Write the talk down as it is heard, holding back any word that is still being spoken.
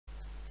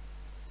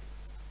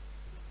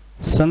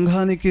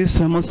సంఘానికి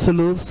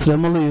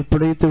శ్రమలు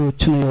ఎప్పుడైతే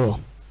వచ్చినాయో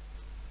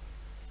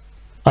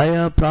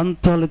ఆయా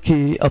ప్రాంతాలకి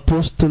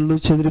అపోస్తలులు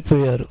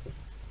చెదిరిపోయారు.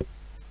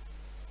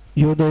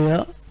 యూదయ,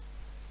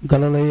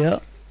 గలిలయ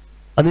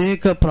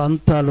అనేక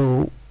ప్రాంతాలు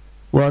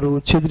వారు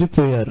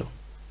చెదిరిపోయారు.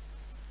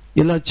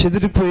 ఇలా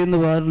చెదిరిపోయిన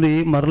వారిని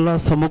మరలా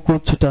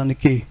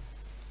సమకూర్చటానికి,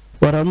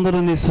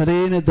 వారందరినీ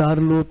సరైన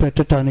దారిలో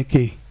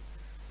పెట్టడానికి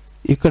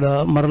ఇక్కడ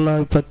మరలా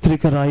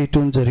పత్రిక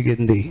రాయటం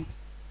జరిగింది.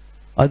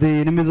 అదే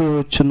 8వ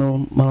వచనం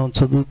మనం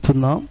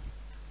చదువుతున్నాం.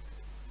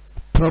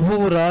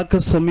 ప్రభువు రాక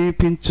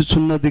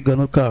సమీపించుచున్నది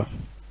గనుక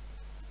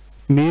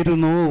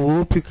మీరును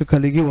ఓపిక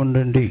కలిగి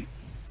ఉండండి,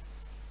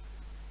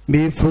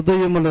 మీ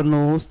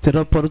హృదయములను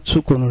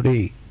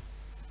స్థిరపరచుకొనుడి.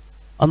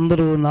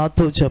 అందరూ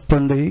నాతో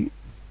చెప్పండి,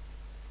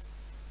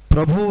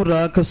 ప్రభువు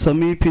రాక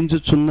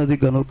సమీపించుచున్నది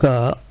గనుక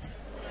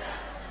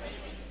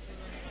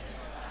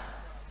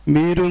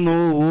మీరును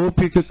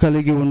ఓపిక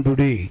కలిగి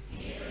ఉండుడి,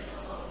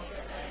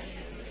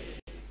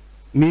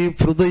 మీ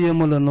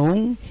హృదయములను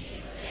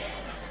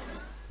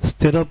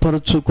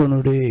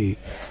స్థిరపరచుకొనుడి.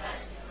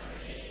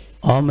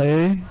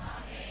 ఆమేన్,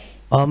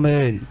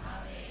 ఆమేన్.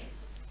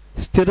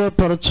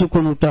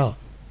 స్థిరపరచుకొనుట,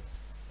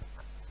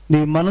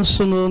 నీ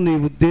మనస్సును, నీ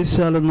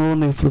ఉద్దేశాలను,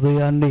 నీ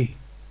హృదయాన్ని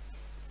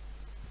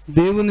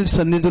దేవుని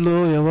సన్నిధిలో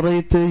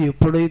ఎవరైతే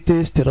ఎప్పుడైతే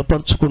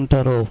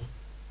స్థిరపరచుకుంటారో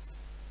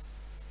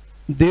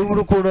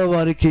దేవుడు కూడా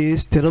వారికి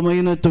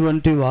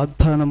స్థిరమైనటువంటి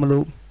వాగ్దానములు,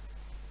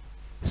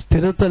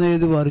 స్థిరత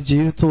అనేది వారి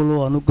జీవితంలో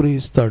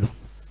అనుగ్రహిస్తాడు.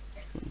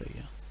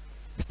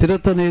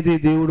 స్థిరత అనేది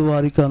దేవుడు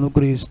వారికి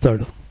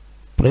అనుగ్రహిస్తాడు.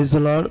 Praise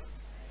the lord.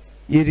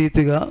 ఈ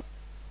రీతిగా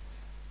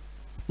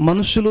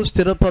మనసులు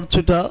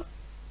స్థిరపరచుట,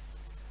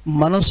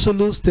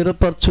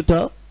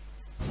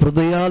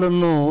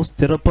 హృదయాలను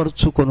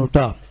స్థిరపరచుకొనుట.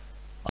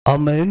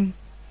 ఆమేన్.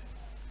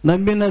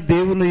 నమ్మిన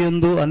దేవుని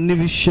యందు అన్ని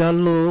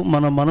విషయాల్లో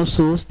మన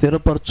మనసు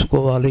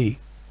స్థిరపరచుకోవాలి.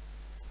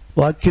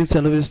 వాక్యం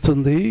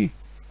సెలవిస్తుంది,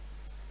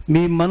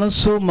 మీ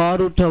మనస్సు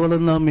మారుట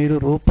వలన మీరు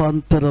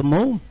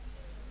రూపాంతరము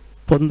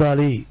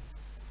పొందాలి,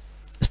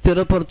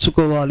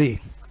 స్థిరపరచుకోవాలి.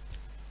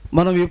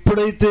 మనం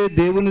ఎప్పుడైతే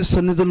దేవుని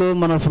సన్నిధిలో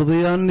మన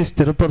హృదయాన్ని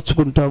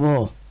స్థిరపరచుకుంటామో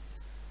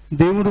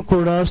దేవుడు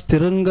కూడా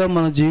స్థిరంగా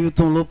మన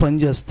జీవితంలో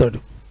పనిచేస్తాడు.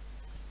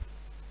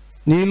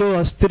 నీలో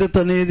అస్థిరత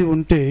అనేది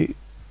ఉంటే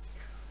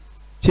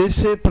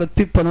చేసే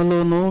ప్రతి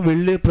పనిలోనూ,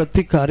 వెళ్ళే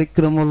ప్రతి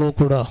కార్యక్రమంలో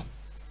కూడా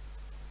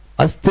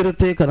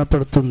అస్థిరతే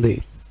కనపడుతుంది.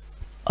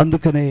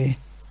 అందుకనే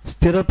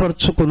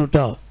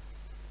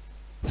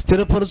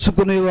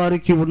స్థిరపరచుకునే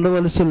వారికి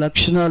ఉండవలసిన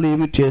లక్షణాలు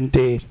ఏమిటి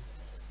అంటే,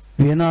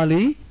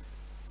 వినాలి,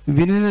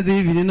 వినినది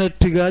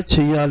వినినట్టుగా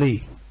చెయ్యాలి.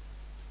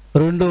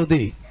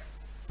 రెండవది,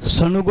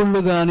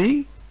 సణుగుళ్ళు కానీ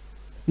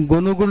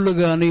గొనుగుళ్ళు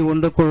కానీ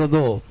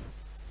ఉండకూడదు.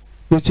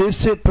 నువ్వు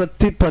చేసే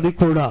ప్రతి పని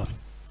కూడా,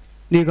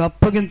 నీకు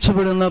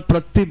అప్పగించబడిన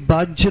ప్రతి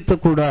బాధ్యత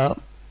కూడా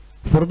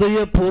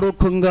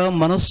హృదయపూర్వకంగా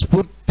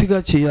మనస్ఫూర్తిగా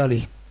చేయాలి.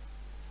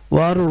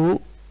 వారు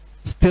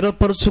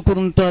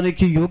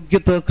స్థిరపరచుకోవటానికి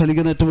యోగ్యత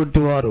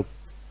కలిగినటువంటి వారు.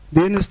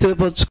 దేన్ని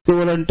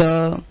స్థిరపరచుకోవాలంట?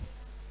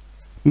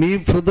 మీ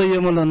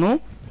హృదయములను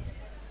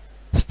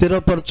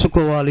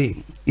స్థిరపరచుకోవాలి.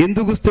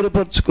 ఎందుకు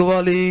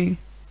స్థిరపరచుకోవాలి?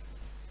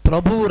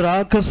 ప్రభువు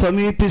రాక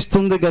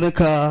సమీపిస్తుంది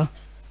గనుక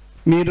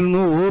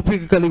మీరును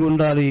ఓపిక కలిగి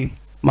ఉండాలి.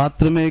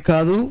 మాత్రమే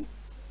కాదు,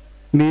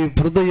 మీ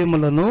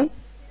హృదయములను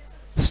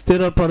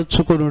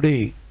స్థిరపరచుకొనుడి.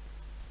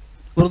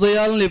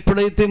 హృదయాలను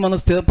ఎప్పుడైతే మనం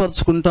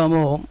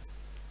స్థిరపరచుకుంటామో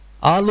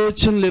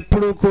ఆలోచనలు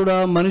ఎప్పుడూ కూడా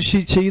మనిషి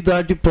చేయి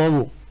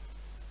దాటిపోవు.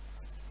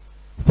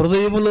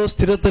 హృదయములో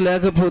స్థిరత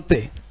లేకపోతే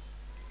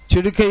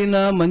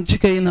చెడుకైనా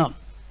మంచికైనా,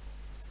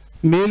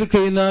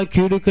 మేలుకైనా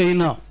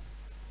కీడుకైనా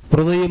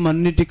హృదయం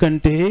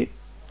అన్నిటికంటే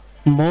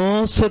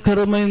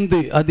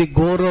మోసకరమైంది, అది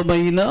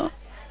ఘోరమైన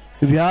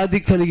వ్యాధి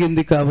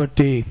కలిగింది.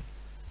 కాబట్టి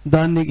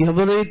దాన్ని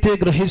ఎవరైతే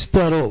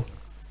గ్రహిస్తారో,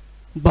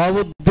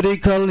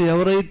 భావోద్రేకాలను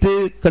ఎవరైతే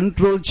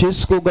కంట్రోల్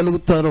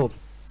చేసుకోగలుగుతారో,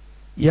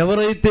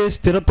 ఎవరైతే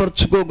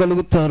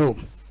స్థిరపరచుకోగలుగుతారో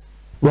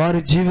వారి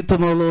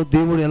జీవితంలో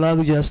దేవుడు ఎలాగ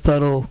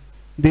చేస్తారో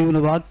దేవుని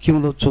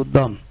వాక్యంలో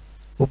చూద్దాం.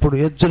 ఇప్పుడు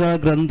యెజ్రా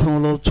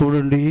గ్రంథంలో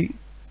చూడండి.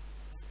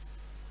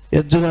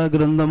 యెజ్రా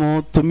గ్రంథము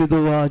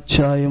 9వ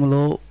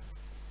అధ్యాయంలో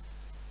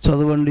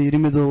చదవండి,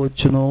 8వ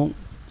వచనం.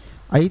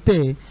 అయితే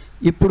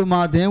ఇప్పుడు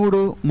మా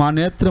దేవుడు మా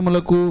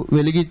నేత్రములకు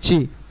వెలిగిచ్చి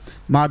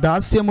మా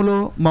దాస్యములో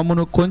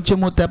మమ్మను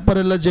కొంచెము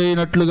తెప్పరిల్ల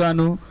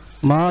చేయనట్లుగాను,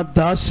 మా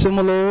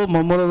దాస్యములో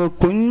మమ్మలను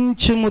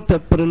కొంచెము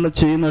తెప్పరిల్ల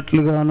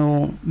చేయనట్లుగాను,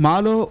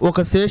 మాలో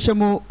ఒక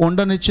శేషము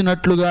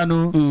ఉండనిచ్చినట్లుగాను,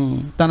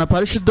 తన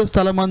పరిశుద్ధ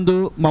స్థలమందు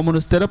మమ్మను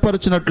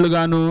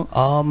స్థిరపరచునట్లుగాను.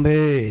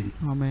 ఆమేన్,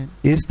 ఆమేన్.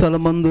 ఈ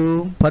స్థలమందు,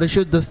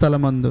 పరిశుద్ధ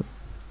స్థలమందు,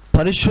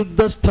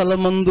 పరిశుద్ధ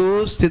స్థలమందు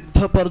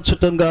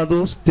సిద్ధపరచటం కాదు,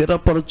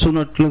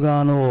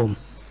 స్థిరపరచునట్లుగాను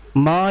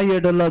మా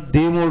ఎడల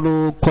దేవుడు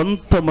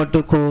కొంత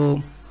మటుకు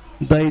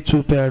దయ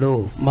చూపాడు.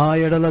 మా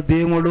ఎడల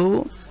దేవుడు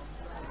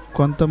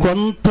కొంత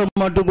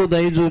మటుకు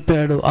దయ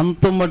చూపాడు.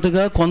 అంత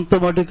మటుగా,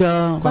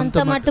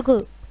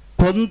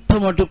 కొంత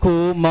మటుకు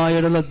మా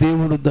ఎడల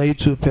దేవుడు దయ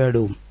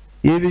చూపాడు.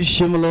 ఏ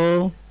విషయంలో?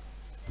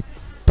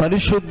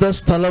 పరిశుద్ధ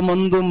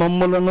స్థలమందు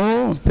మమ్మలను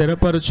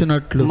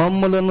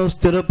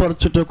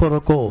స్థిరపరచుట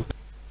కొరకు.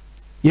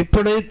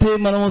 ఎప్పుడైతే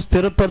మనము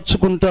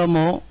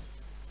స్థిరపరచుకుంటామో,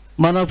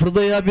 మన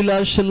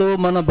హృదయాభిలాషలు,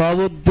 మన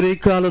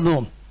భావోద్రేకాలను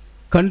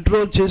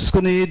కంట్రోల్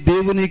చేసుకుని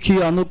దేవునికి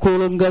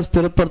అనుకూలంగా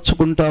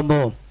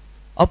స్థిరపరచుకుంటామో,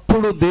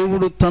 అప్పుడు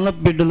దేవుడు తన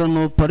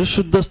బిడ్డలను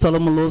పరిశుద్ధ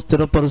స్థలములో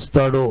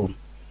స్థిరపరుస్తాడు.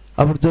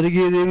 అప్పుడు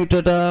జరిగేది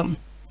ఏమిటట?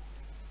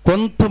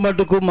 కొంత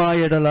మటుకు మా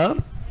ఎడల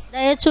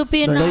దయ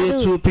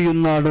చూపి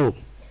ఉన్నాడు.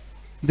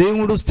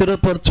 దేవుడు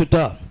స్థిరపరచుట.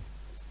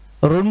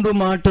 2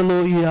 మాటలు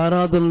ఈ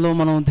ఆరాధనలో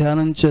మనం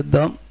ధ్యానం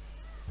చేద్దాం.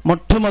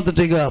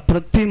 మొట్టమొదటిగా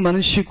ప్రతి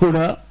మనిషి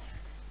కూడా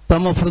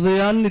తమ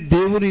హృదయాన్ని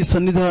దేవుని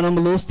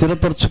సన్నిధానంలో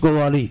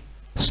స్థిరపరచుకోవాలి.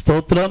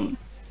 స్తోత్రం.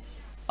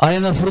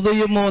 ఆయన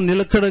హృదయమో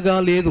నిలకడగా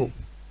లేదు.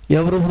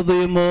 ఎవరి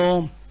హృదయమో?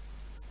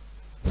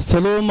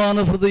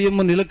 సొలొమోను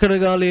హృదయము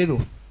నిలకడగా లేదు.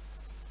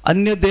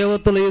 అన్య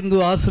దేవతల యందు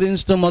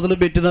ఆశ్రయించడం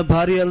మొదలుపెట్టిన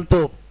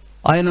భార్యలతో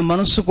ఆయన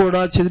మనస్సు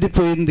కూడా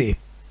చెదిరిపోయింది.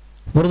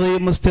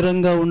 హృదయము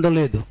స్థిరంగా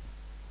ఉండలేదు.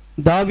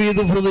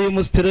 దావీదు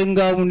హృదయము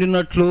స్థిరంగా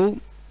ఉండినట్లు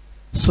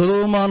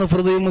సొలొమోను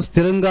హృదయము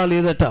స్థిరంగా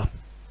లేదట.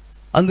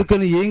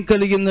 అందుకని ఏం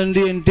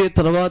కలిగిందండి అంటే,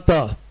 తర్వాత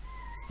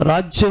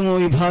రాజ్యము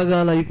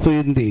విభాగాలు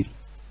అయిపోయింది.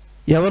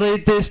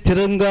 ఎవరైతే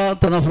స్థిరంగా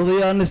తన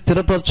హృదయాన్ని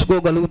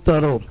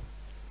స్థిరపరచుకోగలుగుతారో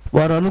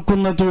వారు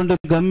అనుకున్నటువంటి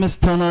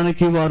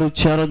గమ్యస్థానానికి వారు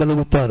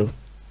చేరగలుగుతారు.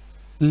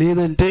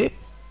 లేదంటే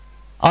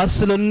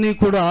ఆశలన్నీ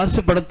కూడా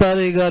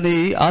ఆశపడతారే కానీ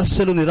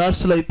ఆశలు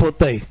నిరాశలు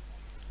అయిపోతాయి.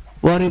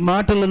 వారి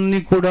మాటలన్నీ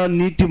కూడా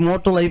నీటి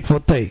మూటలు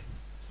అయిపోతాయి.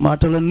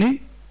 మాటలన్నీ,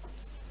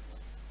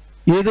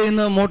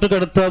 ఏదైనా మూట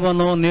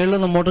కడతామనో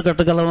నీళ్లను మూట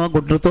కట్టగలమా?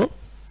 గుడ్రతో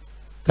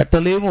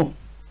కట్టలేము.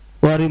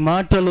 వారి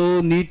మాటలు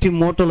నీటి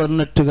మూటలు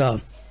అన్నట్టుగా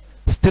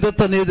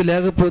స్థిరత అనేది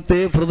లేకపోతే,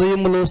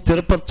 హృదయంలో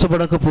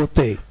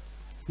స్థిరపరచబడకపోతే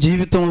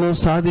జీవితంలో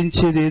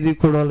సాధించేది ఏది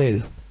కూడా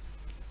లేదు.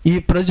 ఈ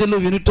ప్రజలు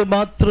వినుట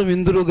మాత్రం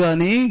విందురు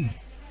కానీ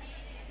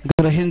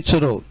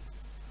గ్రహించరు.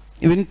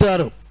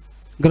 వింటారు,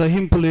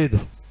 గ్రహింపు లేదు.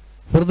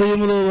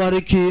 హృదయంలో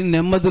వారికి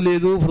నెమ్మది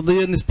లేదు.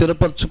 హృదయాన్ని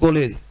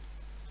స్థిరపరచుకోలేదు.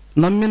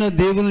 నమ్మిన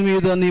దేవుని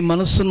మీద నీ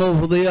మనస్సును,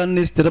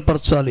 హృదయాన్ని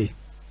స్థిరపరచాలి.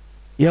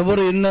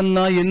 ఎవరు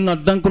ఎన్నన్నా, ఎన్ని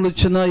అడ్డంకులు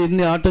వచ్చినా,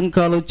 ఎన్ని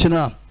ఆటంకాలు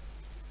వచ్చినా,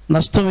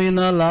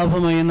 నష్టమైనా,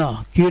 లాభమైనా,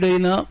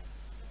 కీడైనా,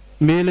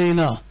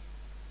 మేలైనా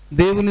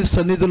దేవుని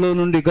సన్నిధిలో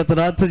నుండి, గత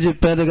రాత్రి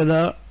చెప్పారు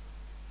కదా,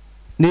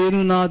 నేను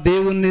నా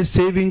దేవుణ్ణి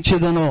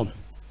సేవించేదను.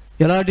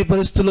 ఎలాంటి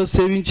పరిస్థితుల్లో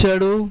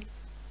సేవించాడు?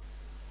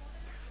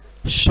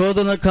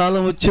 శోధన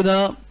కాలం వచ్చినా,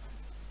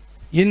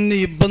 ఎన్ని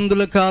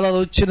ఇబ్బందుల కాలాలు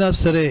వచ్చినా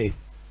సరే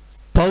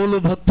పౌలు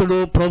భక్తుడు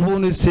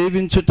ప్రభువుని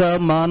సేవించుట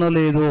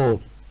మానలేదు.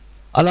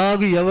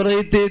 అలాగే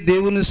ఎవరైతే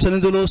దేవుని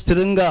సన్నిధిలో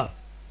స్థిరంగా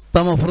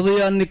తమ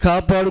హృదయాన్ని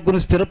కాపాడుకుని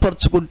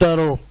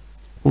స్థిరపరచుకుంటారో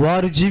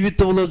వారి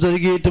జీవితంలో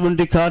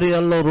జరిగేటువంటి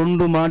కార్యాల్లో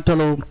 2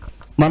 మాటలు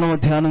మనం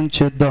ధ్యానం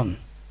చేద్దాం.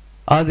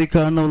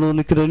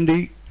 ఆదికాండంలోనికి రండి.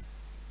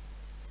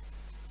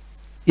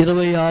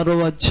 26వ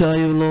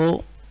అధ్యాయంలో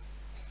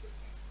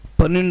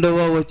 12వ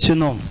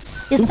వచనం.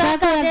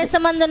 ఇస్సాకు ఆ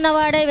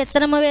దేశమందున్నవాడై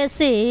విత్తనము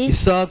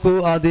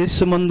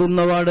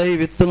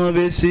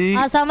వేసి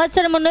ఆ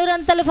సంవత్సరము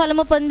 100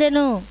 ఫలము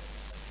పొందెను.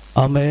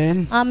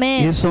 ఆమేన్.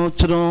 ఆమేన్. ఏ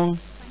సంవత్సరం?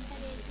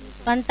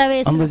 పంట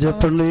వేసిన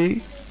చెప్పండి.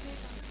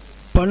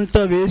 పంట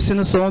వేసిన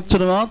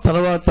సంవత్సరమా?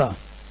 తర్వాత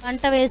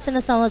పంట వేసిన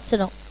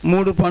సంవత్సరం.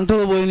 3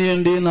 పంటలు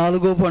పోయినాయండి.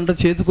 4వ పంట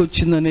చేతికి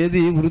వచ్చింది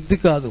అనేది వృద్ధి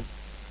కాదు.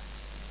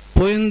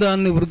 పోయిన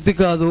దాన్ని వృద్ధి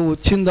కాదు,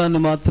 వచ్చిన దాన్ని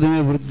మాత్రమే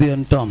వృద్ధి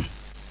అంటాం.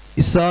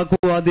 ఇస్సాకు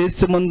ఆ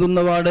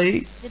దేశమందున్నవాడై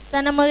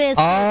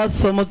ఆ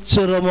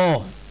సంవత్సరము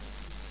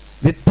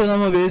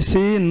విత్తనము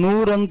వేసి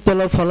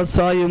 100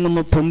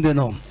 ఫలసాయమును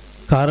పొందెను.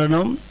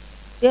 కారణం,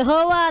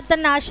 యెహోవా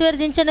అతన్ని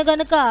ఆశీర్వదించెను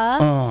గనుక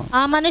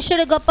ఆ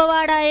మనుష్యుడు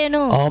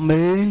గొప్పవాడాయెను.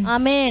 ఆమేన్.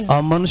 ఆమేన్. ఆ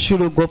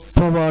మనుష్యుడు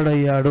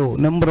గొప్పవాడయ్యాడు.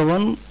 నెంబర్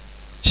 1,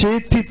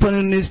 చేతి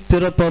పనిని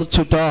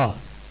స్థిరపరచుట.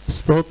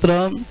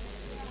 స్తోత్రం.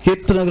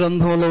 కీర్తన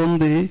గ్రంథంలో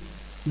ఉంది,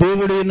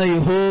 దేవుడైన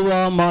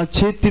యెహోవా మా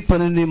చేతి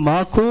పనిని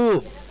మాకు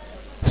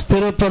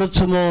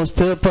స్థిరపరచుము.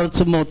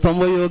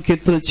 90వ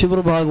కీర్తన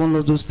చివరి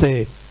భాగంలో చూస్తే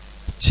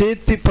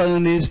చేతి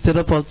పనిని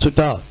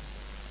స్థిరపరచుట.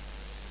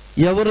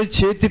 ఎవరి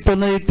చేతి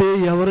పని అయితే,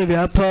 ఎవరి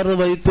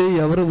వ్యాపారం అయితే,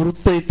 ఎవరి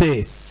వృత్తి అయితే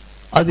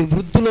అది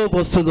వృద్ధిలోకి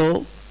వస్తుందో,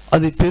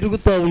 అది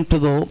పెరుగుతూ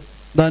ఉంటుందో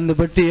దాన్ని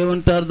బట్టి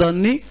ఏమంటారు?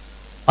 దాన్ని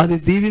అది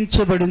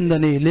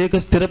దీవించబడిందని లేక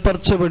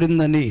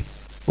స్థిరపరచబడిందని,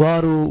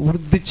 వారు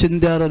వృద్ధి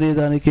చెందారనే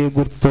దానికే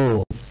గుర్తు.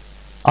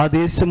 ఆ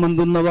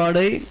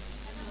దేశమందున్నవాడై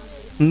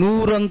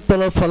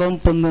 100 ఫలం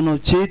పొందను.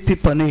 చేతి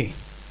పని.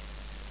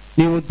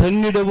 నీవు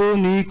ధన్యుడవు,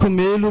 నీకు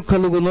మేలు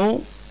కలుగును.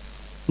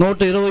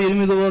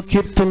 128వ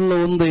కీర్తనలో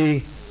ఉంది,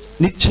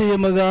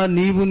 నిశ్చయముగా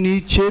నీవు నీ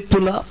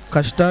చేతుల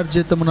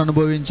కష్టార్జితమును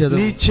అనుభవించదు.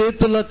 నీ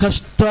చేతుల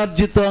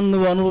కష్టార్జితాన్ని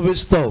నువ్వు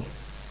అనుభవిస్తావు.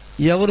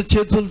 ఎవరి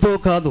చేతులతో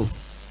కాదు,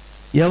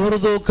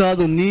 ఎవరిదో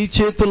కాదు, నీ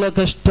చేతుల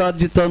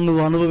కష్టార్జితాన్ని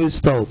నువ్వు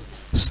అనుభవిస్తావు.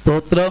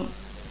 స్తోత్రం.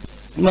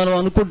 మనం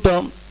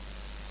అనుకుంటాం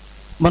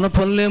మన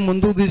పనులే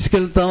ముందుకు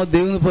తీసుకెళ్తాం,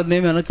 దేవుని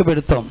పనులేమి వెనక్కి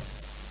పెడతాం.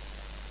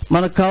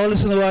 మనకు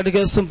కావలసిన వాటి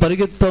కోసం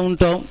పరిగెత్తుతూ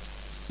ఉంటాం.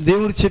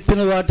 దేవుడు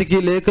చెప్పిన వాటికి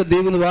లేక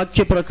దేవుని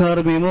వాక్య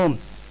ప్రకారమేమో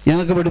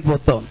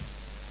వెనకబడిపోతాం.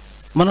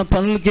 మన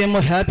పనులకేమో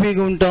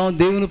హ్యాపీగా ఉంటాం,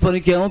 దేవుని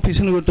పనికేమో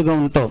పిసినుగొట్టుగా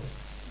ఉంటాం.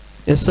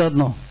 Yes are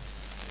no?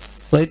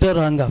 రైటా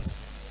రాంగా?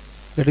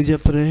 గట్టి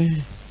చెప్పరే,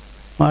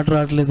 మాట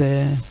రావట్లేదే.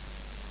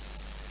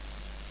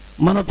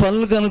 మన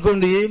పనులకు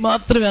అనుకోండి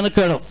ఏమాత్రం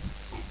వెనకాడం.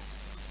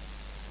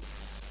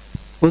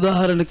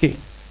 ఉదాహరణకి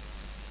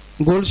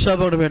గోల్డ్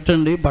షాప్ అక్కడ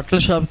పెట్టండి, బట్టల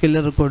షాప్కి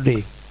వెళ్ళారనుకోండి,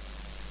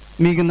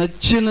 మీకు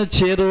నచ్చిన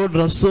చీరో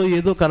డ్రెస్సో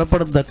ఏదో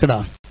కనపడద్దు అక్కడ.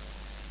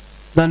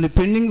 దాన్ని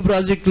పెండింగ్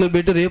ప్రాజెక్టులో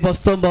పెట్టి రేపు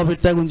వస్తాం బాబు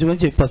పెట్టా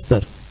కొంచెమని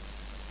చెప్పేస్తారు.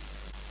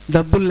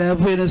 డబ్బులు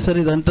లేకపోయినా సరే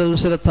ఇదంతా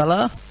చూసారా,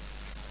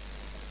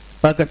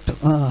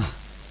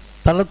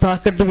 తల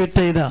తాకట్టు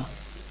పెట్టయినా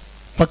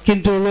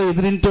పక్కింటి వాళ్ళు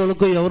ఎదురింటి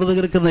వాళ్ళకో ఎవరి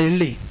దగ్గరికి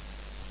వెళ్ళి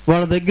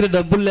వాళ్ళ దగ్గర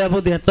డబ్బులు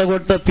లేకపోతే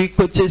ఎట్టగొట్ట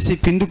పీక్కొచ్చేసి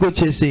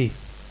పిండికొచ్చేసి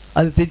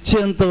అది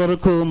తెచ్చేంత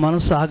వరకు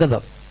మనసు ఆగదు.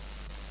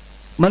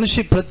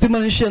 ప్రతి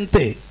మనిషి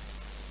అంతే.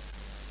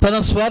 తన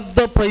స్వార్థ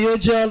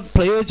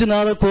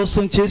ప్రయోజనాల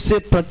కోసం చేసే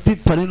ప్రతి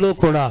పనిలో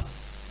కూడా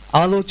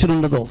ఆలోచన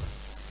ఉండదు.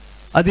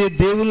 అదే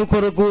దేవుని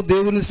కొరకు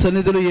దేవుని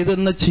సన్నిధిలో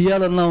ఏదన్నా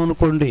చేయాలన్నాం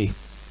అనుకోండి,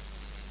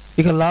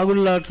 ఇక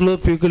లాగుళ్ళాట్లో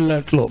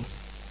పీకుళ్ళాట్లో.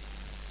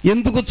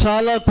 ఎందుకు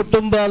చాలా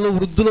కుటుంబాలు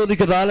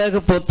వృద్ధిలోనికి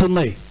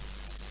రాలేకపోతున్నాయి?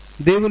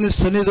 దేవుని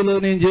సన్నిధిలో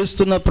నేను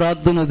చేస్తున్న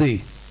ప్రార్థనది.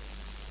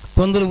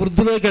 కొందరు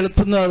వృద్ధిలోకి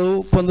వెళుతున్నారు,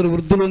 కొందరు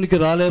వృద్ధిలోనికి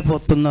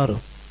రాలేకపోతున్నారు.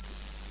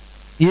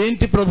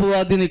 ఏంటి ప్రభువా,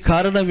 దీనికి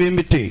కారణం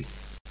ఏమిటి?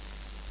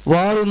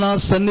 వారు నా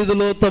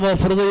సన్నిధిలో తమ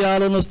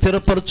హృదయాలను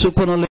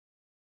స్థిరపరచుకొనలే.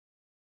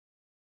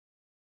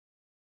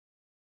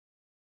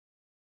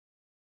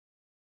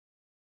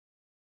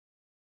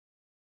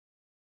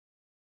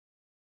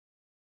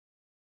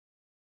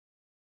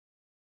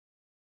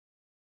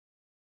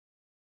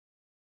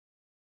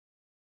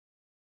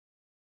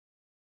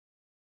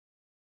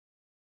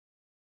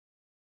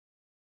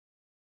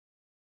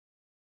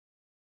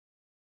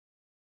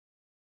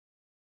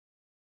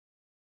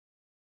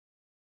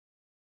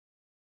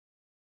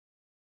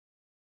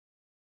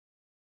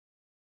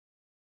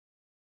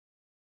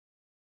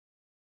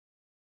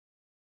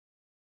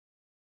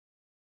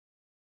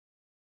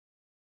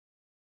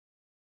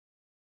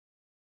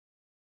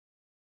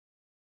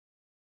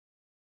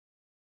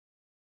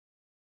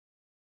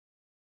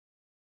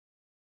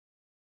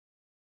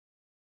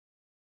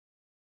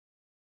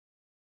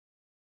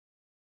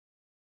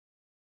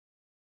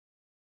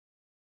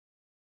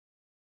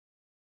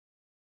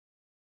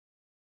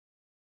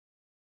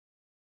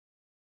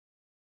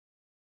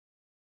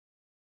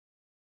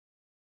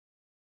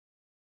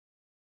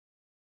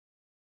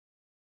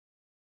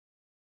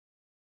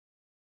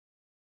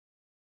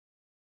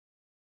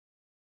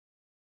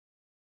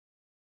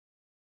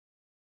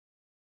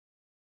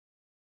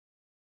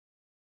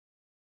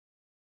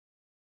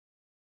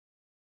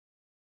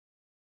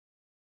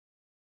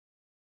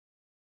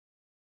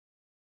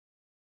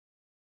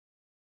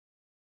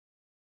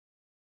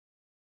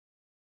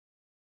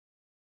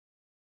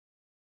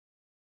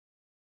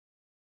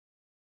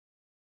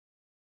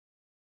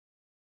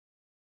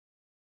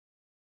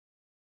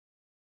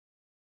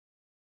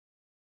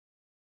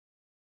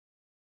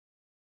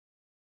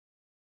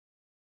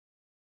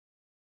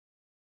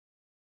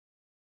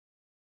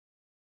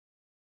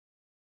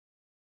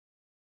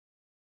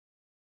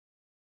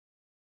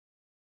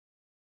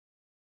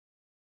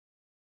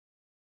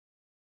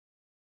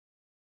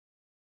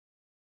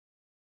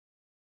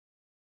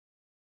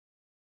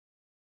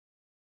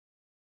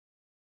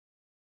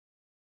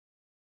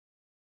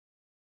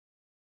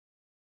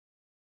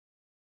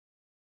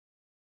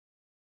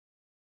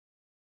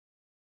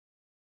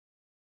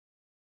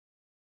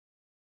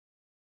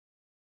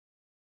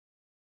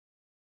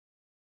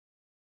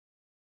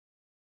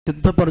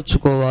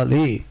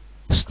 సిద్ధపరచుకోవాలి.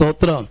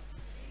 స్తోత్రం.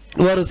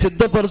 వారు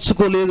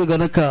సిద్ధపరచుకోలేదు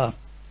గనక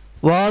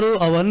వారు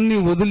అవన్నీ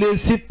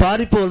వదిలేసి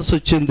పారిపోవాల్సి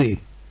వచ్చింది.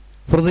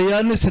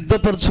 హృదయాన్ని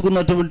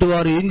సిద్ధపరచుకున్నటువంటి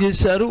వారు ఏం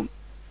చేశారు?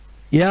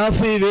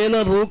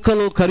 50,000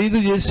 రూకలు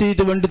ఖరీదు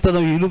చేసేటువంటి తన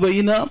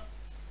విలువైన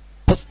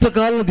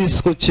పుస్తకాలను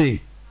తీసుకొచ్చి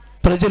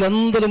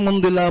ప్రజలందరి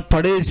ముందు ఇలా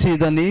పడేసి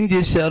దాన్ని ఏం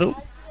చేశారు?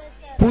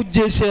 పూజ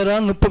చేశారా?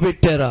 నిప్పు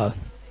పెట్టారా?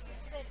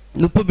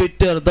 నిప్పు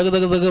పెట్టారు.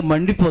 దగదగదగ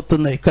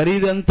మండిపోతున్నాయి.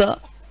 ఖరీదంతా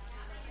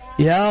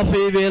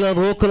 50,000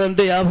 రూకలు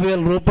అంటే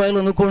 50,000 రూపాయలు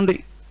అనుకోండి.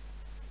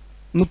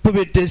 నిప్పు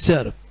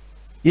పెట్టేశారు.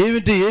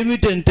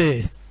 ఏమిటంటే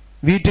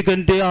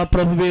వీటికంటే ఆ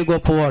ప్రభువే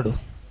గొప్పవాడు,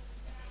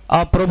 ఆ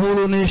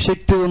ప్రభువులోనే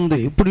శక్తి ఉంది.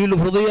 ఇప్పుడు వీళ్ళు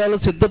హృదయాలు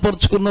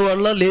సిద్ధపరచుకున్న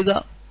వాళ్ళ లేదా?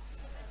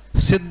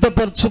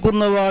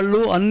 సిద్ధపరచుకున్న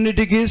వాళ్ళు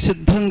అన్నిటికీ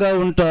సిద్ధంగా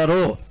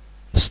ఉంటారు.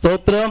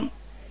 స్తోత్రం.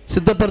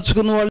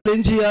 సిద్ధపరచుకున్న వాళ్ళు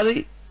ఏం చేయాలి?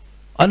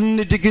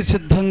 అన్నిటికీ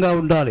సిద్ధంగా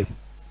ఉండాలి.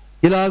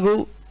 ఇలాగూ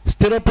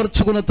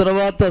స్థిరపరచుకున్న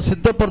తర్వాత,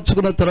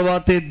 సిద్ధపరచుకున్న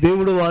తర్వాతే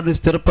దేవుడు వారిని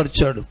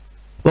స్థిరపరిచాడు.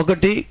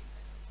 ఒకటి,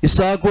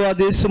 ఇస్సాకు ఆ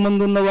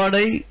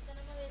దేశమందున్నవాడై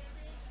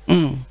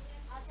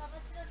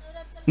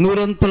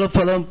నూరంతల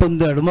ఫలం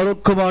పొందాడు.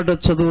 మరొక్క మాట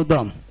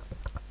చదువుదాం.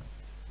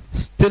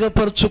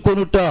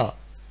 స్థిరపరచుకొనుట,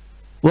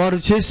 వారు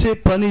చేసే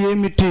పని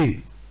ఏమిటి?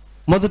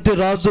 మొదటి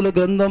రాజుల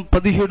గ్రంథం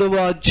 17వ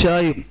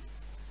అధ్యాయం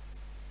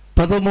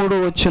 13వ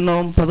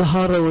వచనం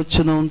 16వ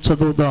వచనం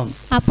చదువుదాం.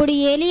 అప్పుడు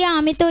ఏలియా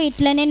ఆమెతో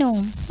ఇట్లనెను,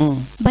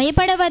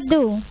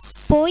 భయపడవద్దు,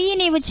 పోయి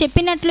నీవు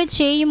చెప్పినట్లు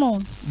చేయుము.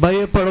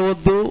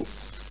 భయపడవద్దు,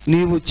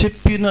 నీవు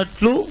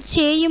చెప్పినట్లు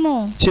చేయుము.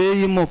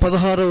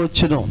 16వ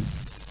వచనం.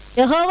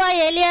 యెహోవా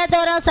ఏలియా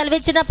ద్వారా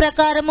సెలవిచ్చిన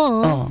ప్రకారము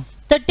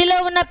తొట్టిలో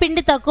ఉన్న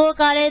పిండి తక్కువ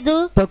కాలేదు,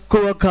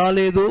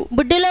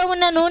 బుడ్డిలో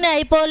ఉన్న నూనె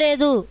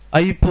అయిపోలేదు.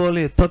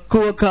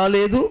 తక్కువ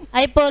కాలేదు,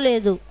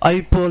 అయిపోలేదు.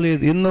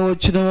 ఎన్నో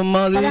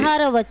వచనమమ్మా?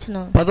 16వ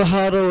వచనం.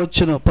 16వ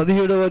వచనం.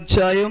 17వ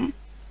అధ్యాయం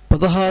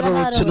 16వ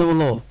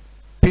వచనంలో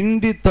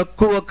పిండి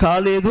తక్కువ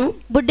కాలేదు,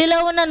 బుడ్డిలో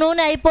ఉన్న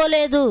నూనె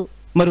అయిపోలేదు.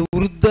 మరి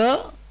వృద్ధా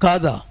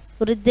కాదా?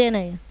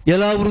 వృద్ధేనయ్య.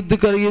 ఎలా వృద్ధి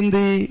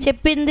కలిగింది?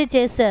 చెప్పింది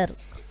చేశారు.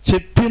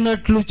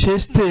 చెప్పినట్లు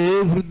చేస్తే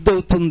వృద్ధి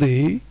అవుతుంది,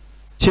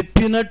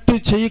 చెప్పినట్టు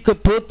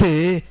చేయకపోతే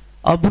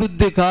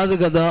అభివృద్ధి కాదు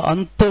కదా,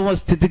 అంతమ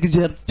స్థితికి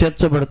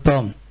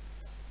చేర్చబడతాం.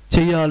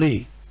 చెయ్యాలి.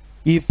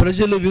 ఈ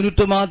ప్రజలు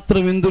వినుట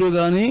మాత్రం విందురు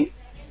గాని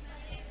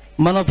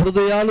మన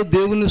హృదయాలు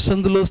దేవుని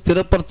సందులో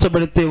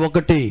స్థిరపరచబడితే,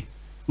 ఒకటి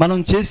మనం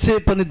చేసే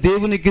పని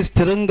దేవునికి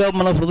స్థిరంగా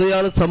మన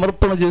హృదయాలు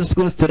సమర్పణ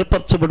చేసుకుని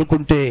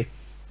స్థిరపరచబడుకుంటే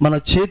మన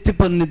చేతి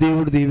పనిని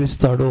దేవుడు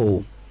దీవిస్తాడు.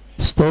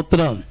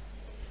 స్తోత్రం.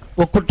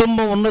 ఒక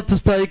కుటుంబం ఉన్నత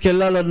స్థాయికి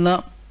వెళ్ళాలన్నా,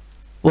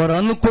 వారు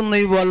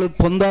అనుకున్నవి వాళ్ళు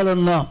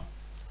పొందాలన్నా,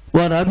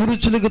 వారి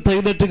అభిరుచులకు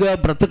తగినట్టుగా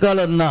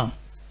బ్రతకాలన్నా,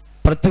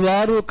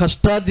 ప్రతివారు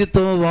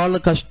కష్టార్జితం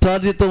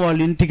వాళ్ళ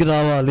ఇంటికి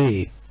రావాలి.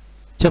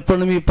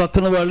 చెప్పండి మీ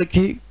పక్కన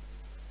వాళ్ళకి,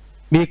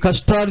 మీ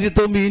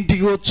కష్టార్జితం మీ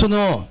ఇంటికి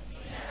వచ్చును.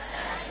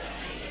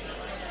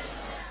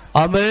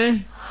 ఆమేన్.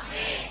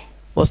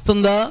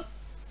 వస్తుందా?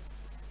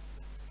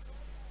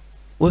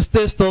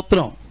 వస్తే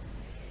స్తోత్రం.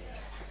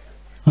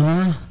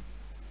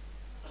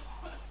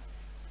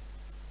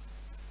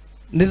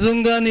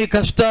 నిజంగా నీ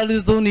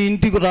కష్టాలతో నీ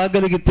ఇంటికి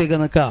రాగలిగితే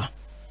గనక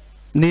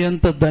నీ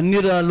అంత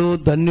ధన్యురాలు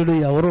ధన్యుడు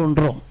ఎవరు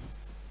ఉండరు.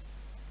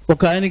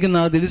 ఒక ఆయనకి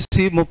నాకు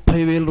తెలిసి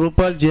 30,000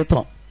 రూపాయల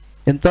జీతం.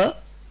 ఎంత?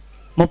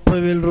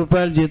 30,000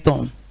 రూపాయల జీతం.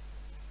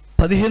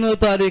 15వ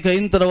తారీఖు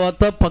అయిన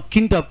తర్వాత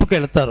పక్కింటి అప్పుకి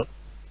వెళ్తారు.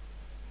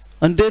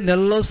 అంటే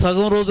నెలలో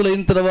సగం రోజులు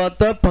అయిన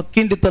తర్వాత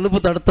పక్కింటి తలుపు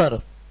తడతారు.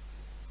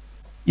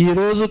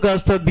 ఈరోజు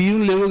కాస్త బియ్యం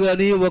లేవు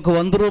కానీ ఒక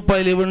 100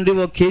 రూపాయలు ఇవ్వండి,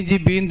 1 కేజీ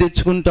బియ్యం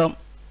తెచ్చుకుంటాం.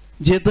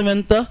 జీతం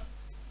ఎంత?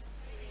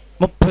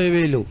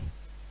 30,000.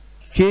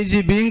 కేజీ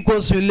బియ్యం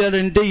కోసం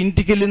వెళ్ళాడంటే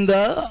ఇంటికి వెళ్ళిందా,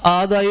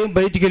 ఆదాయం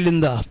బయటికి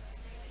వెళ్ళిందా?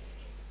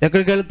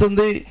 ఎక్కడికి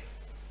వెళ్తుంది?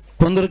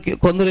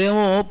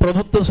 కొందరేమో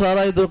ప్రభుత్వ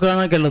సారాయి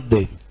దుకాణానికి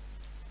వెళ్ళొద్ది,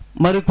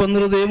 మరి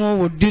కొందరిదేమో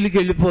వడ్డీలకి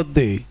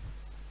వెళ్ళిపోద్ది,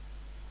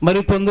 మరి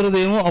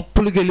కొందరిదేమో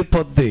అప్పులకి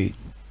వెళ్ళిపోద్ది,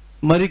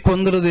 మరి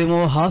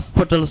కొందరిదేమో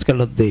హాస్పిటల్స్కి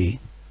వెళ్ళొద్ది.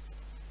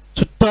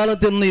 చుట్టాల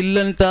తిన్న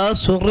ఇల్లంట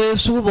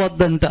సొర్రేసుకు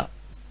పోద్దంట.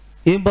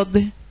 ఏం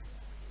పోద్ది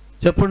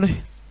చెప్పండి?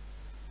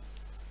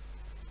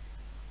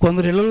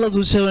 కొందరు ఇళ్లలో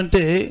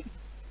చూసామంటే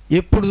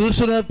ఎప్పుడు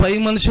చూసినా పై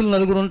మనుషులు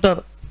 4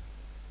 ఉంటారు.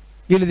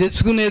 వీళ్ళు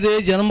తెచ్చుకునేదే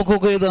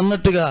జన్మకొక ఏదో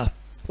అన్నట్టుగా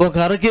ఒక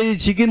 1/2 కేజీ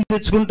చికెన్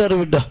తెచ్చుకుంటారు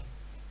బిడ్డ.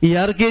 ఈ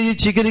 1/2 కేజీ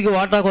చికెన్కి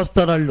వాటాకు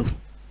వస్తారు వాళ్ళు.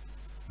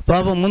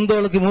 పాపం ముందు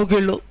వాళ్ళకి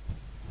మూకిళ్ళు,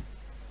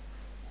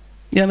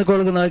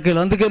 వెనకోళ్ళకి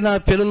నాకేళ్ళు. అందుకని నా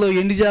పిల్లలు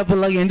ఎండి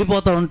చేపల్లాగా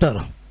ఎండిపోతూ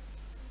ఉంటారు.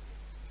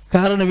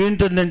 కారణం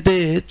ఏంటంటే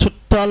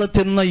చుట్టాల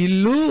తిన్న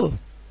ఇల్లు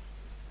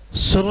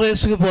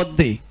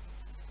సొర్రేసుకుపోద్ది.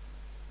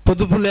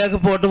 పొదుపు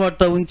లేకపోవటం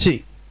అట్ట ఉంచి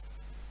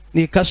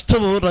నీ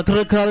కష్టము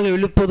రకరకాలుగా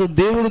వెళ్ళిపోతుంది.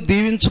 దేవుడు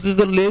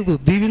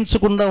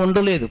దీవించకుండా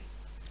ఉండలేదు.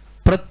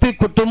 ప్రతి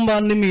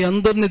కుటుంబాన్ని మీ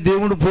అందరినీ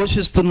దేవుడు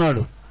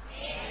పోషిస్తున్నాడు.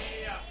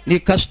 నీ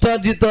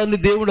కష్టార్జితాన్ని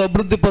దేవుడు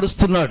అభివృద్ధి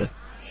పరుస్తున్నాడు.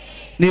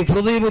 నీ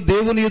హృదయం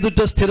దేవుని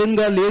ఎదుట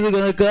స్థిరంగా లేదు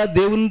గనక,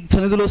 దేవుని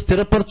సన్నిధిలో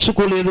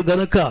స్థిరపరచుకోలేదు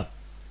గనక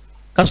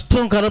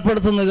కష్టం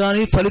కనపడుతుంది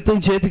కానీ ఫలితం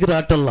చేతికి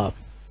రాటల్లా.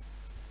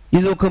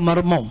 ఇది ఒక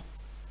మర్మం.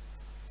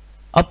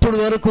 అప్పటి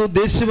వరకు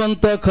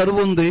దేశమంతా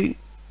కరువు ఉంది.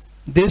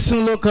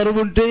 దేశంలో కరువు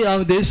ఉంటే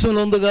ఆమె దేశంలో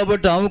ఉంది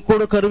కాబట్టి ఆమెకు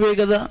కూడా కరువే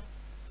కదా.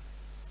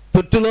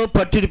 తొట్టిలో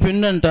పట్టిడి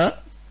పిండి అంట,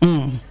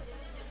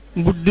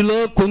 బుడ్డిలో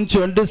కొంచెం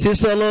అంటే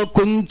సీసాలో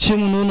కొంచెం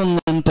నూనె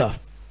ఉందంట.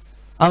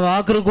 ఆమె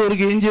ఆఖరి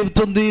కోరిక ఏం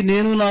చెబుతుంది?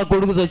 నేను నా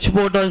కొడుకు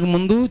చచ్చిపోవడానికి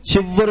ముందు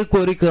చివరి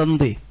కోరిక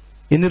అంది.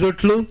 ఎన్ని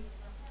రొట్లు?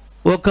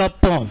 1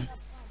 అప్పం,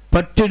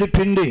 పట్టిడి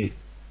పిండి,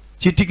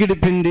 చిటికిడి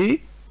పిండి,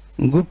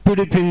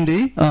 గుప్పిడి పిండి.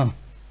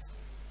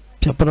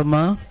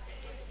 చెప్పరమ్మా.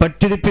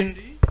 పట్టిడి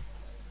పిండి,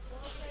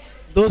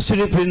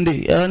 దోసిడి పిండి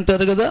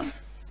అంటారు కదా.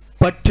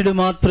 పట్టిడి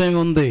మాత్రమే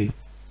ఉంది,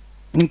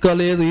 ఇంకా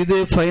లేదు. ఇదే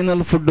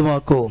ఫైనల్ ఫుడ్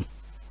మాకు.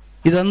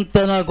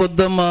 ఇదంతా నాకు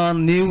వద్దమ్మా,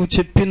 నీవు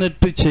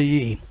చెప్పినట్టు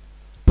చెయ్యి.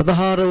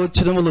 16వ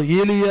వచనములో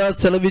ఏలియా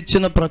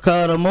సెలవిచ్చిన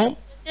ప్రకారము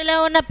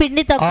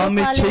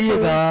ఆమె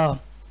చెయ్యగా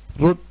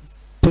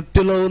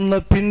తొట్టిలో ఉన్న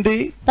పిండి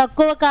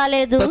తక్కువ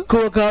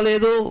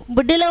కాలేదు,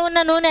 బుడ్డిలో ఉన్న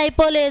నూనె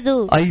అయిపోలేదు.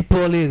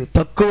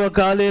 తక్కువ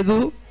కాలేదు,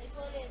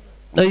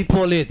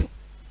 అయిపోలేదు.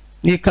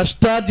 నీ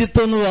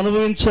కష్టార్జితం నువ్వు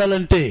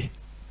అనుభవించాలంటే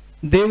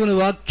దేవుని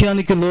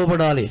వాక్యానికి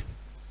లోబడాలి.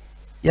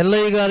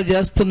 ఎల్లయ్య గారు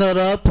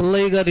చేస్తున్నారా,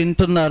 పుల్లయ్య గారు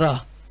వింటున్నారా,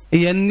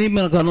 ఇవన్నీ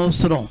మనకు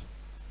అనవసరం.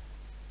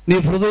 నీ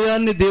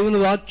హృదయాన్ని దేవుని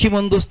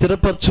వాక్యమందు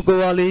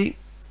స్థిరపరచుకోవాలి.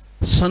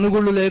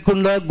 సనుగుళ్ళు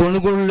లేకుండా,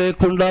 గొణుగుళ్ళు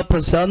లేకుండా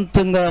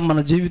ప్రశాంతంగా మన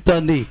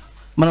జీవితాన్ని,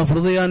 మన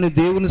హృదయాన్ని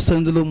దేవుని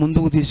సన్నిధిలో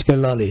ముందుకు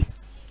తీసుకెళ్ళాలి.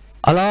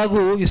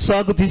 అలాగూ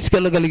ఇస్సాకు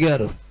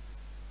తీసుకెళ్ళగలిగారు.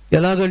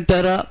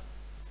 ఎలాగంటారా?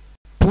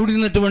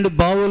 పూడినటువంటి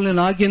బావుల్ని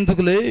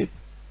నాకెందుకులే,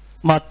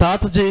 మా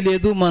తాత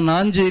చేయలేదు, మా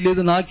నాన్న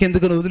చేయలేదు,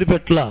 నాకెందుకని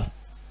వదిలిపెట్టలా.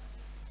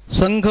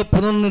 సంఘ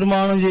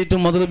పునర్నిర్మాణం చేయటం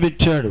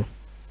మొదలుపెట్టాడు.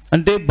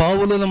 అంటే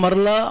బావులను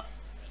మరలా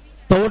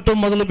తవ్వటం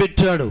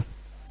మొదలుపెట్టాడు.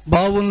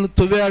 బావులను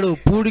తవ్వాడు,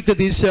 పూడిక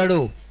తీశాడు,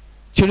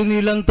 చెడు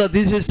నీళ్ళంతా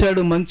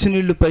తీసేశాడు,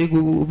 మంచినీళ్లు పైకి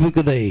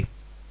ఉబికినాయి.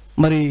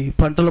 మరి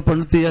పంటలు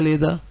పండుతాయా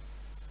లేదా?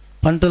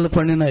 పంటలు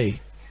పండినాయి.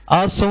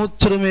 ఆ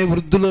సంవత్సరమే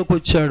వృద్ధిలోకి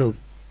వచ్చాడు.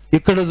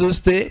 ఇక్కడ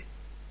చూస్తే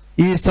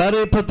ఈ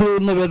సారేపతిలో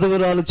ఉన్న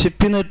విధవరాలు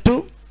చెప్పినట్టు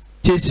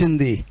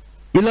చేసింది.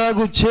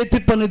 ఇలాగూ చేతి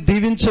పని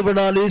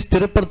దీవించబడాలి,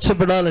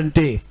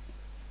 స్థిరపరచబడాలంటే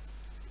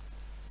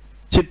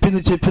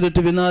చెప్పింది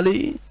చెప్పినట్టు వినాలి,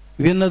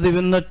 విన్నది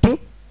విన్నట్టు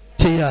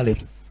చేయాలి.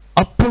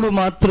 అప్పుడు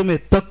మాత్రమే.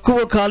 తక్కువ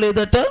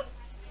కాలేదట,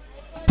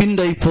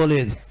 పిండి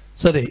అయిపోలేదు.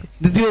 సరే,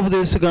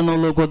 ద్వితీయోపదేశ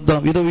కాండంలోకి వద్దాం.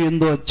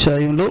 28వ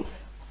అధ్యాయంలో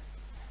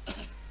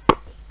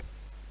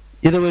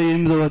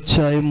 28వ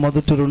అధ్యాయం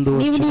మొదటి 2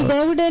 నీవు నీ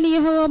దేవుడైన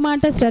యెహోవా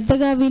మాట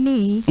శ్రద్ధగా విని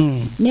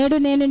నేడు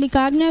నేను నీకు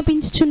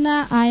ఆజ్ఞాపించుచున్న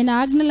ఆయన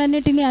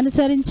ఆజ్ఞలన్నిటిని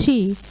అనుసరించి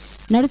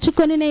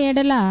నడుచుకొనిన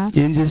ఎడల,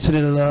 ఏం చేసిన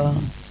ఎడల?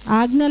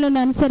 ఆజ్ఞలను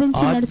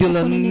అనుసరించి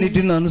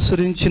ఆజ్ఞలన్నిటిని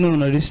అనుసరించి నువ్వు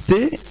నడిస్తే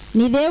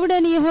నీ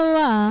దేవుడైన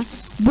యెహోవా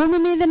భూమి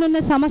మీదనున్న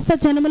సమస్త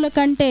జనముల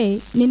కంటే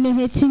నిన్ను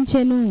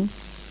హెచ్చించును.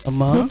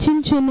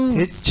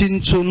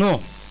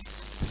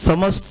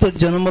 సమస్త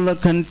జనముల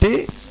కంటే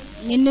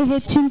నిన్ను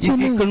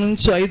హెచ్చించును. ఇక్కడ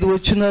నుంచి 5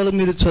 వచనాలు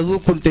మీరు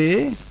చదువుకుంటే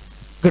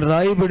ఇక్కడ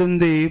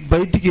రాయబడింది,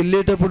 బయటికి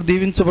వెళ్ళేటప్పుడు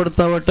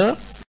దీవించబడతావట,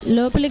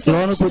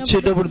 లోనికి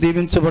వచ్చేటప్పుడు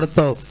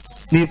దీవించబడతావు.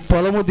 నీ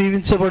పొలము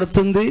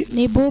దీవించబడుతుంది,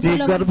 నీ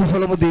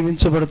గర్భఫలము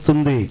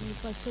దీవించబడుతుంది.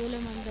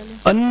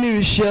 అన్ని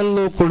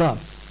విషయాల్లో కూడా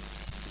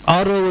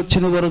 6వ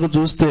వచనం వరకు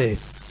చూస్తే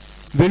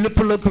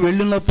వెలుపలకు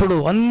వెళ్ళినప్పుడు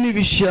అన్ని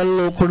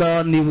విషయాల్లో కూడా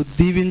నీవు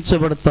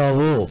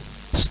దీవించబడతావు.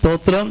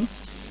 స్తోత్రం.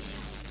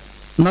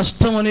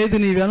 నష్టం అనేది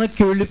నీ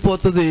వెనక్కి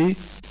వెళ్ళిపోతుంది,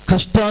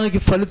 కష్టానికి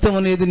ఫలితం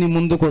అనేది నీ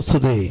ముందుకు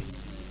వస్తుంది.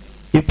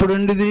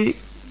 ఇప్పుడుండిది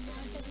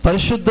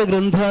పరిశుద్ధ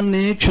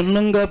గ్రంథాన్ని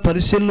క్షుణ్ణంగా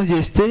పరిశీలన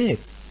చేస్తే,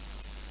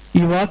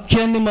 ఈ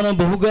వాక్యాన్ని మనం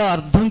బహుగా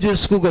అర్థం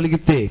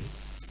చేసుకోగలిగితే,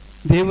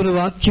 దేవుని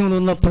వాక్యంలో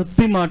ఉన్న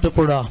ప్రతి మాట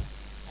కూడా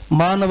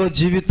మానవ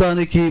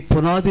జీవితానికి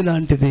పునాది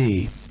లాంటిది.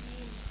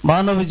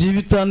 మానవ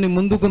జీవితాన్ని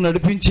ముందుకు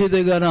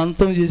నడిపించేదే కానీ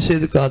అంతం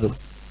చేసేది కాదు.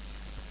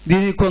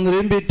 దీనికి కొందరు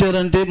ఏం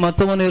పెట్టారంటే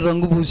మతం అనే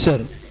రంగు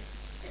పూశారు.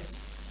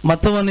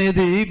 మతం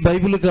అనేది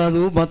బైబిల్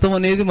కాదు. మతం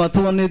అనేది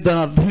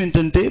దాని అర్థం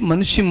ఏంటంటే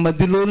మనిషి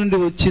మధ్యలో నుండి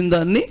వచ్చిన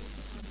దాన్ని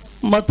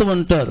మతం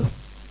అంటారు.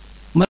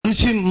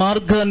 మనిషి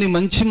మార్గాన్ని,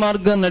 మంచి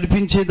మార్గాన్ని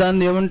నడిపించే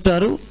దాన్ని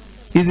ఏమంటారు?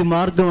 ఇది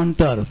మార్గం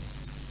అంటారు.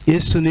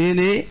 యేసు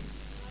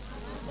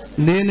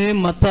నేనే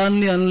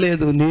మతాన్ని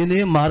అనలేదు, నేనే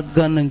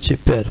మార్గాన్ని అని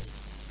చెప్పారు.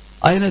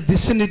 ఆయన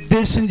దిశ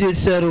నిర్దేశం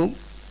చేశారు.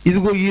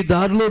 ఇదిగో ఈ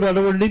దారిలో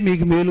నడవండి,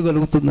 మీకు మేలు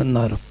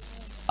కలుగుతుందన్నారు.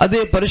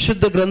 అదే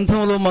పరిశుద్ధ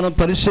గ్రంథంలో మనం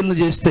పరిశీలన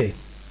చేస్తే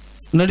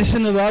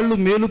నడిచిన వాళ్ళు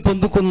మేలు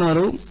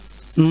పొందుకున్నారు,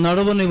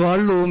 నడవని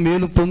వాళ్ళు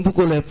మేలు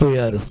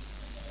పొందుకోలేకపోయారు.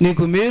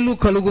 నీకు మేలు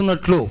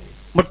కలుగునట్లు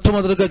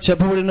మొట్టమొదటిగా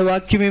చెప్పబడిన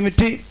వాక్యం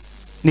ఏమిటి?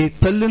 నీ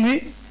తల్లిని,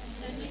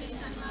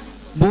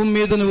 భూమి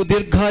మీద నువ్వు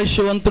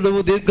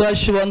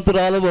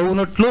దీర్ఘాయుష్యవంతురాలు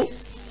అవునట్లు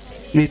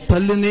నీ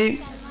తల్లిని,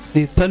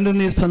 నీ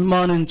తండ్రిని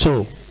సన్మానించు,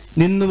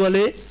 నిన్ను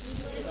వలె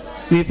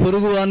నీ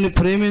పొరుగు వారిని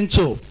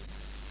ప్రేమించు.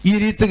 ఈ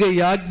రీతిగా ఈ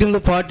ఆజ్ఞలు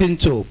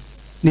పాటించు.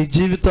 నీ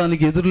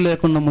జీవితానికి ఎదురు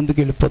లేకుండా ముందుకు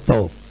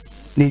వెళ్ళిపోతావు.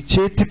 నీ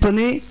చేతి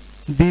పని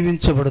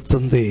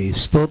దీవించబడుతుంది.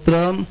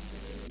 స్తోత్రం.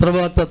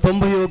 తర్వాత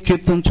 90వ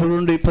కీర్తన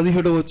చూడండి,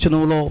 17వ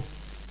వచనంలో,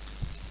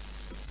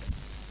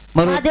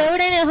 మా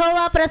దేవుడైన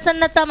యెహోవా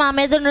ప్రసన్నత మా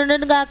మీద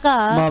ఉండునుగాక,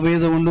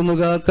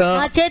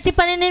 మా చేతి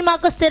పనిని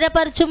మాకు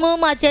స్థిరపరచుము,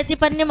 మా చేతి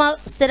పనిని మాకు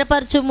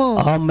స్థిరపరచుము.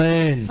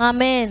 ఆమేన్,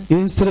 ఆమేన్.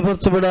 ఏం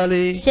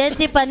స్థిరపరచబడాలి?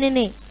 చేతి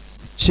పనిని.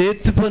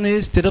 చేతి పని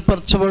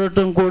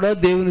స్థిరపరచబడటం కూడా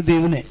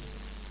దేవునే.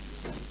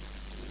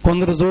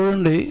 కొందరు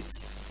చూడండి,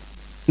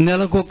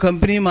 నెలకు ఒక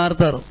కంపెనీ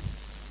మారుతారు.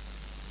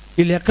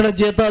 వీళ్ళు ఎక్కడ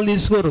జీతాలు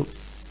తీసుకోరు.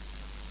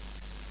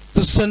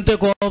 తుస్సంటే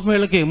కోపం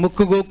వీళ్ళకి.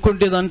 ముక్కు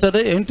గోక్కుంటేది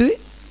అంటారే, ఏంటిది?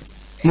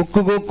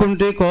 ముక్కు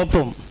గోక్కుంటే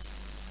కోపం.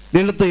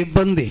 వీళ్ళతో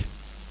ఇబ్బంది.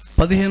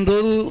 15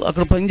 రోజులు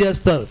అక్కడ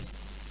పనిచేస్తారు.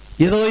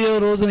 20వ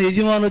రోజున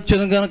యజమాని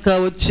వచ్చిన కనుక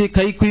వచ్చి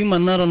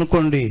కైకుయమన్నారు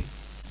అనుకోండి,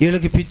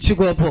 వీళ్ళకి పిచ్చి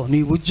కోపం. నీ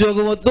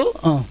ఉద్యోగం వద్దు,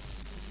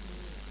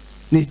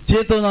 నీ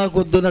జీతం నాకు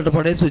వద్దు అన్నట్టు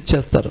పడేసి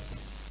వచ్చేస్తారు.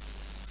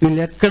 వీళ్ళు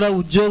ఎక్కడ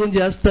ఉద్యోగం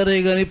చేస్తారే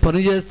కానీ, పని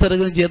చేస్తారే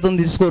కానీ జీతం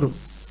తీసుకోరు.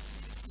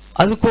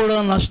 అది కూడా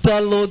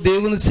నష్టాల్లో,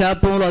 దేవుని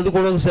శాపంలో అది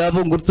కూడా ఒక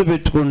శాపం.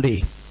 గుర్తుపెట్టుకోండి.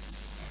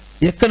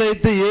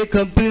 ఎక్కడైతే, ఏ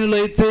కంపెనీలో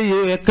అయితే,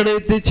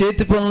 ఎక్కడైతే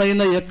చేతి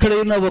పనులైనా,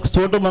 ఎక్కడైనా ఒక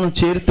చోట మనం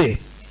చేరితే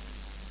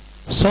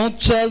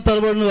సంవత్సరాల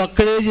తరబడి నువ్వు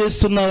అక్కడే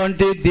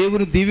చేస్తున్నావంటే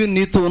దేవుని దీవెన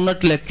నీతో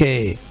ఉన్నట్లు లెక్కే.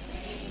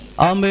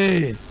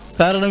 ఆమేన్.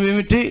 కారణం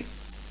ఏమిటి?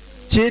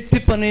 చేతి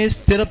పని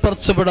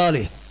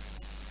స్థిరపరచబడాలి.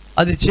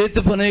 అది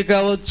చేతి పనే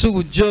కావచ్చు,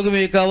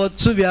 ఉద్యోగమే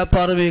కావచ్చు,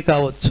 వ్యాపారమే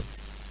కావచ్చు.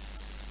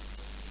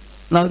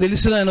 నాకు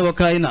తెలిసిన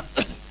ఒక ఆయన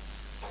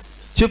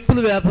చెప్పుల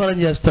వ్యాపారం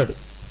చేస్తాడు.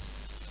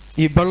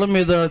 ఈ బళ్ళ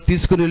మీద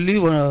తీసుకుని వెళ్ళి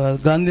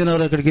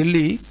గాంధీనగర్ అక్కడికి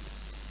వెళ్ళి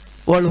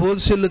వాళ్ళు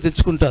హోల్సేల్లో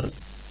తెచ్చుకుంటారు.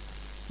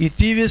 ఈ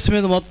టీవీఎస్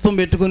మీద మొత్తం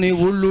పెట్టుకుని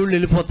ఊళ్ళు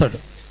వెళ్ళిపోతాడు.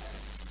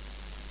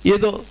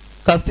 ఏదో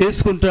కాస్త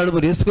వేసుకుంటాడు,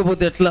 మరి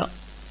వేసుకోకపోతే ఎట్లా,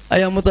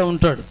 అవి అమ్ముతూ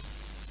ఉంటాడు.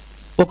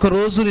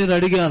 ఒకరోజు నేను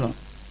అడిగాను,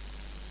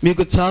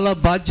 మీకు చాలా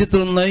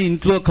బాధ్యతలు ఉన్నాయి,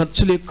 ఇంట్లో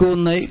ఖర్చులు ఎక్కువ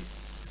ఉన్నాయి,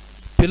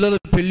 పిల్లలు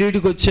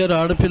పెళ్ళిడికి వచ్చారు,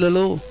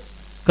 ఆడపిల్లలు,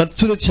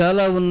 ఖర్చులు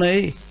చాలా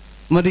ఉన్నాయి,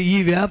 మరి ఈ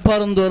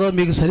వ్యాపారం ద్వారా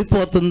మీకు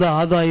సరిపోతుందా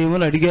ఆదాయం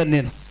అని అడిగాను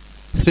నేను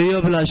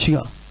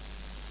శ్రేయోభిలాషిగా.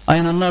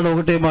 ఆయన అన్నాడు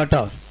ఒకటే మాట,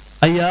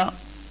 అయ్యా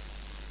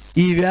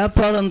ఈ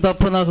వ్యాపారం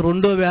తప్ప నాకు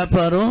రెండో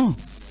వ్యాపారం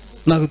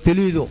నాకు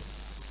తెలియదు,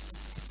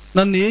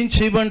 నన్ను ఏం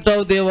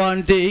చేయమంటావు దేవా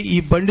అంటే ఈ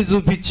బండి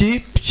చూపించి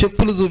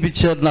చెప్పులు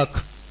చూపించారు నాకు.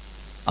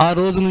 ఆ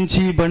రోజు నుంచి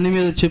ఈ బండి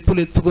మీద చెప్పులు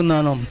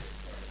ఎత్తుకున్నాను,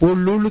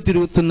 ఊళ్ళూళ్ళు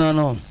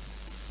తిరుగుతున్నాను.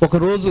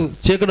 ఒకరోజు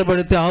చీకటి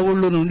పడితే ఆ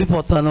ఊళ్ళో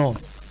ఉండిపోతాను,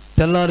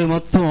 తెల్లారి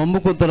మొత్తం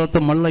అమ్ముకున్న తర్వాత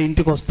మళ్ళీ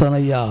ఇంటికి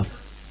వస్తానయ్యా.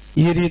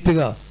 ఈ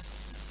రీతిగా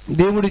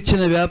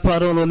దేవుడిచ్చిన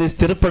వ్యాపారంలోనే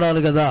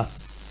స్థిరపడాలి కదా.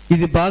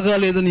 ఇది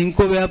బాగాలేదని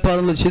ఇంకో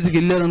వ్యాపారంలో చేతికి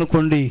వెళ్ళాను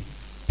అనుకోండి,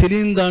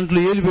 తెలియని దాంట్లో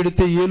ఏలు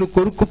పెడితే ఏలు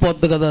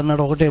కొరుక్కుపోద్ది కదా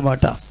అన్నాడు ఒకటే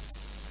మాట.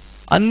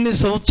 అన్ని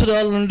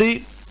సంవత్సరాల నుండి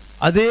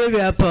అదే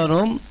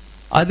వ్యాపారం,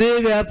 అదే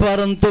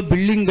వ్యాపారంతో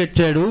బిల్డింగ్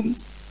కట్టాడు,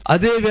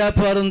 అదే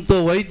వ్యాపారంతో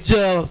వైద్య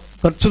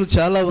ఖర్చులు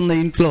చాలా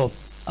ఉన్నాయి ఇంట్లో,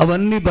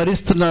 అవన్నీ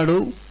భరిస్తున్నాడు,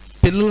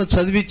 పిల్లలను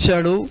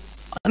చదివించాడు,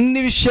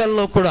 అన్ని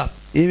విషయాల్లో కూడా.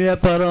 ఏ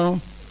వ్యాపారం?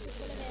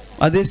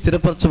 అదే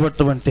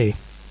స్థిరపరచబట్టం అంటే.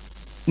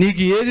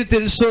 నీకు ఏది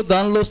తెలుసో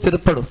దానిలో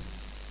స్థిరపడు.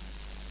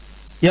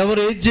 ఎవరు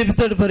ఏది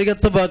చెబితాడు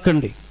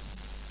పరిగెత్తబాకండి.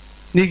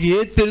 నీకు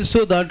ఏది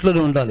తెలుసో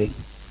దాంట్లోనే ఉండాలి.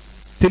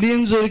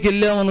 తెలియని జోలికి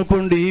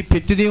వెళ్ళామనుకోండి,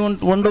 పెట్టినవి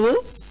ఉండవు,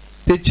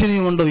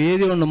 తెచ్చినవి ఉండవు,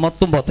 ఏది ఉండవు,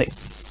 మొత్తం పోతాయి.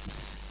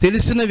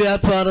 తెలిసిన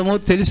వ్యాపారము,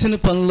 తెలిసిన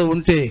పనులు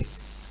ఉంటే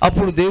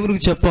అప్పుడు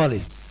దేవుడికి చెప్పాలి.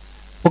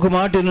 ఒక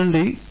మాట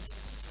నుండి,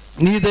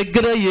 నీ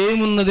దగ్గర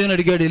ఏమున్నది అని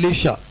అడిగాడు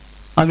ఎలీషా.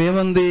 ఆమె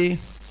ఏమంది?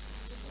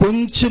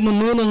 కొంచెం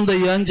నూనె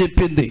ఉందయ్యా అని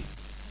చెప్పింది.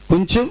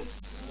 కొంచెం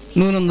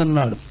నూనె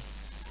ఉందన్నాడు.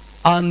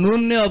 ఆ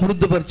నూనె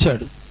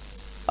అభివృద్ధిపరిచాడు.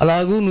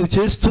 అలాగూ నువ్వు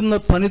చేస్తున్న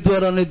పని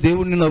ద్వారానే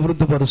దేవుడు నిన్ను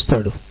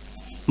అభివృద్ధిపరుస్తాడు.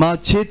 మా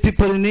చేతి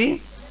పనిని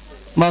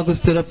మాకు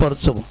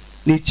స్థిరపరచము.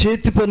 నీ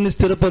చేతి పనిని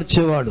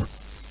స్థిరపరిచేవాడు.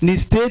 నీ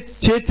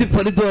చేతి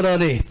పని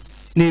ద్వారానే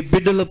నీ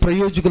బిడ్డల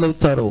ప్రయోజకులు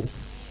అవుతారు.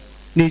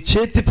 నీ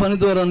చేతి పని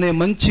ద్వారానే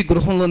మంచి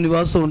గృహంలో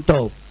నివాసం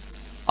ఉంటావు.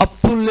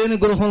 అప్పులు లేని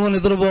గృహంలో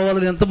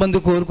నిద్రపోవాలని ఎంతమంది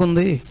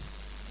కోరుకుంది?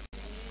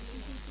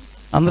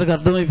 అందరికి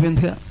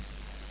అర్థమైపోయిందిగా.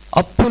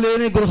 అప్పు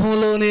లేని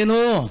గృహంలో నేను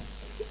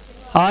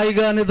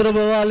హాయిగా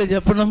నిద్రపోవాలి,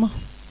 చెప్పండమ్మా,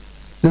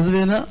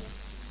 నిజమేనా?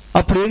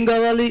 అప్పుడు ఏం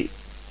కావాలి?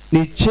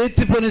 నీ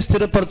చేతి పని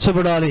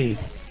స్థిరపరచబడాలి.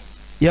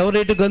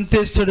 ఎవరైతే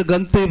గంతేస్తాడు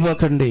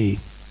గంతైపోకండి.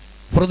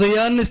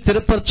 హృదయాన్ని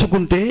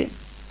స్థిరపరచుకుంటే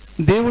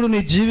దేవుడు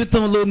నీ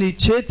జీవితంలో నీ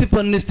చేతి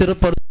పనిని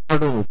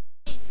స్థిరపరుస్తాడు.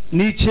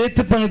 నీ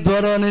చేతి పని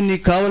ద్వారానే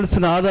నీకు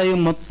కావలసిన ఆదాయం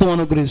మొత్తం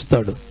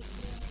అనుగ్రహిస్తాడు.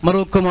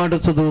 మరొక మాట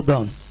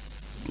చదువుదాం.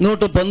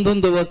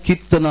 119వ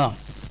కీర్తన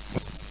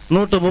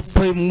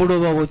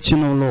 133వ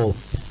వచనంలో,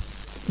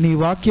 నీ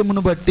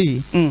వాక్యమును బట్టి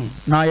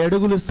నా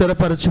అడుగులు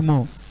స్థిరపరచుము,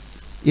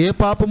 ఏ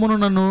పాపమును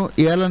నన్ను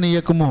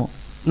ఏలనీయకము.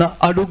 నా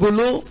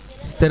అడుగులు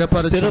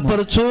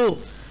స్థిరపరచు,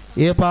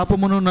 ఏ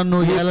పాపమును నన్ను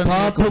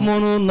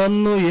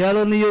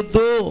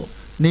ఏలనీయొద్దు.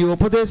 నీ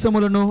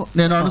ఉపదేశములను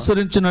నేను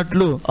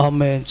అనుసరించినట్లు.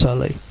 ఆమేన్.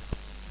 చాలా.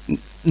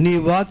 నీ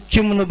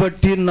వాక్యమును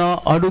బట్టి నా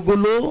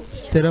అడుగులు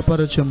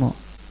స్థిరపరచుము.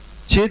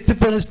 చేతి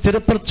పని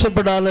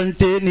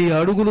స్థిరపరచబడాలంటే నీ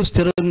అడుగులు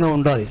స్థిరంగా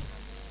ఉండాలి.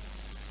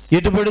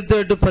 ఎటు పడితే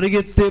అటు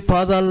పరిగెత్తే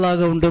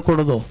పాదాల్లాగా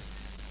ఉండకూడదు.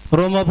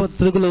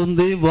 రోమాపత్రికలో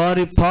ఉంది,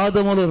 వారి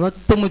పాదములు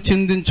రక్తము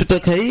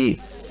చిందించుటకై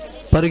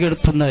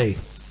పరిగెడుతున్నాయి.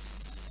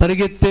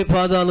 పరిగెత్తే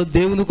పాదాలు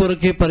దేవుని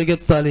కొరకే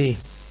పరిగెత్తాలి.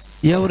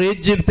 ఎవరు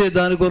ఏది చెబితే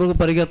దాని కొరకు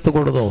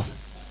పరిగెత్తకూడదు.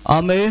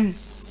 ఆమేన్.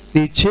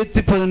 నీ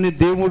చేతి పనిని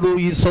దేవుడు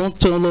ఈ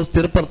సంవత్సరంలో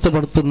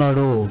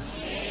స్థిరపరచబడుతున్నాడు.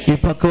 ఈ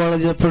పక్క వాళ్ళు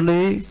చెప్పండి,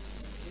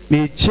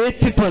 మీ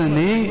చేతి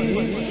పనిని.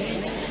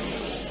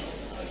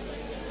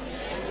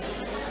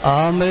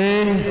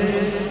 ఆమేన్.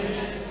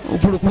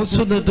 ఇప్పుడు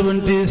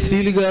కూర్చున్నటువంటి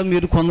స్త్రీలుగా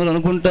మీరు కొందరు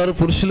అనుకుంటారు,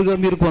 పురుషులుగా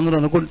మీరు కొందరు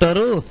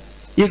అనుకుంటారు,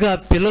 ఇక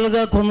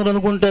పిల్లలుగా కొందరు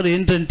అనుకుంటారు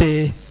ఏంటంటే,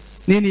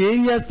 నేను ఏం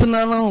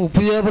చేస్తున్నాను?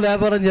 ఉప్పు చేపల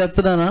వ్యాపారం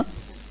చేస్తున్నానా?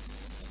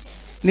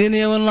 నేను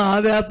ఏమన్నా ఆ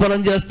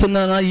వ్యాపారం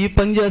చేస్తున్నానా? ఈ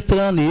పని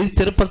చేస్తున్నానా? ఏ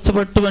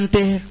స్థిరపరచబట్టం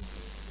అంటే?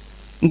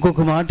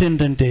 ఇంకొక మాట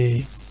ఏంటంటే,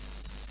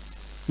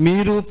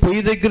 మీరు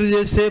పొయ్యి దగ్గర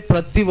చేసే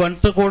ప్రతి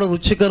వంట కూడా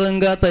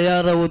రుచికరంగా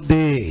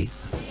తయారవుద్ది.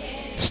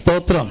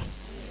 స్తోత్రం.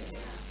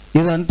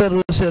 ఇది అంటారు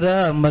చూసారా,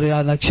 మరి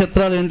ఆ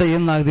నక్షత్రాలు ఏంటో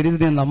ఏం నాకు తెలియదు,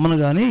 నేను నమ్మను.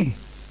 కానీ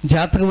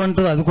జాతకం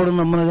అంటారు, అది కూడా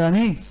నమ్మను.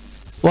 కానీ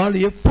వాళ్ళు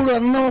ఎప్పుడు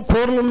అన్నం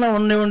కూరలున్నా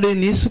ఉండేవండి,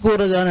 నీసు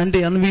కూర కానీ అంటే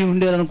ఎనభై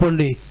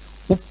ఉండేదనుకోండి,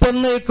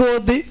 ఉప్పన్న ఎక్కువ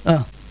వద్ది.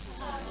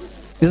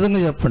 నిజంగా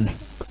చెప్పండి,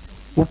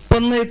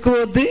 ఉప్పన్న ఎక్కువ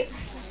వద్ది,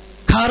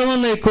 కారం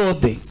అన్న ఎక్కువ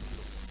వద్ది.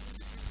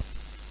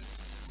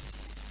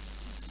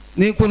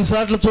 నేను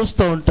కొన్నిసార్లు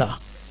చూస్తూ ఉంటా,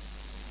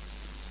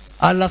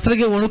 వాళ్ళు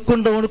అసలుగా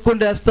వణుక్కుంటూ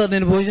వేస్తారు.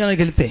 నేను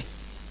భోజనానికి వెళితే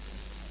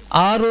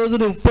ఆ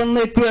రోజున ఉప్పన్న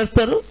ఎక్కువ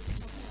వేస్తారు,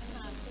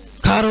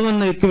 కారం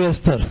అన్న ఎక్కువ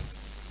వేస్తారు.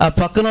 ఆ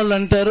పక్కన వాళ్ళు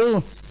అంటారు,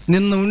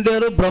 నిన్న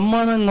ఉండారు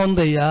బ్రహ్మాండంగా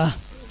ఉందయ్యా,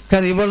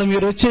 కానీ ఇవాళ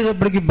మీరు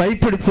వచ్చేటప్పటికి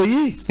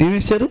భయపడిపోయి ఏం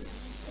వేశారు,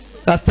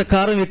 కాస్త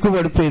కారం ఎక్కువ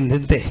పడిపోయింది,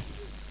 అంతే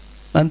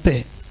అంతే.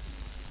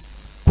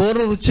 కూర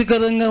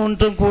రుచికరంగా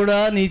ఉండటం కూడా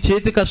నీ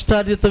చేతి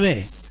కష్టార్జితమే,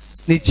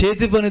 నీ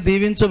చేతి పని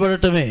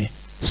దీవించబడటమే.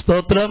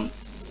 స్తోత్రం.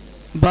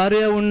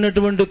 భార్య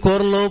ఉన్నటువంటి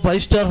కూరలో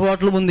 5 స్టార్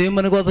హోటల్ ముందు ఏం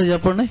పనికొస్తా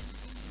చెప్పండి?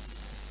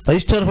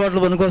 5 స్టార్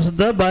హోటల్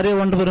పనికొస్తుందా? భార్య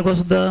వంట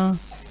పనికొస్తుందా?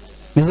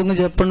 నిజంగా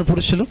చెప్పండి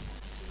పురుషులు.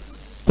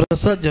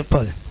 ప్రసాద్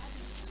చెప్పాలి.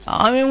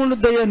 ఆమె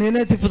ఉండద్దయ్యా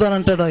నేనే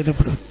తిప్పుతానంటాడు ఆయన.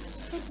 ఇప్పుడు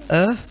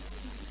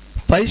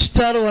 5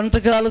 స్టార్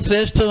వంటకాలు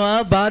శ్రేష్టమా,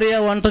 భార్య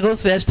వంటకం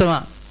శ్రేష్టమా?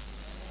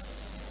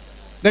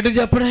 గట్టిగా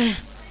చెప్పడే.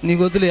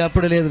 నీకు వదిలే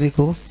అప్పుడే లేదు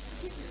నీకు.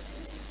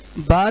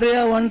 భార్య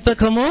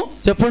వంటకము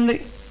చెప్పండి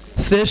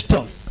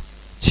శ్రేష్టం.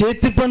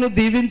 చేతి పని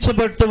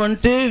దీవించబడటం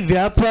అంటే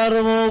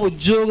వ్యాపారమో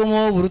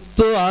ఉద్యోగమో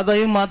వృత్తో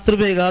ఆదాయం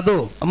మాత్రమే కాదు.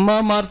 అమ్మా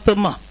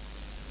మార్తమ్మ,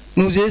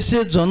 నువ్వు చేసే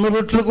జొన్న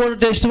రొట్టెలు కూడా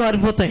టేస్ట్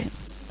మారిపోతాయి.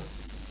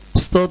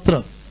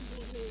 స్తోత్రం.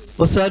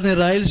 ఒకసారి నేను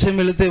రాయలసీమ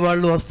వెళితే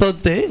వాళ్ళు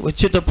వస్తుంటే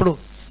వచ్చేటప్పుడు,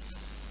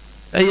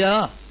 అయ్యా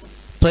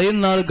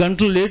ట్రైన్ 4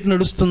 గంటలు లేట్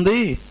నడుస్తుంది,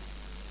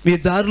 మీ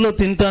దారిలో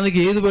తినటానికి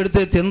ఏది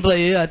పడితే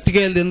తినరాయే,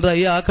 అరటికాయలు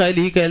తినరాయి, ఆ కాయలు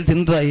ఈ కాయలు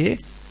తినరాయి,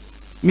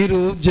 మీరు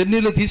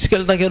జర్నీలో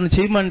తీసుకెళ్ళడానికి ఏమైనా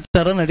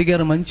చేయమంటారని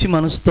అడిగారు మంచి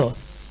మనసుతో.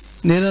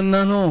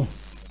 నేనన్నాను,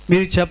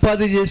 మీరు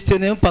చపాతీ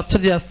చేస్తేనేమో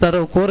పచ్చడి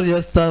చేస్తారో కూర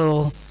చేస్తారో,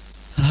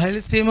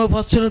 రాయలసీమ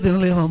పచ్చడి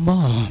తినలేమమ్మా,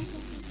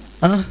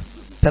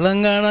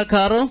 తెలంగాణ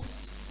కారం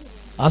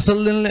అసలు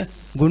తినలే,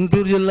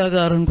 గుంటూరు జిల్లా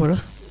కారం కూడా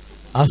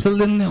అసలు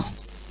తిన్నాం.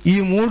 ఈ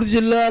 3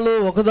 జిల్లాలు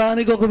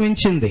ఒకదానికొక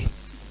మించింది.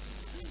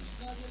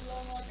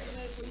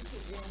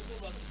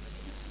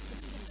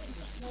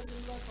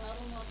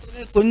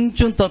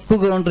 కొంచెం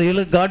తక్కువగా ఉంటారు,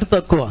 వీళ్ళకి ఘాటు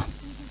తక్కువ,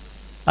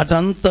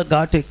 అటంతా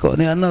ఘాటు ఎక్కువ.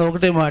 నేను అన్నది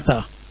ఒకటే మాట,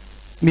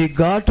 మీ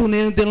ఘాటు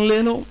నేను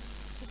తినలేను,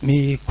 మీ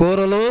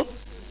కూరలో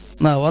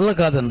నా వల్ల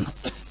కాదన్న.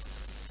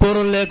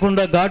 కూరలు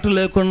లేకుండా ఘాటు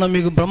లేకుండా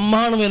మీకు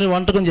బ్రహ్మాండమైన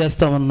వంటకం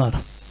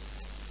చేస్తామన్నారు.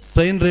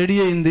 ట్రైన్ రెడీ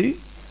అయింది,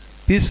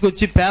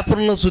 తీసుకొచ్చి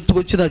పేపర్లో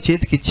చుట్టుకొచ్చి నా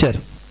చేతికి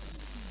ఇచ్చారు.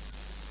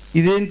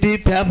 ఇదేంటి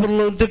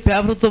పేపర్లో ఉంటే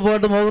పేపర్తో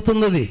పాటు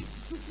మోగుతుంది అది.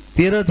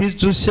 తీరా తీసి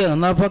చూశాను,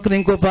 నా పక్కన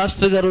ఇంకో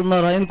పాస్టర్ గారు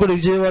ఉన్నారు, ఆయన కూడా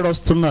విజయవాడ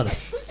వస్తున్నారు.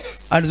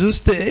 అది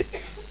చూస్తే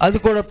అది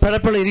కూడా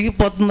పెడపెడ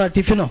ఇరిగిపోతుంది ఆ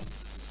టిఫిన్.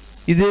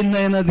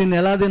 ఇదేంటైనా దీన్ని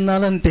ఎలా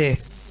తినాలంటే,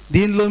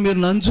 దీనిలో మీరు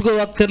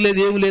నంచుకోవక్కర్లేదు,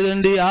 ఏమి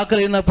లేదండి,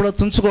 ఆకలి అయినప్పుడు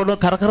తుంచుకోవడం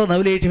కరకర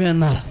నవిలేయటమే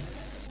అన్నారు.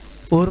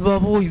 ఓరు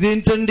బాబు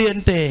ఇదేంటండి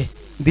అంటే,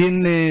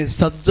 దీన్ని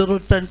సజ్జ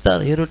రొట్టె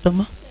అంటారు. ఏ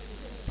రొట్టెమ్మా?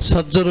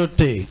 సజ్జ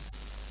రొట్టె.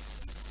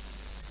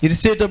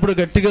 ఇరిసేటప్పుడు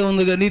గట్టిగా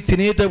ఉంది కానీ,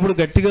 తినేటప్పుడు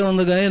గట్టిగా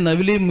ఉంది కానీ,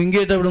 నవిలి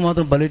మింగేటప్పుడు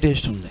మాత్రం భలే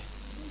టేస్ట్ ఉంది.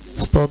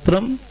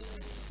 స్తోత్రం.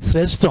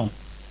 శ్రేష్టం.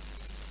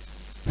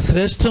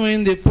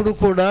 శ్రేష్టమైంది ఎప్పుడు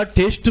కూడా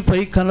టేస్ట్ పై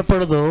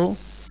కనపడదు,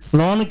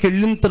 లోనికి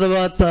వెళ్ళిన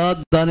తర్వాత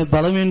దాని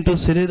బలం ఏంటో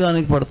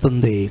శరీరానికి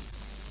పడుతుంది.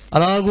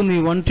 అలాగూ నీ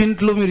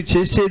వంటింట్లో మీరు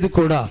చేసేది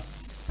కూడా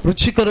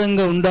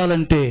రుచికరంగా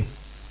ఉండాలంటే,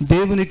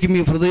 దేవునికి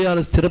మీ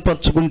హృదయాలు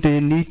స్థిరపరచుకుంటే,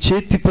 నీ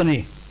చేతి పని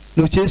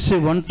నువ్వు చేసే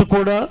వంట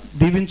కూడా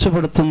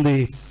దీవించబడుతుంది,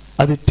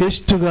 అది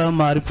టేస్ట్గా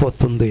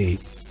మారిపోతుంది.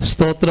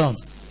 స్తోత్రం.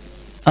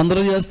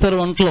 అందరూ చేస్తారు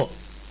వంటలో,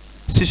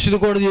 శిష్యులు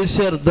కూడా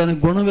చేశారు. దాని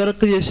గుణం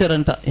వెరక్క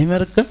చేశారంట. ఏం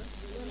వెరక్క?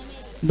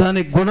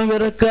 దాని గుణం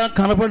వెరక్క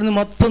కనపడింది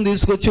మొత్తం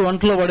తీసుకొచ్చి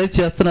వంటలో పడేసి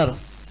చేస్తున్నారు.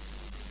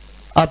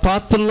 ఆ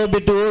పాత్రలో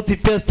పెట్టి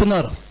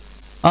తిప్పేస్తున్నారు.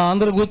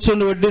 అందరూ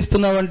కూర్చొని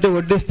వడ్డిస్తున్నామంటే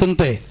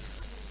వడ్డిస్తుంటే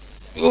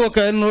ఒక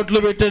ఆయన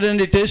నోట్లో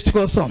పెట్టాడండి టేస్ట్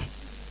కోసం.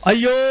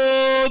 అయ్యో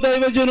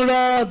దైవజనుడా,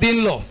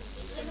 దీనిలో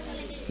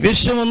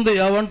విషయం ఉంది.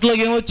 ఆ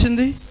వంటలోకి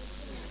ఏమొచ్చింది?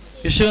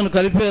 విషయం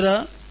కలిపారా?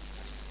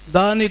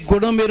 దాని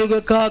గుణం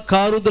ఎరుగక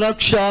కారు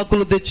ద్రాక్ష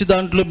ఆకులు తెచ్చి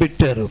దాంట్లో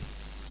పెట్టారు.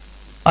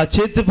 ఆ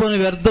చేతి పని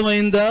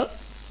వ్యర్థమైందా,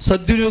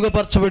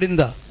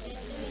 సద్వినియోగపరచబడిందా?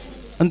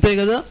 అంతే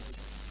కదా.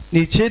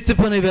 నీ చేతి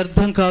పని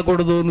వ్యర్థం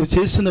కాకూడదు. నువ్వు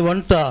చేసిన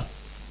వంట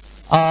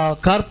ఆ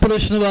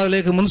కార్పొరేషన్ వారు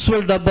లేక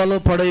మున్సిపల్ డబ్బాలో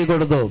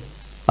పడేయకూడదు,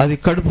 అది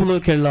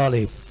కడుపులోకి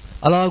వెళ్ళాలి,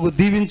 అలాగూ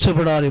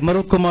దీవించబడాలి.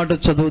 మరొక మాట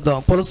చదువుదాం.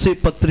 కొలస్సీ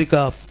పత్రిక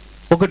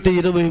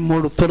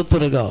 1:23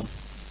 త్వరగా.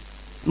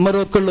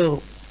 మరొకళ్ళు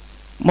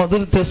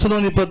మొదటి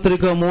తెస్సలోని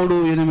పత్రిక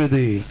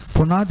 3:8.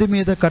 పునాది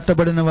మీద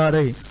కట్టబడిన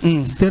వారై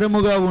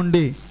స్థిరముగా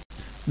ఉండి,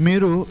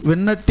 మీరు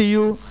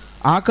విన్నట్టియు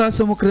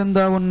ఆకాశము క్రింద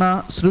ఉన్న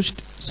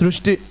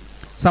సృష్టి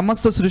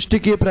సమస్త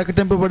సృష్టికి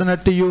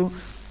ప్రకటింపబడినట్టియు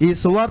ఈ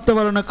సువార్త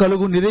వలన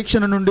కలుగు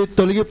నిరీక్షణ నుండి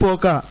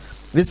తొలగిపోక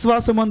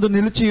విశ్వాసమందు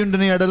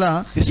నిలిచియుండిన ఎడల,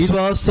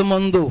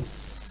 విశ్వాసమందు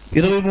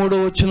 23వ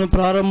వచనం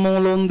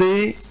ప్రారంభంలో ఉంది,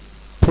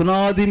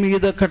 పునాది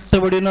మీద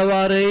కట్టబడిన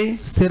వారై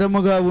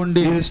స్థిరముగా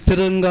ఉండి.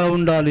 స్థిరంగా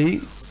ఉండాలి.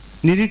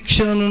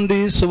 నిరీక్షణ నుండి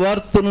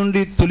సువార్త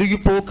నుండి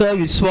తొలగిపోక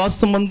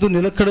విశ్వాసమందు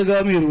నిలకడగా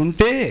మీరు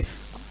ఉంటే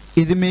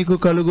ఇది మీకు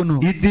కలుగును.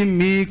 ఇది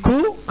మీకు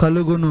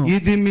కలుగును.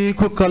 ఇది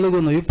మీకు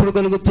కలుగును. ఎప్పుడు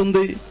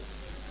కలుగుతుంది?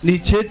 నీ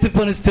చేతి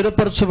పని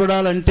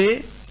స్థిరపరచబడాలంటే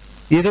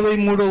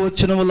 23వ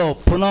వచనంలో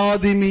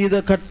పునాది మీద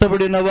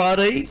కట్టబడిన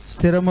వారై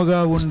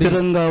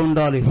స్థిరంగా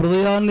ఉండాలి.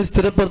 హృదయాన్ని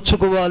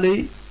స్థిరపరచుకోవాలి,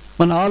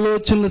 మన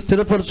ఆలోచనలు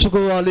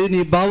స్థిరపరచుకోవాలి,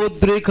 నీ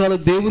భావోద్రేకాలు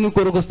దేవుని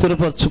కొరకు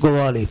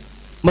స్థిరపరచుకోవాలి.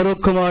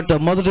 మరొక మాట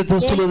మొదటి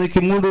తెస్సలోనికి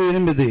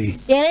 3:8.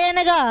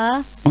 ఏలయనగా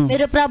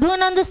మీరు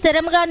ప్రభువునందు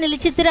స్థిరముగా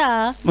నిలిచితిరా,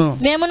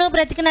 మేమును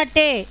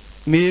బ్రతికినట్టే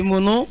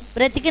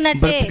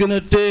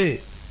బ్రతికినట్టే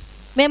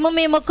మేము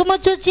మీ ముఖము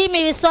చూచి మీ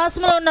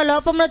విశ్వాసంలో ఉన్న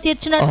లోపమును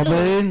తీర్చునట్లు.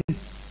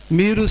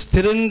 మీరు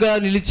స్థిరంగా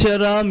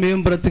నిలిచారా,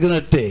 మేము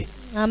బ్రతికినట్టే.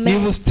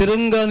 నీవు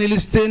స్థిరంగా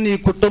నిలిస్తే నీ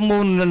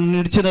కుటుంబం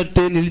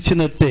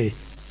నిలిచినట్టే.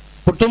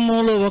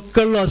 కుటుంబంలో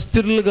ఒక్కళ్ళు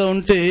అస్థిరులుగా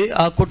ఉంటే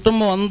ఆ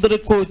కుటుంబం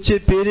అందరికీ వచ్చే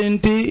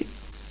పేరేంటి?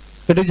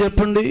 ఎటు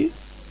చెప్పండి?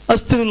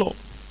 అస్థిరులు.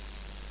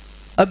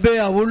 అబ్బే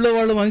ఆ ఊళ్ళో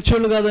వాళ్ళు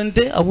మంచోళ్ళు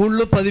కాదంటే, ఆ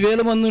ఊళ్ళో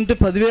 10,000 మంది ఉంటే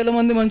 10,000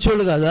 మంది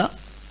మంచోళ్ళు కాదా?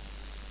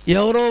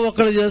 ఎవరో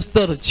ఒకళ్ళు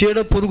చేస్తారు. చీడ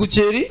పురుగు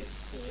చేరి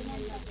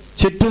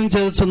చెట్టుని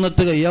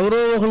చేస్తున్నట్టుగా ఎవరో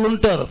ఒకళ్ళు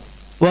ఉంటారు.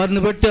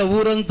 వారిని బట్టి ఆ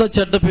ఊరంతా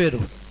చెడ్డ పేరు.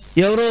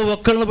 ఎవరో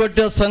ఒక్కళ్ళని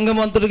బట్టి ఆ సంఘం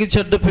అంతటికి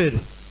చెడ్డ పేరు.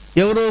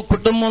 ఎవరో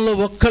కుటుంబంలో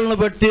ఒక్కళ్ళని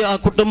బట్టి ఆ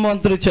కుటుంబం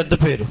అంతటికి చెడ్డ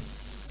పేరు.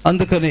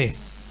 అందుకని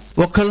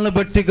ఒక్కళ్ళని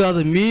బట్టి కాదు,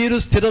 మీరు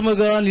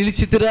స్థిరముగా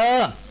నిలిచితిరా,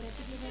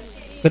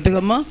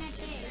 గట్టిగమ్మా,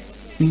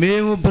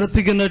 మేము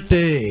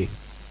బ్రతికినట్టే.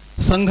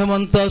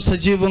 సంఘమంతా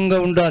సజీవంగా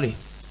ఉండాలి.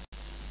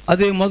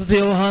 అదే మొదటి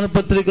యోహాను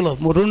పత్రికలో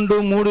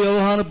 2-3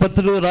 యోహాను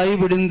పత్రికలో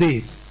రాయబడింది.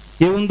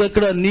 ఏముంది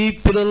అక్కడ? నీ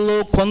పిల్లల్లో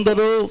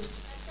కొందరు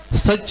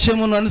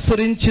సత్యమును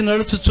అనుసరించి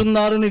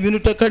నడుచుచున్నారని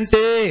వినుట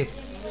కంటే,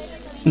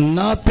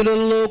 నా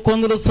పిల్లల్లో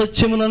కొందరు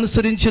సత్యమును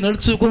అనుసరించి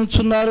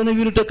నడుచుకుంటున్నారని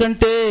వినుట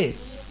కంటే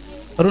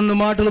 2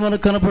 మాటలు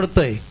మనకు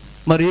కనపడతాయి.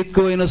 మరి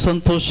ఎక్కువైన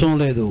సంతోషం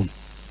లేదు.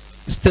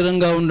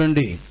 స్థిరంగా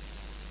ఉండండి.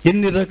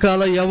 ఎన్ని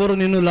రకాల ఎవరు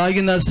నిన్ను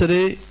లాగినా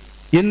సరే,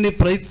 ఎన్ని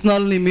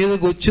ప్రయత్నాలు నీ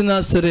మీదకు వచ్చినా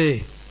సరే,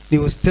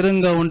 నీవు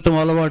స్థిరంగా ఉండటం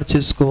అలవాటు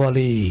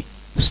చేసుకోవాలి.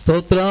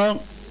 స్తోత్రం.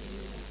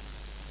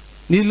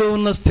 నీలో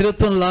ఉన్న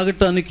స్థిరతను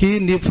లాగటానికి,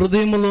 నీ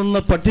హృదయంలో ఉన్న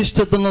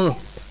పటిష్టతను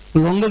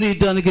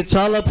లొంగదీయటానికి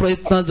చాలా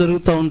ప్రయత్నాలు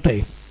జరుగుతూ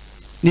ఉంటాయి.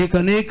 నీకు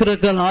అనేక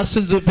రకాల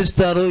ఆశలు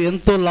చూపిస్తారు,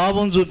 ఎంతో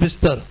లాభం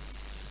చూపిస్తారు.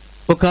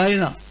 ఒక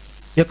ఆయన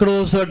ఎక్కడో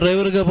ఒకసారి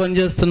డ్రైవర్గా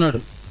పనిచేస్తున్నాడు.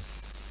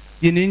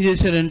 ఈయన ఏం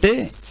చేశాడంటే,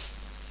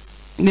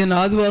 నేను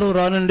ఆదివారం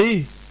రానండి,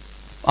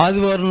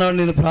 ఆదివారం నాడు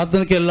నేను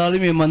ప్రార్థనకి వెళ్ళాలి,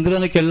 మీ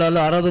మందిరానికి వెళ్ళాలి,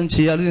 ఆరాధన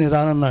చేయాలి, నేను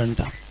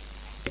రానన్నాడంట.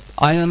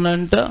 ఆయన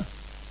అన్నాడంట,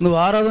 నువ్వు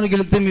ఆరాధనకి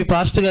వెళితే మీ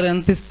పాస్టర్ గారు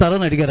ఎంత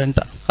ఇస్తారని అడిగారంట.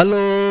 హలో,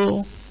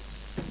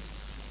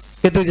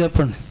 ఎట్లా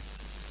చెప్పండి?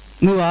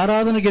 నువ్వు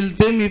ఆరాధనకి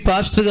వెళ్తే మీ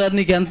పాస్టర్ గారు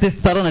నీకు ఎంత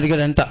ఇస్తారని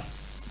అడిగాడంట.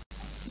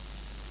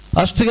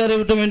 పాస్టర్ గారు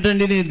ఇవ్వటం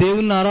ఏంటండి, నీ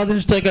దేవుణ్ణి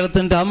ఆరాధించడానికి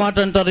వెళ్తుంటే ఆ మాట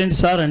అంటారేంటి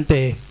సార్ అంటే,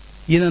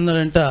 ఈయన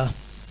అన్నాడంట,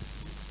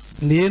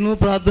 నేను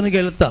ప్రార్థనకి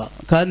వెళ్తా,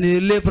 కానీ నేను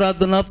వెళ్ళే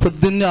ప్రార్థన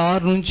పొద్దున్నే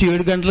 6 నుంచి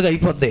 7 గంటలకు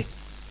అయిపోద్ది.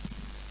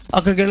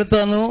 అక్కడికి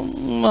వెళ్తాను,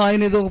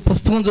 ఆయన ఏదో ఒక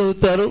పుస్తకం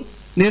చదువుతారు,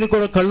 నేను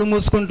కూడా కళ్ళు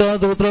మూసుకుంటాను,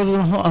 దూతరాజు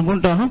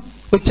అనుకుంటాను,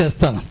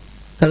 వచ్చేస్తాను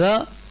కదా.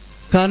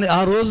 కానీ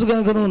ఆ రోజు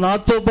కనుక నువ్వు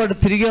నాతో పాటు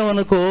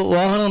తిరిగావనుకో,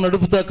 వాహనం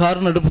నడుపుతా,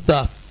 కారు నడుపుతా,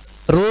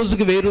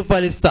 రోజుకి 1000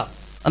 రూపాయలు ఇస్తా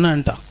అని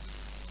అంట.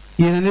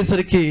 ఈయన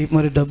అనేసరికి,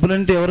 మరి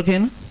డబ్బులంటే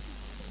ఎవరికైనా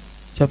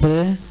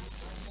చెప్పదే,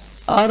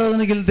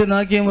 ఆరాధనకి వెళ్తే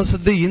నాకేం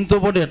వస్తుంది, ఈయనతో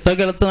పాటు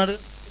ఎట్టాకి వెళ్తున్నాడు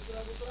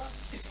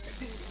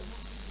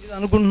ఇది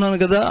అనుకుంటున్నాను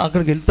కదా,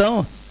 అక్కడికి వెళ్తాం,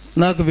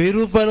 నాకు 1000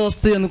 రూపాయలు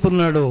వస్తాయి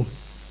అనుకున్నాడు.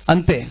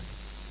 అంతే.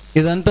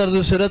 ఇదంటారు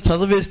చూసారా,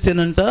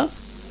 చదివేస్తేనంట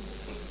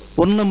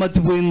ఉన్న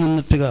మతిపోయింది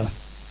అన్నట్టుగా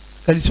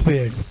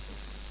కలిసిపోయాడు.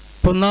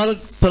 కొన్నాళ్ళ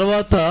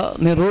తర్వాత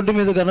నేను రోడ్డు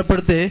మీద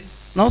కనపడితే,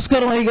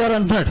 నమస్కారం అయ్యగారు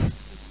అంటున్నాడు.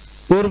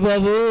 ఊరు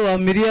బాబు, ఆ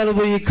మిరియాలు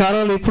పోయి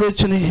కారాలు ఎప్పుడు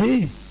వచ్చినాయి,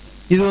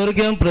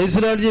 ఇదివరకేం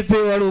ప్రైజ్లాడు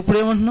చెప్పేవాడు,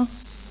 ఇప్పుడేమంటున్నావు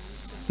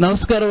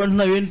నమస్కారం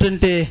అంటున్నావు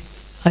ఏంటంటే,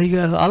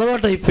 అయ్యగారు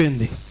అలవాటు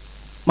అయిపోయింది.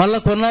 మళ్ళీ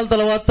కొన్నాళ్ళ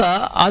తర్వాత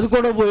అది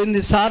కూడా పోయింది,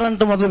 సార్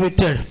అంట మొదలు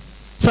పెట్టాడు.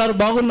 సార్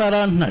బాగున్నారా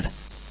అంటున్నాడు.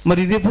 మరి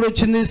ఇది ఎప్పుడు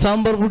వచ్చింది,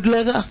 సాంబార్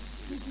గుడ్లాగా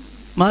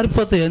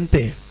మారిపోతాయి.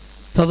 అంతే.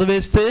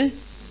 చదివేస్తే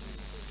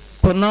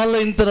కొన్నాళ్ళు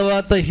అయిన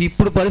తర్వాత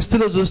ఇప్పుడు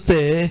పరిస్థితిలో చూస్తే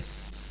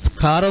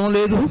కారం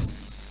లేదు,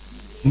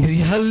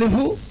 మిరియాలు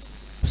లేవు,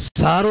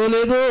 సారో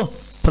లేదు,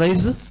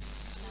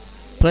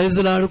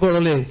 ప్రైజ్లు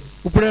ఆడుకోవడం లేదు.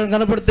 ఇప్పుడు ఏమైనా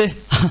కనపడితే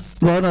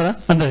బాగున్నారా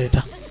అంటాడట.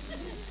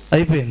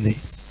 అయిపోయింది.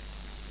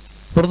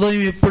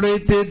 హృదయం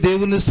ఎప్పుడైతే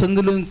దేవుని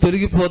సందులో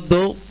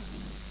తొలగిపోద్దో,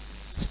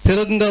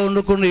 స్థిరంగా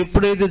ఉండకుండా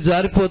ఎప్పుడైతే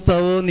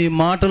జారిపోతావో, నీ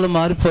మాటలు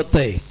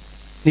మారిపోతాయి,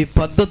 నీ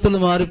పద్ధతులు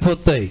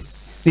మారిపోతాయి,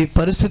 నీ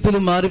పరిస్థితులు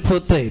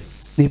మారిపోతాయి,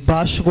 నీ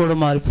భాష కూడా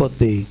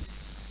మారిపోద్ది.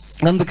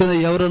 అందుకని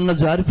ఎవరన్నా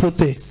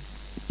జారిపోతే,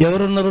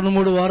 ఎవరన్నా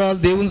 2-3 వారాలు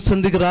దేవుని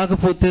సంధికి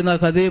రాకపోతే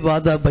నాకు అదే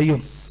బాధ,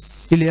 భయం.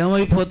 వీళ్ళు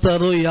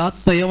ఏమైపోతారో, ఈ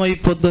ఆత్మ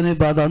ఏమైపోద్దో అనే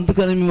బాధ.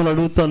 అందుకని మిమ్మల్ని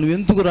అడుగుతాను,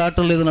 ఎందుకు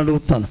రావటం లేదని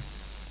అడుగుతాను.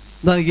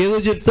 దానికి ఏదో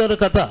చెప్తారు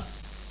కథ,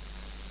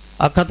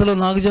 ఆ కథలో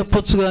నాకు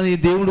చెప్పొచ్చు, కానీ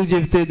దేవుడికి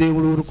చెప్తే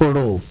దేవుడు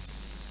ఊరుకోడు.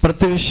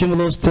 ప్రతి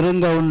విషయంలో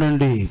స్థిరంగా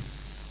ఉండండి.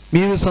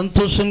 మీరు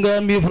సంతోషంగా,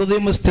 మీ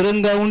హృదయం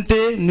స్థిరంగా ఉంటే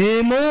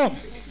మేము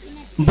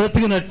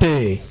బ్రతికినట్టే,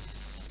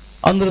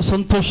 అందరూ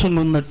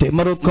సంతోషంగా ఉన్నట్టే.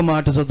 మరొక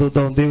మాట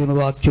చదువుతాం దేవుని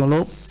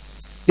వాక్యంలో.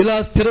 ఇలా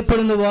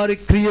స్థిరపడిన వారి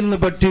క్రియలను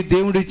బట్టి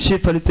దేవుడిచ్చే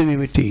ఫలితం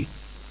ఏమిటి?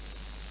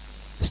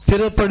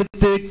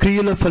 స్థిరపడితే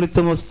క్రియల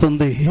ఫలితం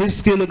వస్తుంది.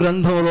 హెస్కేలు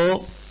గ్రంథంలో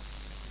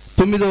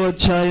 9వ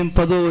అధ్యాయం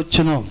 10వ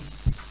వచనం.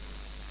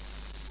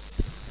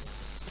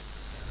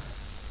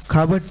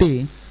 కాబట్టి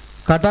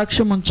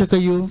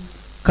కటాక్షముంచకయు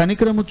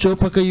కనికరము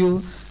చూపకయు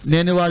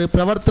నేను వారి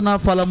ప్రవర్తన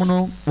ఫలమును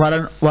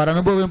వారు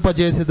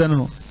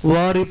అనుభవింపజేసేదను.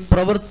 వారి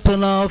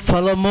ప్రవర్తన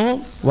ఫలము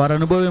వారు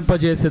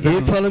అనుభవింపజేసేదను.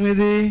 ఏ ఫలం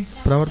ఇది?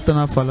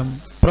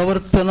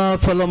 ప్రవర్తన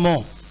ఫలము.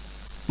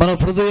 మన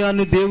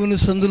హృదయాన్ని దేవుని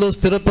సందులో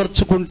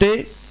స్థిరపరచుకుంటే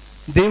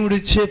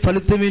దేవుడిచ్చే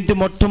ఫలితం ఏంటి?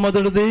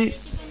 మొట్టమొదటిది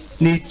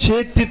నీ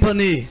చేతి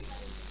పని.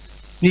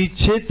 నీ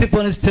చేతి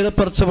పని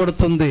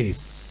స్థిరపరచబడుతుంది.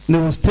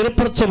 నువ్వు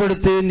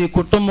స్థిరపరచబడితే నీ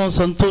కుటుంబం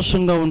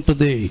సంతోషంగా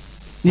ఉంటుంది.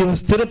 నువ్వు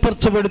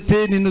స్థిరపరచబడితే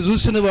నిన్ను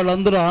చూసిన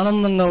వాళ్ళందరూ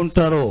ఆనందంగా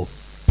ఉంటారు.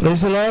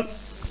 Praise the lord.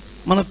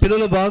 మన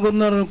పిల్లలు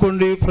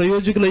బాగున్నారనుకోండి,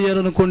 ప్రయోజకులు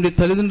అయ్యారనుకోండి,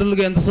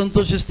 తల్లిదండ్రులుగా ఎంత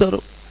సంతోషిస్తారు.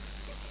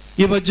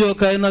 ఈ మధ్య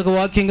ఒక ఆయన నాకు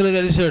వాకింగ్లో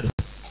కలిశాడు.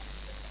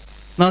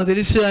 నాకు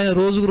తెలిసి ఆయన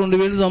రోజుకు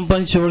 2000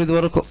 సంపాదించేవాడు. ఇది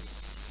వరకు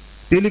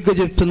తేలిగ్గా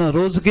చెప్తున్నా,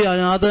 రోజుకి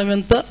ఆయన ఆదాయం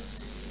ఎంత?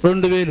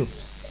 2000.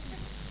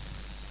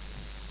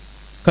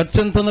 ఖర్చు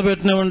ఎంత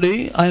పెట్టినామండి,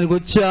 ఆయనకు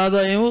వచ్చే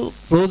ఆదాయం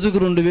రోజుకు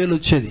 2000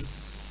 వచ్చేది.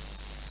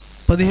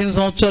 15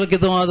 సంవత్సరాల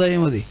క్రితం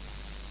ఆదాయం అది.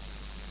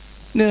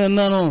 నేను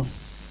అన్నాను,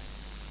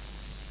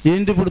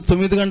 ఏంటి ఇప్పుడు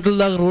 9 గంటల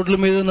దాకా రోడ్ల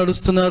మీద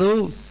నడుస్తున్నారు,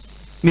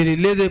 మీరు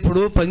వెళ్ళేది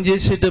ఎప్పుడు, పని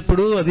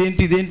చేసేటప్పుడు,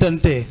 అదేంటి ఇదేంటి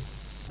అంటే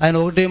ఆయన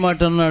ఒకటే మాట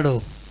అన్నాడు,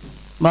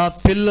 మా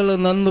పిల్లలు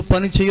నన్ను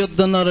పని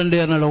చేయొద్దన్నారండి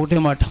అన్నాడు. ఒకటే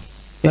మాట.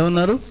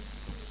 ఏమన్నారు?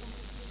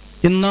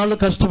 ఇన్నాళ్ళు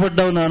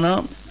కష్టపడ్డావు నాన్న,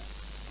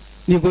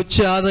 నీకు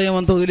వచ్చే ఆదాయం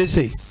అంతా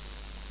వదిలేసాయి,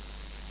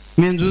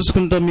 మేము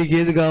చూసుకుంటాం మీకు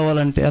ఏది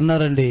కావాలంటే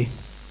అన్నారండి.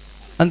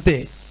 అంతే.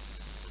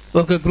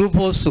 ఒక గ్రూప్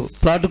హౌస్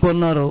ప్లాట్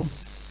కొన్నారు.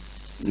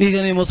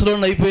 నీకని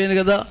ముసలోని అయిపోయాను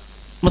కదా,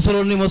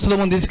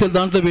 ముసలోని తీసుకెళ్ళి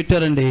దాంట్లో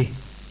పెట్టారండి.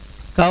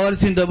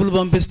 కావాల్సిన డబ్బులు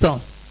పంపిస్తాం,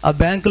 ఆ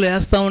బ్యాంకులో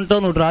వేస్తూ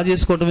ఉంటావు, నువ్వు డ్రా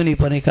చేసుకోవటమే నీ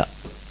పనిక.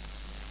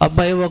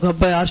 ఒక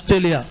అబ్బాయి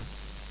ఆస్ట్రేలియా,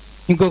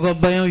 ఇంకొక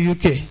అబ్బాయి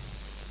యూకే.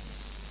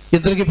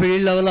 ఇద్దరికి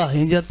పెళ్ళిళ్ళు అవలా,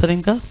 ఏం చేస్తారు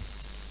ఇంకా?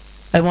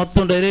 అవి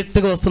మొత్తం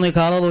డైరెక్ట్గా వస్తున్నాయి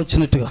కాలాలు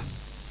వచ్చినట్టుగా.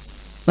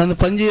 నన్ను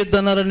పని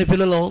చేయొద్దన్నారండి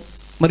పిల్లలు.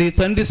 మరి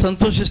తండ్రి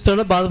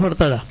సంతోషిస్తాడా,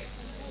 బాధపడతాడా?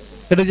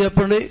 ఎక్కడ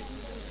చెప్పండి.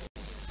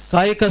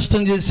 కాయ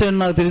కష్టం చేశాడు,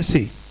 నాకు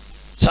తెలిసి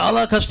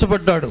చాలా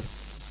కష్టపడ్డాడు.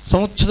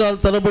 సంవత్సరాల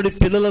తరబడి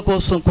పిల్లల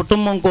కోసం,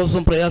 కుటుంబం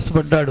కోసం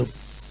ప్రయాసపడ్డాడు.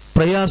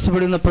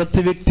 ప్రయాసపడిన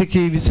ప్రతి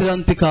వ్యక్తికి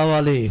విశ్రాంతి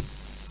కావాలి.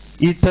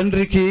 ఈ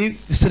తండ్రికి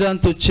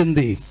విశ్రాంతి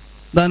వచ్చింది.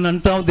 దాన్ని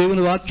అంటాం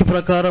దేవుని వాక్య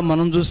ప్రకారం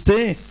మనం చూస్తే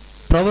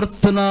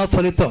ప్రవర్తన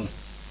ఫలితం.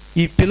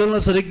 ఈ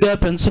పిల్లలను సరిగ్గా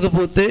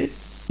పెంచకపోతే,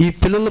 ఈ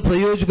పిల్లల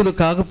ప్రయోజకులు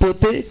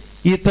కాకపోతే,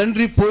 ఈ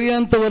తండ్రి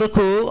పోయేంత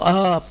వరకు ఆ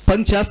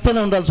పని చేస్తూనే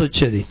ఉండాల్సి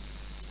వచ్చేది.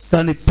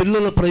 కానీ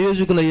పిల్లల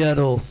ప్రయోజకులు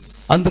అయ్యారో,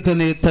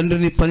 అందుకని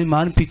తండ్రిని పని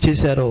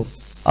మానిపించేశారు.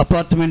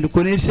 అపార్ట్మెంట్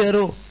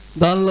కొనేశారు,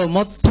 దానిలో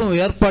మొత్తం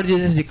ఏర్పాటు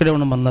చేసేసి ఇక్కడే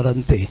ఉండమన్నారు.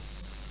 అంతే.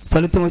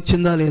 ఫలితం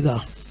వచ్చిందా లేదా?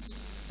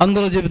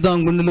 అందరూ చెబుదాం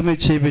గుండెల మీద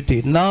చేపెట్టి,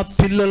 నా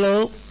పిల్లలు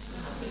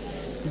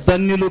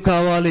ధన్యులు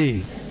కావాలి,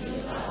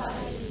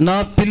 నా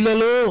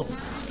పిల్లలు,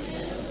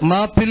 మా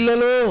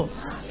పిల్లలు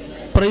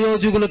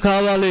ప్రయోజకులు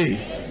కావాలి.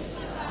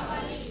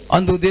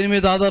 అందుకు దేని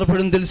మీద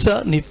ఆధారపడింది తెలుసా?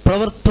 నీ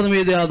ప్రవర్తన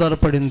మీదే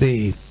ఆధారపడింది.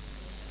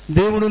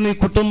 దేవుడు నీ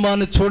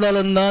కుటుంబాన్ని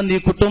చూడాలన్నా, నీ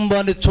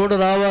కుటుంబాన్ని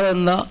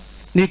చూడరావాలన్నా,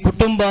 నీ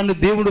కుటుంబాన్ని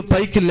దేవుడు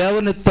పైకి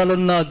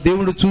లేవనెత్తాలన్నా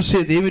దేవుడు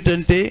చూసేది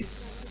ఏమిటంటే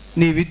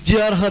నీ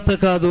విద్యార్హత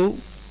కాదు,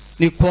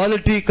 నీ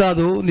క్వాలిటీ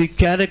కాదు, నీ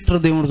క్యారెక్టర్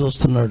దేవుడు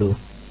చూస్తున్నాడు.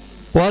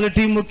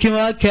 క్వాలిటీ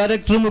ముఖ్యమా,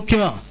 క్యారెక్టర్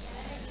ముఖ్యమా?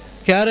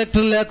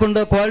 క్యారెక్టర్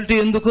లేకుండా క్వాలిటీ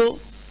ఎందుకు?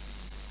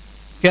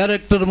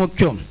 క్యారెక్టర్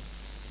ముఖ్యం.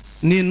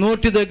 నీ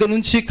నోటి దగ్గర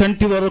నుంచి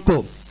కంటి వరకు,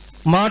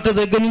 మాట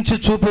దగ్గర నుంచి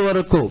చూపు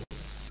వరకు,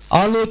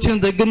 ఆలోచన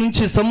దగ్గర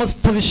నుంచి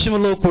సమస్త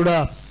విషయంలో కూడా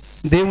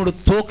దేవుడు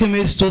తూకం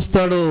వేసి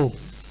చూస్తాడు,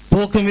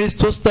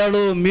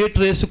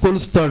 మీటర్ వేసి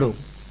కొలుస్తాడు.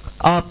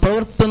 ఆ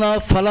ప్రవర్తన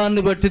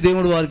ఫలాన్ని బట్టి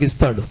దేవుడు వారికి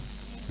ఇస్తాడు.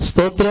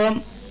 స్తోత్రం.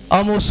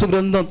 ఆమోసు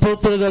గ్రంథం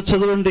తోతరుగా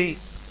చదవండి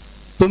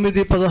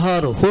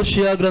 9:16.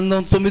 హోషియా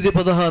గ్రంథం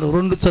 9:16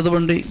 2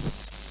 చదవండి.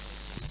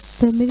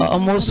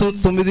 ఆమోసు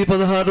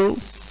 9:16,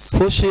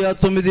 హోషియా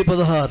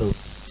 9:16.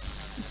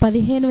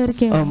 15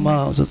 వరకే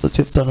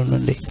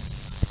చెప్తానండి,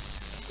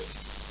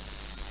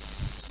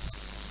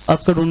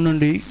 అక్కడ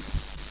ఉండండి.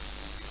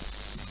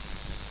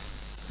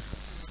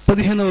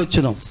 15వ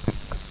వచనం.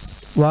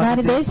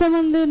 వారి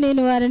దేశమందు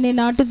నేను వారిని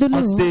నాటుదును,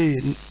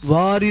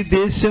 వారి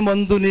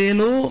దేశమందు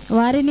నేను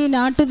వారిని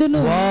నాటుదును,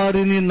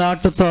 వారిని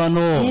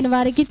నాటుతాను. నేను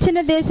వారికి ఇచ్చిన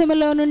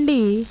దేశములో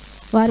నుండి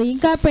వారు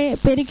ఇంకా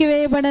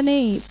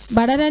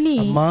పెరికివేయబడరని,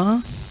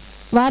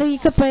 వారు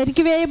ఇక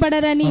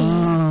పెరికివేయబడరని,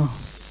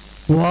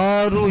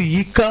 వారు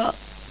ఇక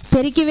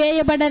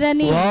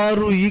పెరికివేయబడరని,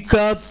 వారు ఇక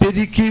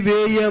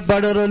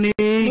పెరికివేయబడరని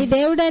నీ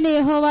దేవుడైన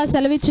యెహోవా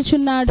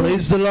సెలవిచ్చుచున్నాడు.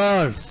 Praise the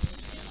lord.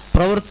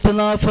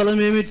 ప్రవర్తన ఫలం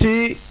ఏమిటి?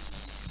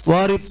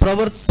 వారి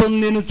ప్రవర్తన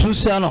నేను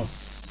చూశాను.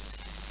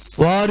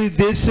 వారి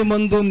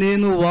దేశమందు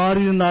నేను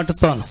వారిని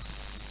నాటుతాను.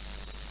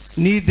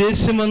 నీ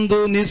దేశమందు,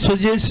 నీ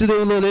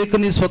స్వదేశంలో లేక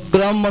నీ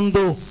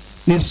స్వగ్రామందు,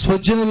 నీ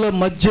స్వజనుల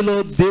మధ్యలో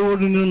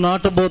దేవుడు నిన్ను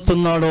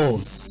నాటబోతున్నాడు.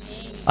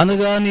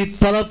 అనగా నీ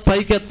తల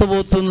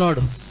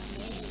పైకెత్తబోతున్నాడు.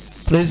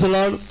 Praise the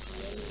lord.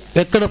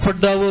 ఎక్కడ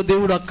పడ్డావో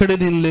దేవుడు అక్కడే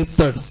నేను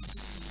లేపుతాడు.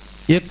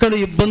 ఎక్కడ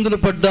ఇబ్బందులు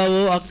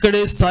పడ్డావో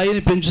అక్కడే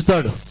స్థాయిని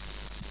పెంచుతాడు.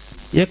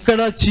 ఎక్కడ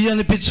చీ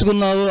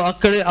అనిపించుకున్నావో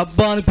అక్కడే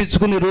అబ్బా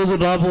అనిపించుకునే రోజు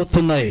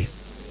రాబోతున్నాయి.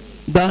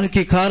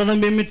 దానికి కారణం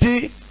ఏమిటి?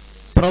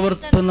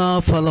 ప్రవర్తన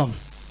ఫలం.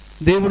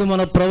 దేవుడు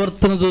మన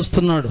ప్రవర్తన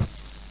చూస్తున్నాడు.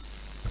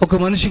 ఒక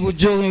మనిషికి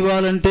ఉద్యోగం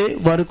ఇవ్వాలంటే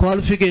వారి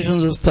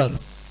క్వాలిఫికేషన్ చూస్తారు,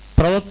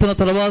 ప్రవర్తన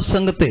తర్వాత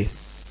సంగతే.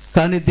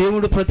 కానీ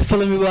దేవుడు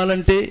ప్రతిఫలం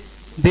ఇవ్వాలంటే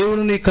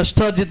దేవుడు నీ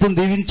కష్టార్జితం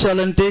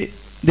దీవించాలంటే,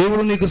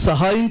 దేవుడు నీకు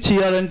సహాయం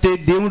చేయాలంటే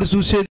దేవుడు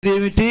చూసేది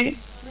ఏమిటి?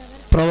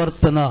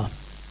 ప్రవర్తన.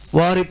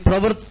 వారి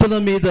ప్రవర్తన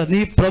మీద,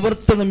 నీ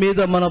ప్రవర్తన మీద,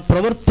 మన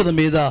ప్రవర్తన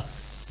మీద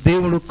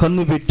దేవుడు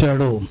కన్ను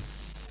పెట్టాడు.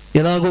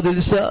 ఎలాగో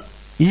తెలుసా?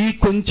 ఈ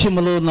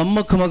కొంచెములో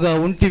నమ్మకముగా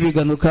ఉంటివి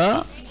గనుక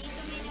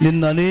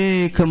నిన్ను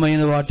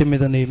అనేకమైన వాటి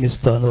మీద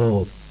నియమిస్తాను.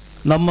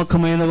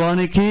 నమ్మకమైన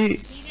వానికి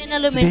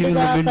దీవెనలు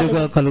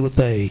మెండుగా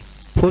కలుగుతాయి.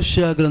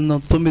 హోషేయ గ్రంథం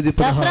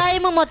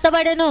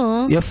 9:16.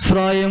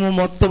 ఎఫ్రాయిము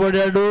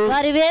మొత్తబడాడు,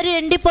 వారి వేరు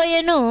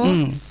ఎండిపోయెను,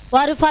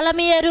 వారు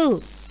ఫలమియరు.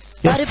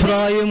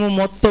 ఎఫ్రాయిము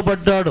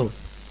మొత్తబడ్డాడు,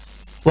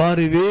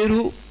 వారి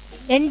వేరు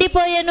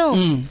ఎండిపోయెను,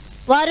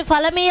 వారు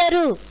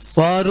ఫలమియరు.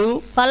 వారు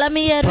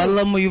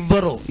ఫలము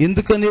ఇవ్వరు.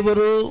 ఎందుకని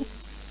ఇవ్వరు?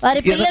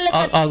 వారి పిల్లలు.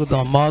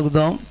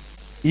 ఆగుదాం.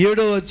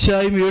 7వ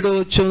అధ్యాయం 7వ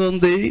వచనం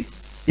ఉంది.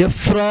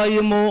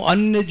 ఎఫ్రాయిము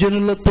అన్య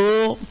జనులతో,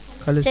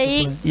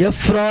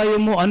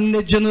 ఎఫ్రాయిము అన్య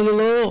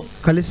జనులలో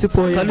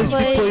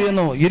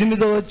కలిసిపోయాను.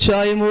 8వ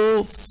అధ్యాయము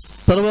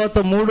తర్వాత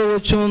 3వ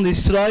వచనం,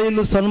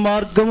 ఇశ్రాయేలు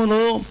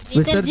సన్మార్గమును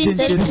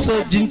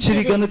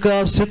విసర్జించిరి గనుక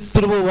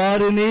శత్రువు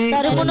వారిని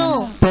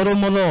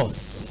తరుమును.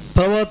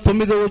 తర్వాత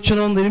 9వ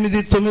వచనం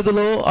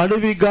 8-9లో,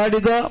 అడవి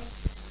గాడిద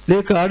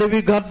లేక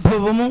అడవి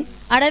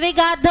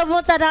గార్ధవము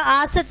తన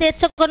ఆశ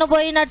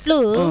తీర్చుకొనబోయినట్లు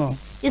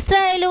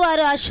ఇశ్రాయేలు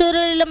వారు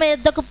అష్షూరీయుల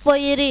మీదకు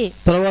పోయిరి.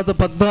 తర్వాత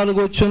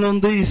 14వ వచనం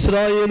ఉంది,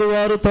 ఇశ్రాయేలు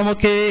వారు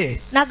తమకే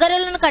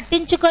నగరాలను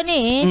కట్టించుకొని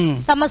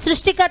తమ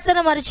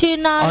సృష్టికర్తను మరిచి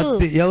ఉన్నారు.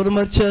 ఎవరు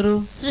మరిచారు?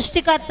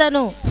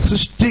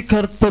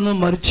 సృష్టికర్తను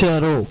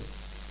మరిచారు.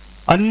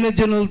 అన్య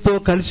జనులతో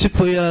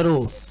కలిసిపోయారు,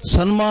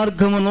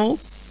 సన్మార్గమును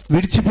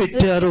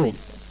విడిచిపెట్టారు,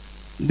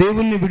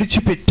 దేవుణ్ణి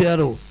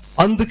విడిచిపెట్టారు.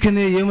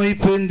 అందుకనే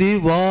ఏమైపోయింది?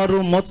 వారు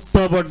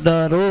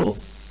మొత్తబడ్డారు.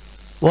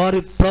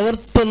 వారి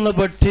ప్రవర్తనను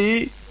బట్టి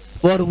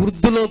వారు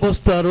వృద్ధిలోకి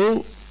వస్తారు,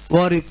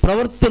 వారి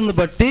ప్రవర్తనను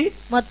బట్టి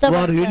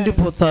వారు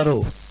ఎండిపోతారు.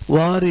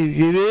 వారి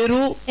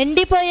వేరు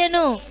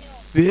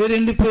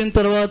ఎండిపోయిన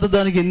తర్వాత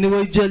దానికి ఎన్ని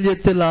వైద్యాలు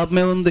చేస్తే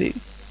లాభమే ఉంది?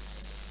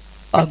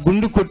 ఆ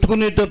గుండె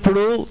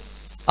కొట్టుకునేటప్పుడు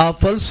ఆ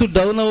పల్స్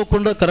డౌన్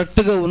అవ్వకుండా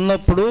కరెక్ట్గా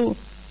ఉన్నప్పుడు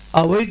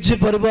ఆ వైద్య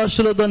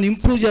పరిభాషలో దాన్ని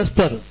ఇంప్రూవ్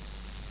చేస్తారు.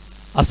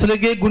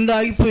 అసలుకే గుండె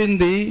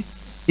ఆగిపోయింది,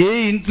 ఏ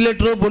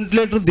ఇంటిలేటరో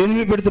బొంటిలేటరో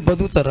దేవుని పెడితే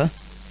బతుకుతారా?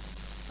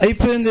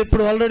 అయిపోయింది,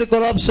 ఇప్పుడు ఆల్రెడీ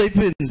కొలాప్స్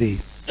అయిపోయింది.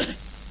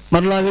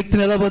 మరలా ఆ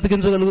వ్యక్తిని ఎలా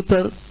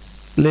బతికించగలుగుతారు?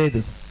 లేదు.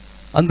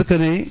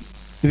 అందుకని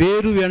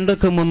వేరు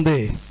ఎండక ముందే,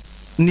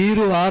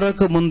 నీరు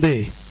ఆరక ముందే,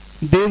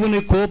 దేవుని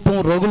కోపం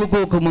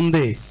రగులుకోక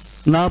ముందే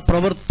నా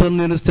ప్రవర్తన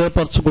నేను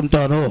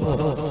స్థిరపరచుకుంటాను.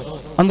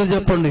 అందరూ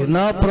చెప్పండి,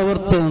 నా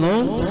ప్రవర్తనను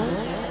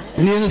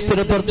నేను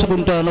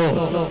స్థిరపరచుకుంటాను.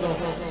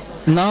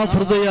 నా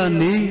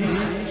హృదయాన్ని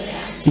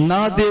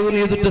నా దేవుని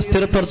ఎదుట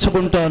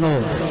స్థిరపరచుకుంటాను.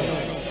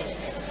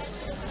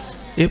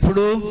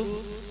 ఎప్పుడు?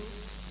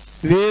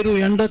 వేరు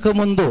ఎండక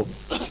ముందు.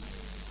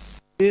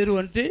 వేరు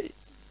అంటే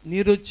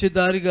నీరు వచ్చే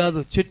దారి కాదు,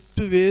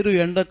 చెట్టు వేరు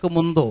ఎండక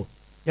ముందు.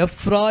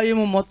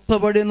 ఎఫ్రాయిము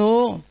మొత్తబడెను,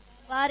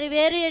 వారి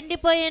వేరు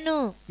ఎండిపోయెను.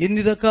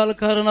 ఎన్ని రకాల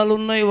కారణాలు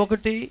ఉన్నాయి?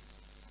 ఒకటి,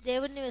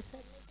 దేవుణ్ణి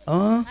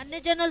అన్ని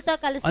జనులతో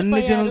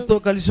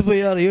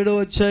కలిసిపోయారు. 7వ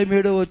అధ్యాయం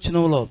 7వ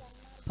వచనంలో.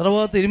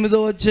 తర్వాత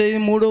 8వ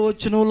అధ్యాయం 3వ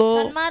వచనంలో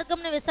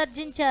సన్మార్గమును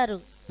విసర్జించారు.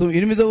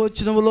 8వ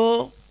వచనంలో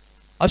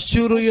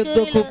అష్షూరు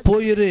యుద్ధకు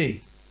పోయిరే.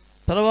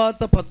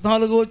 తర్వాత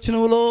 14వ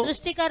వచనంలో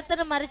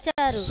సృష్టికర్తను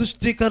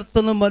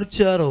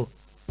మరిచారు.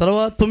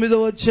 తర్వాత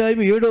 9వ అధ్యాయం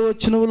 7వ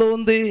వచనంలో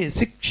ఉంది,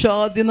 శిక్షా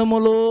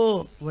దినములో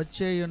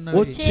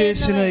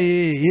వచ్చేసినాయి.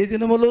 ఏ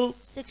దినములు?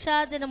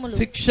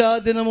 శిక్షా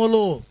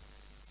దినములు.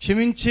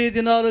 క్షమించే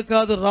దినాలు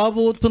కాదు,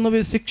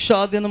 రాబోతున్నవి శిక్షా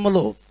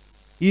దినములు.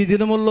 ఈ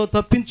దినముల్లో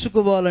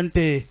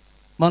తప్పించుకోవాలంటే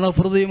మన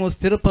హృదయం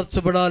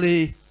స్థిరపరచబడాలి.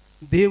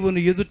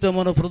 దేవుని ఎదుట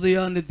మన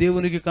హృదయాన్ని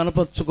దేవునికి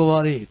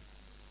కనపరుచుకోవాలి.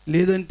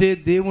 లేదంటే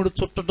దేవుడు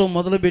చుట్టడం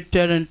మొదలు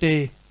పెట్టాడంటే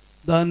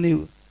దాన్ని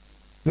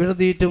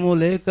విడదీయటము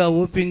లేక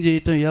ఓపెన్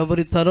చేయటం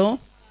ఎవరి తరం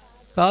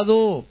కాదు.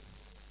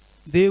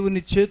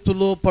 దేవుని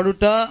చేతుల్లో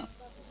పడుట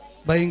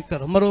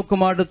భయంకరం. మరొక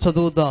మాట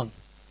చదువుదాం.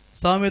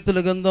 సామెతల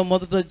గ్రంథం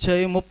 1వ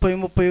అధ్యాయం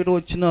 30-37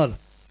 వచనాలు.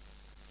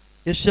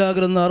 యెషయా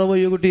గ్రంథం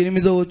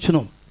 61:8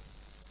 వచనం.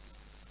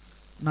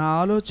 నా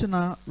ఆలోచన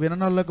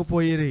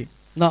విననొల్లకపోయిరి,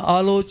 నా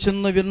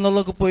ఆలోచన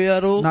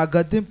విననొల్లకపోయారు, నా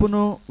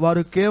గద్దింపును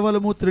వారు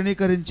కేవలము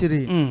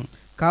తృణీకరించిరి.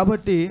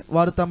 కాబట్టి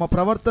వారు తమ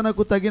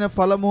ప్రవర్తనకు తగిన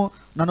ఫలము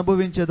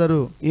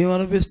అనుభవించెదరు.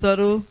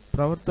 ఏమనిపిస్తారు?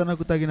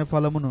 ప్రవర్తనకు తగిన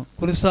ఫలమును.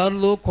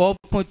 కొన్నిసార్లు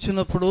కోపం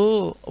వచ్చినప్పుడు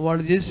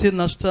వాళ్ళు చేసే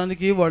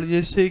నష్టానికి, వాళ్ళు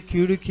చేసే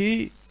కీడుకి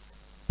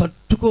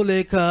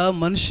తట్టుకోలేక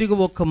మనిషికి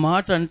ఒక్క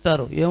మాట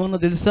అంటారు. ఏమన్నా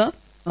తెలుసా?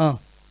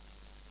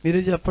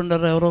 మీరే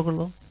చెప్పండారా ఎవరో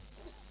ఒకళ్ళు.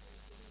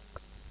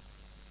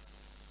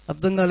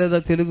 అర్థం కాలేదా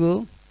తెలుగు?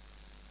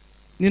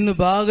 నిన్ను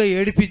బాగా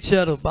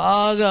ఏడిపించారు,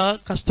 బాగా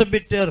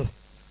కష్టపెట్టారు,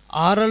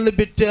 ఆరళ్ళు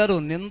పెట్టారు,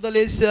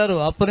 నిందలేశారు,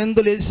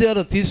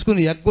 అపనిందలేశారు,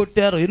 తీసుకుని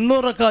ఎగ్గొట్టారు, ఎన్నో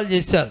రకాలు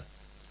చేశారు.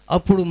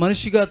 అప్పుడు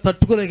మనిషిగా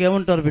తట్టుకోలేక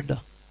ఏమంటారు? బిడ్డ,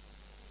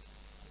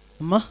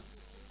 అమ్మా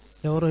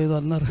ఎవరో ఏదో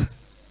అన్నారు.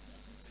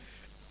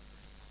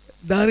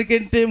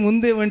 దానికంటే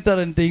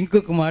ముందేమంటారంటే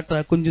ఇంకొక మాట,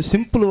 కొంచెం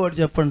సింపుల్ వర్డ్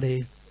చెప్పండి.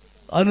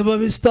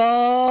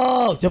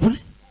 అనుభవిస్తావు. చెప్పండి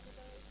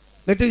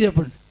గట్టిగా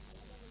చెప్పండి.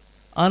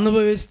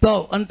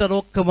 అనుభవిస్తావు అంటారు.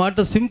 ఒక్క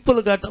మాట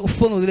సింపుల్గా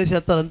ఉప్పును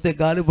వదిలేసేస్తారు అంతే,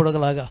 గాలి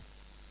బుడగలాగా.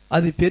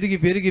 అది పెరిగి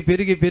పెరిగి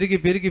పెరిగి పెరిగి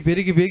పెరిగి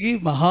పెరిగి పెరిగి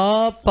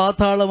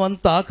మహాపాతాళం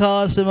అంత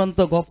ఆకాశం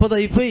అంత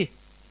గొప్పదైపోయి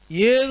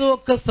ఏదో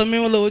ఒక్క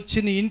సమయంలో వచ్చి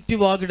నీ ఇంటి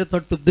వాకిట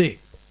తట్టుద్ది.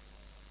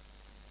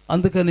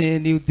 అందుకని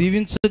నీవు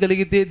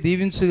దీవించగలిగితే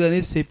దీవించు, కానీ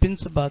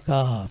శపించబాక.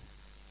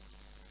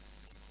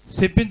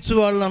 శపించు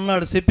వాళ్ళు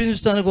అన్నాడు.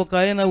 శపించడానికి ఒక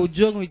ఆయన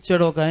ఉద్యోగం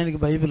ఇచ్చాడు ఒక ఆయనకి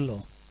బైబిల్లో.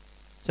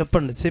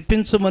 చెప్పండి,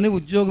 శపించమని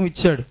ఉద్యోగం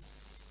ఇచ్చాడు.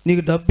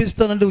 నీకు డబ్బు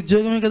ఇస్తానంటే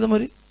ఉద్యోగమే కదా,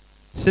 మరి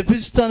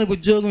శపించడానికి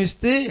ఉద్యోగం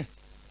ఇస్తే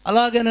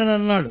అలాగే నేను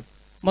అన్నాడు.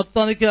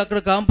 మొత్తానికి అక్కడ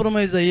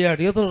కాంప్రమైజ్ అయ్యాడు.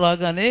 యువతలు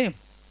రాగానే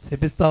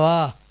శపిస్తావా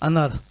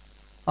అన్నారు.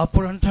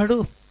 అప్పుడు అంటాడు,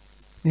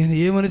 నేను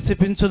ఏమని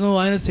శపించను,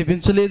 ఆయన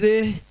శపించలేదే.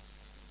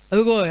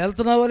 అదిగో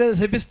వెళ్తున్నావా లేదా,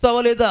 శపిస్తావా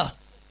లేదా,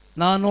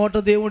 నా నోట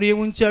దేవుడు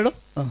ఏముంచాడో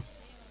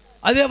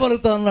అదే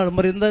పలుకుతా అన్నాడు.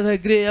 మరి ఇందాక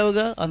అగ్రి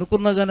అయ్యావుగా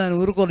అనుకున్నా కానీ ఆయన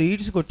ఊరుకోలు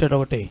ఈడ్చి కొట్టాడు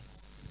ఒకటి.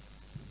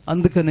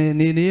 అందుకనే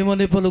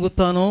నేనేమని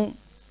పలుకుతాను,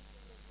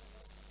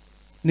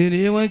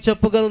 నేనేమని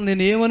చెప్పగలను,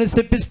 నేనేమని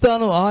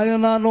శపిస్తాను, ఆయన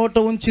నా నోట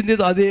ఉంచింది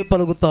అదే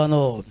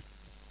పలుకుతాను.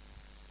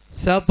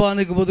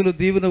 శాపానికి బదులు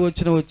దీవెన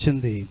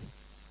వచ్చింది.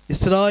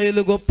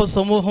 ఇశ్రాయేలు గొప్ప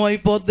సమూహం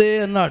అయిపోద్దే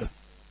అన్నాడు.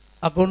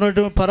 అక్కడ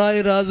ఉన్నటువంటి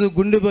పరాయి రాజు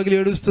గుండె పగిలి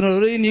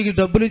ఏడుస్తున్నాడు. నీకు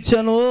డబ్బులు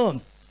ఇచ్చాను,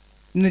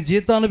 నేను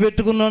జీతాన్ని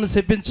పెట్టుకున్నాను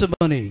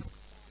శపించమని.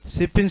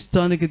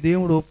 శపించడానికి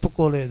దేవుడు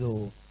ఒప్పుకోలేదు.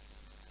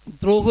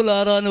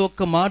 ద్రోహులారా అని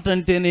ఒక్క మాట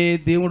అంటేనే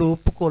దేవుడు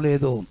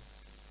ఒప్పుకోలేదు.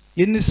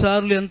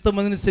 ఎన్నిసార్లు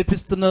ఎంతమందిని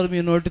శపిస్తున్నారు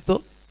మీ నోటితో.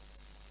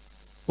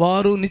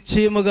 వారు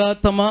నిశ్చయముగా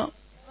తమ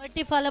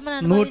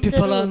నోటి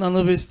ఫలాన్ని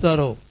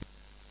అనుభవిస్తారు.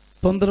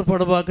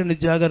 తొందరపడబాకండి,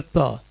 జాగ్రత్త.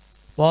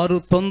 వారు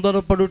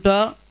తొందరపడుట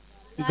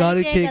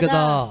గాలికే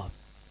కదా,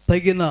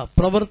 తగిన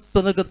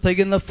ప్రవర్తనకు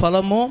తగిన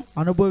ఫలము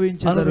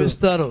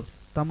అనుభవిస్తారు.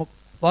 తమ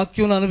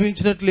వాక్యం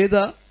అనుభవించినట్లు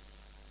లేదా.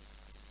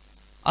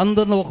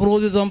 అందరిని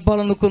ఒకరోజు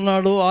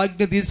చంపాలనుకున్నాడు,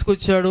 ఆజ్ఞ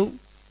తీసుకొచ్చాడు.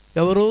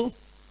 ఎవరు?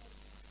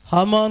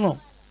 హామాను.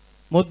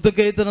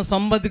 మొద్దుకై తన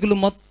సంబంధికులు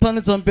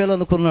మొత్తాన్ని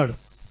చంపేయాలనుకున్నాడు.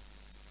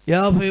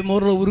 50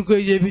 మూరలు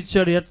ఉరుకొయ్యి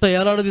చేపించాడు. ఎట్ట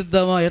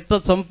ఎలాడదిద్దామా, ఎట్ట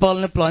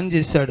చంపాలని ప్లాన్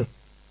చేశాడు.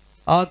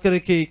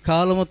 ఆఖరికి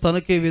కాలము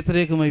తనకే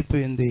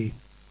వ్యతిరేకమైపోయింది.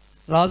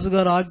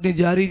 రాజుగారు ఆజ్ఞ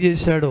జారీ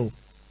చేశాడు.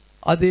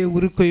 అదే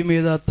ఉరికొయ్యి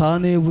మీద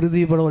తానే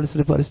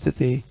ఉరిదీయబడవలసిన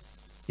పరిస్థితి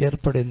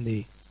ఏర్పడింది.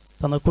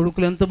 తన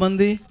కొడుకులు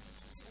ఎంతమంది?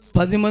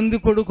 10 మంది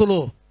కొడుకులు,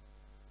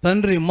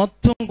 తండ్రి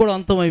మొత్తం కూడా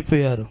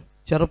అంతమైపోయారు.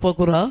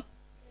 చెరపకురా.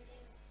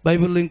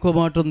 బైబిల్లో ఇంకో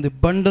మాట ఉంది,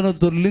 బండను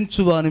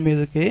దొర్లించు వాని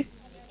మీదకే.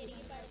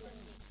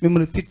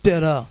 మిమ్మల్ని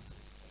తిట్టారా,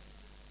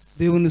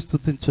 దేవుని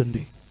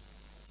స్తుతించండి.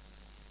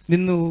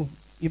 నిన్ను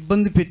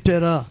ఇబ్బంది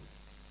పెట్టారా,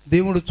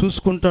 దేవుడు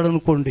చూసుకుంటాడు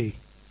అనుకోండి.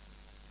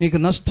 నీకు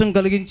నష్టం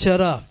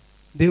కలిగించారా,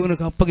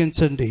 దేవునికి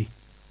అప్పగించండి.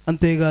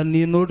 అంతేగా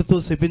నీ నోటితో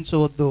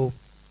శపించవద్దు,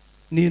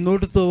 నీ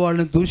నోటితో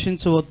వాళ్ళని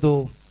దూషించవద్దు.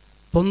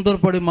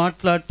 తొందరపడి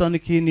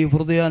మాట్లాడటానికి నీ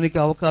హృదయానికి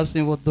అవకాశం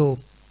ఇవ్వద్దు.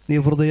 నీ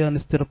హృదయాన్ని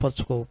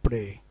స్థిరపరచుకో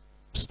ఇప్పుడే.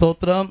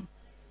 స్తోత్రం.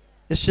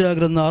 యెషయా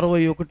గ్రంథం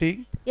 61.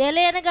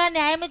 ఏలయనగా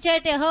న్యాయము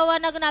చేయుట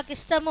యెహోవానగు నాకు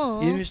ఇష్టము.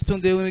 ఏమి ఇష్టం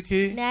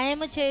దేవునికి?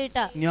 న్యాయము చేయుట.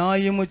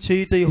 న్యాయము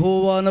చేయుట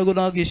యెహోవానగు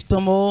నాకు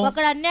ఇష్టము.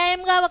 ఒకడు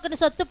అన్యాయంగా ఒకని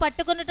సొత్తు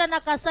పట్టుకొనుట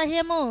నాకు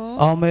అసహ్యము.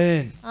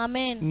 ఆమేన్.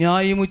 ఆమేన్.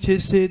 న్యాయము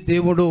చేసే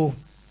దేవుడు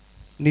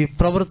నీ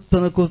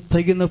ప్రవర్తనకు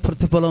తగిన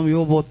ప్రతిఫలం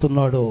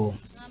ఇవ్వబోతున్నాడు.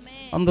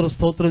 అందరూ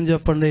స్తోత్రం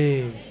చెప్పండి.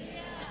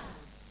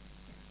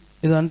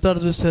 ఇది అంటారు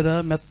చూసారా,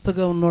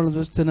 మెత్తగా ఉన్నవాళ్ళని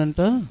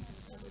చూస్తేనంట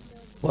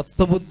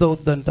కొత్త బుద్ధి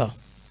అవుద్దంట.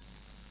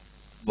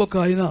 ఒక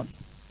ఆయన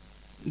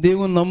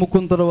దేవుని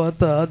నమ్ముకున్న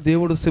తర్వాత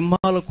దేవుడు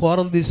సింహాల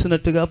కూరలు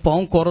తీసినట్టుగా,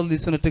 పాము కూరలు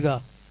తీసినట్టుగా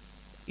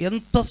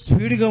ఎంత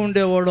స్పీడ్గా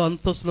ఉండేవాడు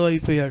అంత స్లో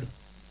అయిపోయాడు.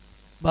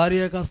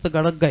 భార్య కాస్త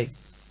గడగ్గాయి,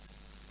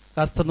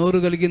 కాస్త నోరు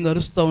కలిగింది,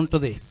 అరుస్తూ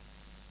ఉంటుంది.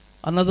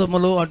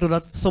 అన్నదమ్ములు అటు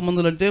రక్త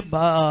సంబంధులు అంటే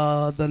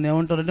దాన్ని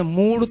ఏమంటారంటే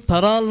 3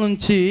 తరాల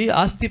నుంచి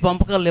ఆస్తి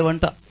పంపకాలు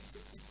లేవంట.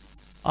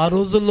 ఆ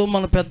రోజుల్లో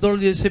మన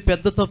పెద్దోళ్ళు చేసే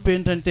పెద్ద తప్పు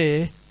ఏంటంటే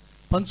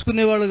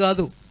పంచుకునేవాళ్ళు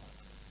కాదు.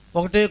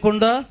 ఒకటే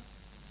కొండ,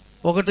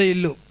 ఒకటే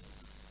ఇల్లు.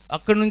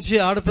 అక్కడి నుంచి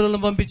ఆడపిల్లలను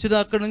పంపించిన,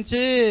 అక్కడి నుంచి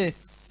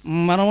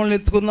మనవాళ్ళని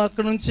ఎత్తుకున్న,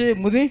 అక్కడి నుంచి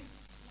ముని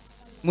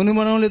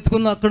మనవాళ్ళని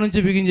ఎత్తుకున్న, అక్కడి నుంచి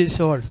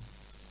బిగించేసేవాళ్ళు.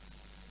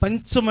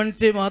 పంచం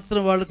అంటే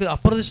మాత్రం వాళ్ళకి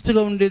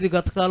అప్రతిష్టగా ఉండేది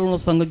గత కాలంలో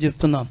సంగతి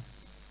చెప్తున్నాం.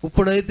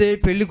 ఇప్పుడైతే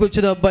పెళ్ళికి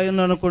వచ్చిన అబ్బాయి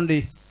ఉన్నాడు అనుకోండి,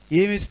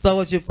 ఏమి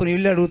ఇస్తావో చెప్పుని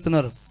వీళ్ళు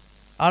అడుగుతున్నారు.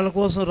 వాళ్ళ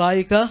కోసం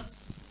రాయిక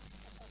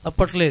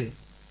తప్పట్లేదు,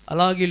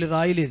 అలాగే వీళ్ళు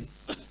రాయలేదు.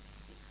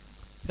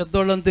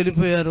 పెద్దోళ్ళని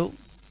తెలిపోయారు.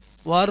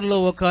 వారిలో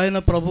ఒక ఆయన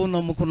ప్రభువు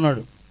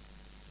నమ్ముకున్నాడు.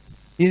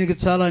 ఈయనకి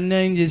చాలా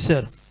అన్యాయం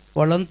చేశారు.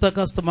 వాళ్ళంతా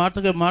కాస్త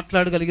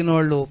మాట్లాడగలిగిన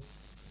వాళ్ళు,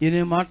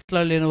 ఈయన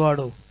మాట్లాడలేని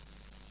వాడు,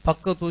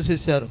 పక్క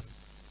తోసేశారు.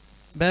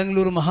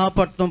 బెంగళూరు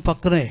మహాపట్నం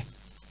పక్కనే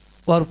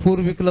వారు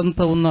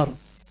పూర్వీకులంతా ఉన్నారు.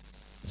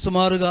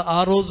 సుమారుగా ఆ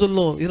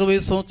రోజుల్లో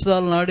 20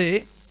 సంవత్సరాల నాడే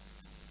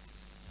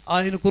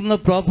ఆయనకున్న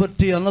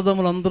ప్రాపర్టీ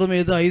అన్నదమ్ములందరి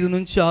మీద 5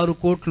 నుంచి 6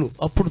 కోట్లు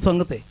అప్పుడు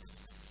సంగతే.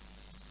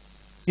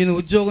 ఈయన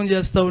ఉద్యోగం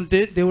చేస్తూ ఉంటే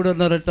దేవుడు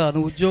అన్నారట,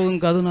 నువ్వు ఉద్యోగం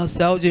కాదు నా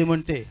సేవ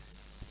చేయమంటే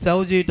సేవ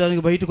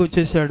చేయటానికి బయటకు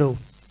వచ్చేసాడు.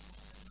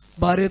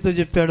 భార్యతో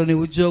చెప్పాడు, నీ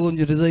ఉద్యోగం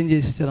రిజైన్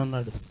చేసేసాను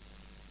అన్నాడు.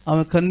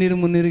 ఆమె కన్నీరు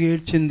మున్నీరుగా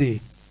ఏడ్చింది.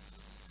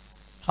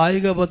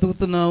 హాయిగా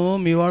బతుకుతున్నాము,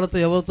 మీ వాళ్ళతో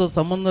ఎవరితో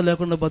సంబంధం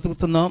లేకుండా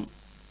బతుకుతున్నాం,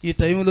 ఈ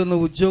టైంలో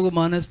నువ్వు ఉద్యోగం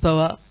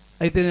మానేస్తావా,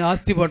 అయితే నేను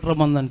ఆస్తి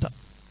పట్టరమందంట.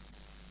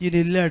 ఈయన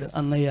వెళ్ళాడు,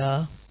 అన్నయ్య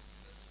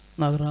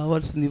నాకు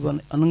రావాల్సింది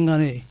ఇవ్వని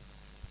అనగానే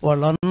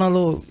వాళ్ళ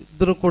అన్నలు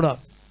ఇద్దరు కూడా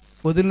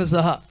వదిలిన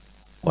సహా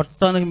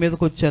కొట్టానికి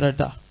మీదకి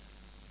వచ్చారట.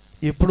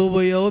 ఎప్పుడు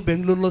పోయావు,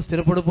 బెంగళూరులో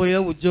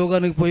స్థిరపడిపోయావు,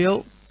 ఉద్యోగానికి పోయావు,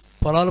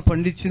 పొలాలు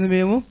పండించింది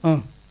మేము,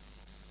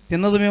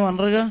 తిన్నది మేము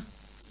అనరుగా.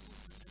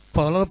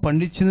 పొలాలు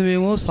పండించింది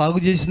మేము, సాగు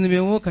చేసింది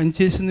మేము,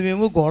 కంచేసింది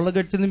మేము, గోళ్ళ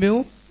కట్టింది మేము,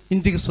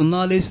 ఇంటికి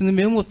సున్నాలు వేసింది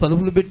మేము,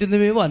 తలుపులు పెట్టింది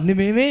మేము, అన్నీ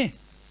మేమే.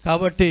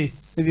 కాబట్టి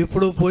నువ్వు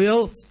ఎప్పుడూ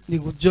పోయావు,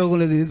 నీకు ఉద్యోగం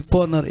లేదు, వెళ్ళిపో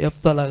అన్నారు.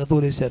 ఎప్తాలాగా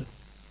తోలేశారు.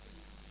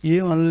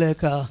 ఏం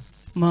అనలేక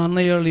మా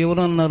అన్నయ్య వాళ్ళు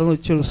ఎవరన్నారు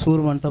వచ్చాడు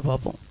సూరమంట.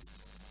 పాపం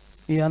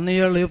ఈ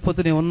అన్నయ్య వాళ్ళు లేకపోతే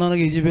నేను ఉన్నాను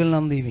యజబేల్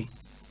అంది.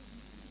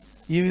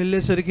 ఈమె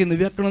వెళ్ళేసరికి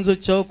నువ్వెక్కడి నుంచి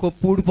వచ్చావు,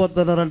 కొప్పు ఊడిపోద్ది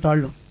అన్నారంట.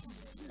 వాళ్ళు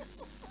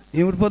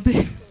ఏమిడిపోద్ది,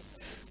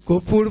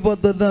 కొప్పు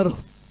ఊడిపోద్ది అన్నారు.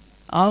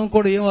 ఆమె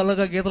కూడా ఏం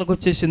అలాగా గీతలకు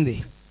వచ్చేసింది.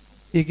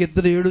 ఇక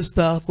ఇద్దరు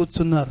ఏడుస్తా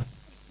కూర్చున్నారు.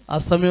 ఆ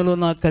సమయంలో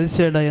నాకు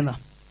కలిశాడు ఆయన,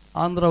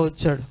 ఆంధ్ర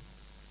వచ్చాడు,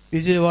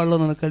 విజయవాడలో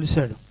నన్ను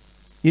కలిశాడు.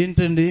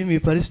 ఏంటండి మీ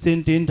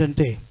పరిస్థితి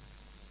ఏంటంటే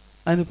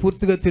ఆయన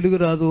పూర్తిగా తెలుగు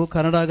రాదు,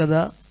 కన్నడ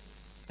కదా,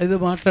 ఏదో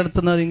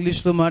మాట్లాడుతున్నారు,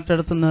 ఇంగ్లీష్లో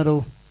మాట్లాడుతున్నారు.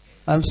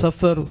 ఐఎమ్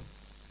సఫర్,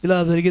 ఇలా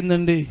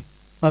జరిగిందండి,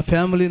 మా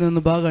ఫ్యామిలీ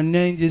నన్ను బాగా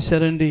అన్యాయం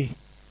చేశారండి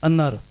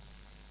అన్నారు.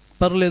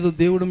 పర్లేదు,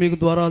 దేవుడు మీకు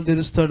ద్వారాలు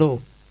తెరుస్తాడు,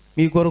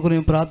 మీ కొరకు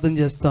నేను ప్రార్థన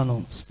చేస్తాను.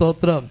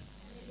 స్తోత్రం.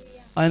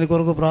 ఆయన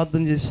కొరకు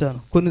ప్రార్థన చేశాను.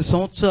 కొన్ని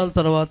సంవత్సరాల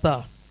తర్వాత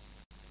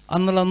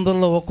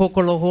అన్నలందరిలో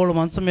ఒక్కొక్కళ్ళు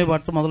మంచం మీద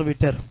పట్ట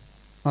మొదలుపెట్టారు.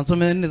 మంచం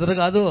మీద నిద్ర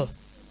కాదు,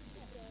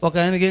 ఒక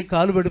ఆయనకేం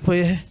కాలు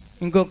పడిపోయాయి,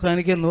 ఇంకొక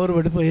ఆయనకేం నోరు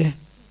పడిపోయాయి.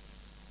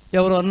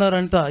 ఎవరు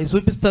అన్నారంట, ఇది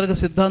చూపిస్తారుగా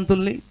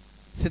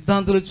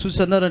సిద్ధాంతులు చూసి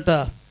అన్నారంట,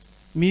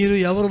 మీరు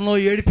ఎవరినో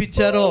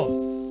ఏడిపించారో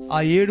ఆ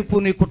ఏడుపు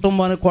నీ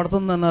కుటుంబానికి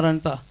కొడుతుంది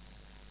అన్నారంట.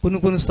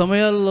 కొన్ని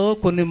సమయాల్లో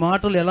కొన్ని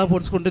మాటలు ఎలా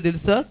పొడుచుకుంటే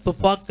తెలుసా,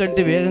 తుపాకు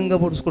కంటే వేగంగా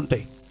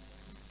పొడుచుకుంటాయి.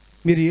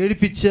 మీరు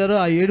ఏడిపించారో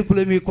ఆ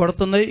ఏడుపులే మీకు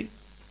కొడుతున్నాయి,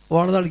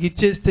 వాళ్ళకి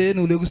ఇచ్చేస్తే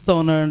నువ్వు లెగుస్తావు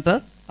అన్నాడంట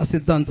ఆ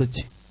సిద్ధాంతం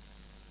వచ్చి.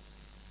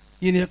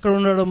 ఈయన ఎక్కడ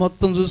ఉన్నాడో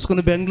మొత్తం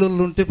చూసుకుని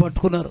బెంగళూరులో ఉంటే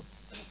పట్టుకున్నారు.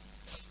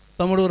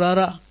 తమ్ముడు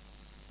రారా,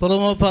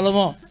 పొలమో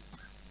పొలమో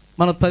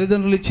మన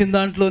తల్లిదండ్రులు ఇచ్చిన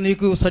దాంట్లో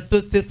నీకు సట్టి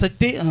వస్తే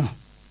సట్టి,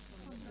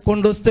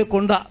 కొండ వస్తే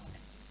కొండ,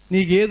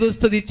 నీకు ఏది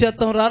వస్తుంది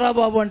ఇచ్చేస్తాం రారా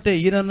బాబు అంటే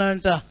ఈయన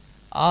అంట,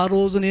 ఆ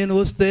రోజు నేను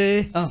వస్తే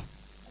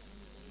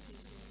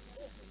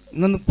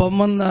నన్ను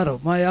పొమ్మన్నారు,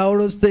 మా ఆవిడ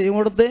వస్తే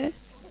ఏమొడతే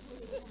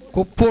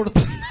కుప్పు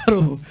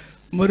కొడుతున్నారు.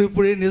 మరి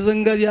ఇప్పుడు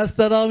నిజంగా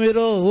చేస్తారా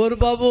మీరు? ఓరు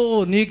బాబు,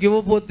 నీకు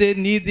ఇవ్వకపోతే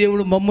నీ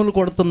దేవుడు మమ్మల్ని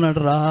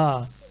కొడుతున్నాడు రా,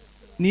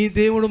 నీ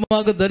దేవుడు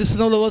మాకు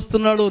దర్శనంలో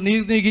వస్తున్నాడు,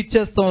 నీకు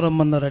ఇచ్చేస్తాం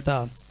రమ్మన్నారట.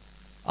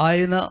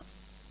 ఆయన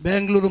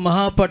బెంగళూరు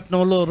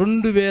మహాపట్నంలో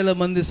 2000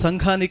 మంది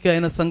సంఘానికి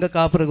ఆయన సంఘ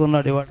కాపరిగా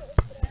ఉన్నాడు ఇవాడు.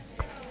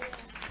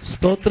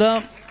 స్తోత్రం.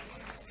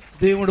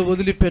 దేవుడు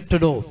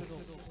వదిలిపెట్టడు.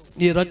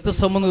 నీ రక్త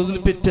సంబంధం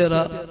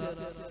వదిలిపెట్టారా,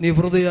 నీ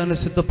హృదయాన్ని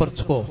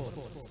సిద్ధపరచుకో.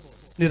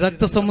 నీ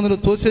రక్త సంబంధులు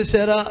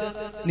తోసేశారా,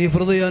 నీ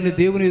హృదయాన్ని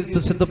దేవుని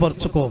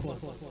సిద్ధపరచుకో.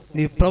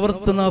 నీ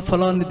ప్రవర్తన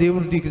ఫలాన్ని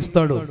దేవుడు నీకు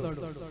ఇస్తాడు.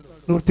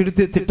 నువ్వు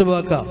తిడితే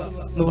తిట్టబాక,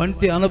 నువ్వు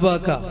అంటే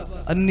అనబాక,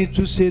 అన్నీ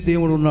చూసే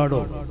దేవుడు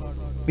ఉన్నాడు.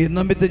 మీరు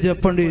నమ్మితే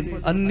చెప్పండి,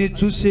 అన్నీ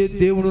చూసే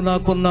దేవుడు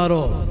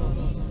నాకున్నారో.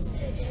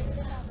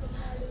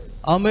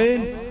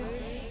 ఆమేన్.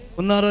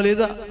 ఉన్నారా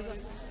లేదా?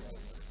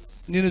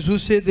 నేను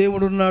చూసే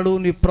దేవుడు ఉన్నాడు,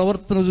 నీ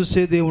ప్రవర్తన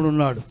చూసే దేవుడు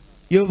ఉన్నాడు.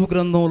 యోబు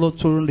గ్రంథంలో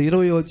చూడండి,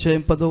 20వ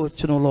అధ్యాయం 10వ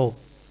వచనంలో,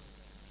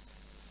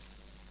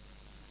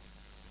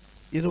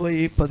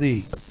 20:10.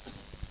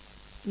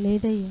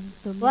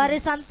 వారి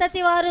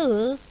సంతతి వారు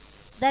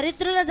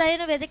దరిద్రుల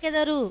దయను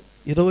వెతికెదరు.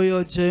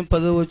 20వ అధ్యాయం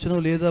 10వ వచనం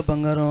లేదా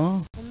బంగారం?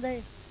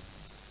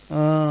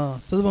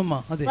 చదువమ్మా.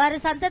 అదే, వారి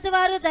సంతతి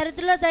వారు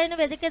దరిద్రుల దయను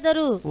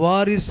వెతికెదరు.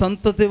 వారి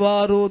సంతతి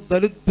వారు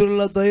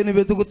దరిద్రుల దయను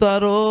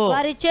వెతుకుతారు.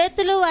 వారి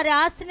చేతులు వారి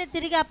ఆస్తిని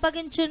తిరిగి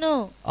అప్పగించును.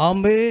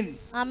 ఆమేన్.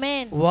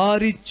 ఆమేన్.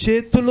 వారి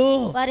చేతులు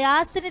వారి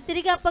ఆస్తిని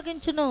తిరిగి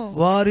అప్పగించును.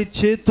 వారి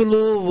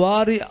చేతులు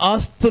వారి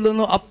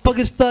ఆస్తులను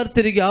అప్పగిస్తారు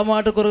తిరిగి. ఆ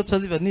మాట కొరకు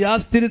చదివా. నీ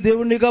ఆస్తిని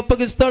దేవుడు నీకు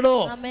అప్పగిస్తాడు.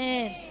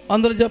 ఆమేన్.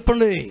 అందరూ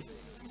చెప్పండి,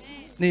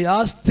 నీ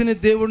ఆస్తిని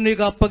దేవుడు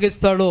నీకు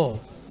అప్పగిస్తాడు.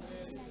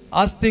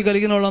 ఆస్తి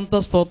కలిగిన వాళ్ళంతా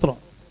స్తోత్రం.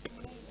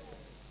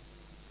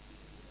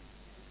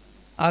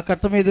 ఆ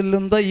కట్ట మీద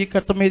ఇల్లుందా, ఈ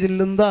కట్ట మీద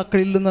ఇల్లుందా, అక్కడ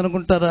ఇల్లుంది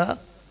అనుకుంటారా?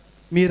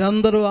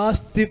 మీరందరూ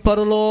ఆస్తి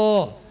పరులో.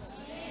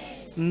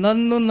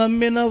 నన్ను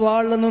నమ్మిన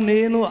వాళ్లను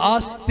నేను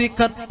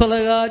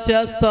ఆస్తికర్తలుగా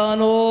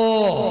చేస్తాను.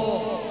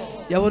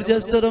 ఎవరు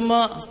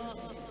చేస్తారమ్మా?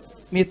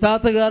 మీ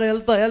తాతగారు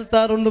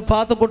వెళ్తా 2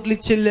 పాత కొట్లు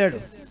ఇచ్చి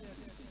వెళ్ళాడు.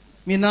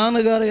 మీ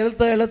నాన్నగారు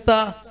వెళ్తా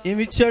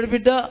ఏమిచ్చాడు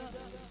బిడ్డ?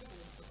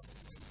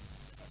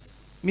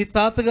 మీ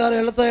తాతగారు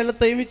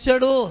వెళ్తా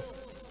ఏమిచ్చాడు?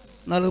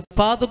 4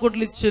 పాత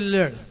కొట్లు ఇచ్చి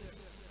వెళ్ళాడు.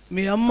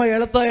 మీ అమ్మ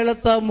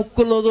వెళతా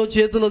ముక్కులోదో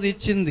చేతిలోది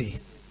ఇచ్చింది.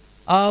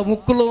 ఆ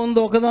ముక్కులో ఉంది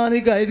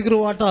ఒకదానికి 5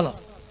 వాటాలు,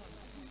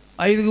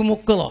 5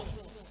 ముక్కలు.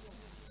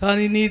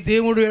 కానీ నీ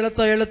దేవుడు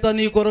వెళతా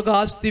నీ కొరకు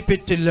ఆస్తి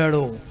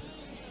పెట్టిళ్ళాడు.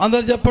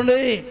 అందరు చెప్పండి,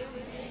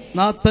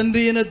 నా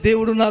తండ్రి అయిన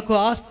దేవుడు నాకు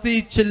ఆస్తి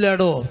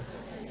ఇచ్చెళ్ళాడు.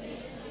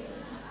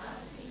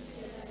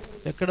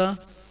 ఎక్కడ?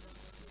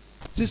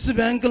 Swiss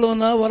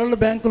బ్యాంకులోనా, world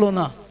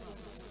బ్యాంకులోనా?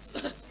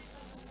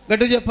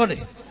 గట్టిగా చెప్పండి,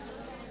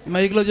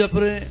 మైక్లో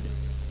చెప్పరే.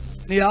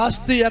 నీ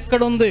ఆస్తి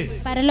ఎక్కడుంది?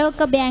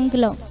 పరలోక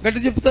బ్యాంకులో. గట్టి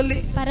చెప్పు తల్లి.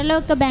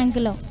 పరలోక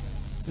బ్యాంకులో.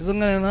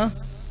 నిజంగానేనా?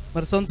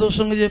 మరి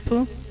సంతోషంగా చెప్పు.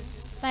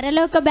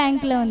 పరలోక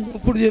బ్యాంకులో ఉంది.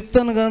 ఇప్పుడు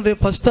చెప్తాను కానీ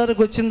రేపు ఫస్ట్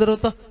తారీఖు వచ్చిన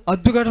తర్వాత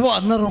అద్దు గడవ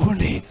అన్నారు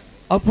అనుకోండి,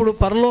 అప్పుడు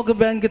పరలోక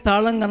బ్యాంక్కి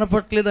తాళం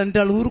కనపట్లేదు అంటే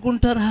వాళ్ళు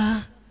ఊరుకుంటారా?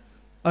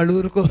 వాళ్ళు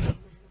ఊరుకోరు.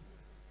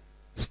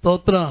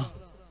 స్తోత్రం.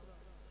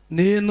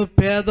 నేను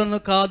పేదను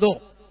కాదు.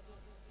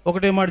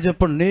 ఒకటే మాట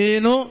చెప్పండి,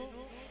 నేను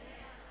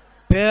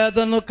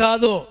పేదను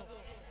కాదు,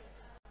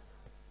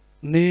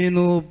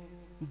 నేను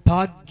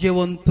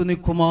భాగ్యవంతుని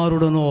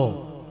కుమారుడను.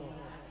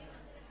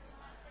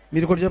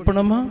 మీరు కూడా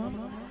చెప్పండి అమ్మా.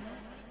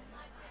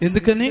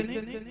 ఎందుకని?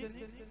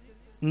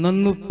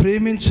 నన్ను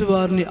ప్రేమించే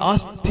వారిని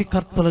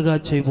ఆస్తికర్తలుగా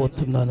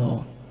చేయబోతున్నాను.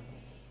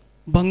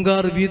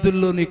 బంగారు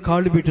వీధుల్లో నీ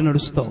కాళ్ళు పెట్టి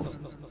నడుస్తావు.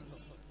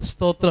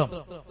 స్తోత్రం.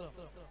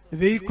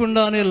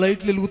 వేయకుండానే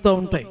లైట్లు వెలుగుతూ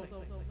ఉంటాయి.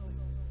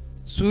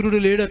 సూర్యుడు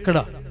లేడు అక్కడ,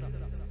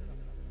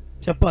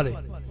 చెప్పాలి.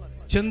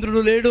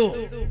 చంద్రుడు లేడు.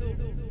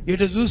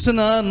 ఇటు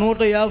చూసినా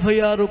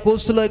 156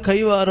 కోసుల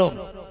కైవారం.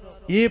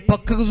 ఏ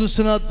పక్కకు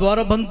చూసినా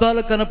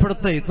ద్వారబంధాలు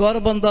కనపడతాయి.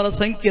 ద్వారబంధాల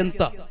సంఖ్య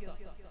ఎంత?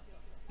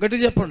 గట్టి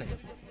చెప్పండి.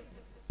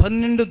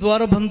 12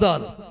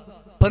 ద్వారబంధాలు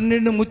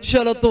 12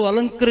 ముత్యాలతో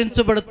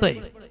అలంకరించబడతాయి.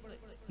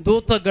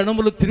 దూత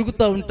గణములు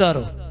తిరుగుతూ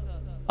ఉంటారు.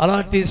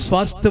 అలాంటి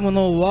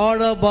స్వాస్థ్యమును,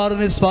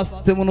 వాడబారని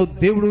స్వాస్థ్యమును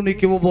దేవుడు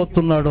నీకు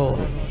ఇవ్వబోతున్నాడు.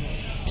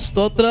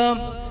 స్తోత్రం.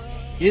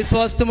 ఏ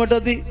స్వాస్థ్యం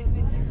అది?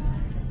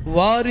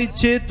 వారి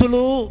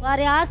చేతులు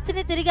వారి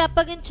ఆస్తిని తిరిగి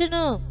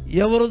అప్పగించును.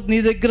 ఎవరు నీ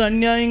దగ్గర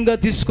అన్యాయంగా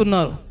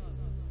తీసుకున్నారు,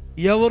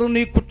 ఎవరు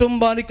నీ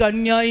కుటుంబానికి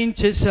అన్యాయం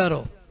చేశారో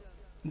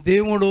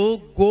దేవుడు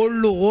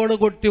గోళ్ళు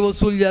ఓడగొట్టి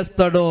వసూలు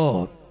చేస్తాడో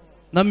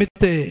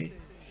నమ్మితే.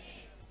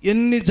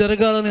 ఎన్ని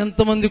జరగాలని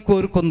ఎంతమంది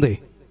కోరుకుంది?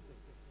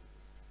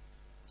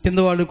 కింద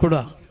వాళ్ళు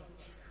కూడా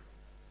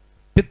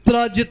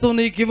పిత్రార్జితం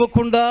నీకు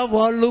ఇవ్వకుండా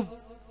వాళ్ళు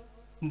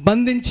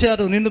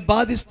బంధించారు, నిన్ను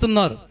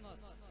బాధిస్తున్నారు.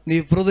 నీ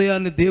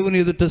హృదయాన్ని దేవుని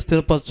ఎదుట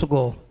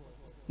స్థిరపరచుకో.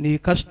 నీ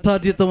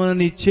కష్టార్జితమైన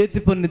నీ చేతి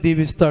పని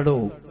దీవిస్తాడు.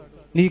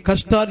 నీ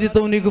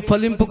కష్టార్జితం నీకు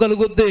ఫలింపు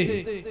కలుగుద్ది.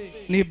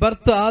 నీ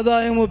భర్త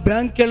ఆదాయము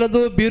బ్యాంక్కి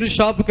వెళ్ళదు, బీరు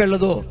షాపుకి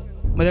వెళ్ళదు.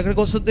 మరి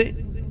ఎక్కడికి వస్తుంది?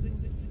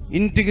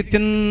 ఇంటికి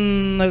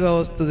తిన్నగా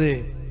వస్తుంది.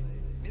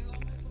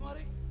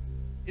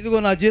 ఇదిగో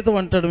నా జీతం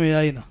అంటాడు మీ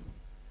ఆయన.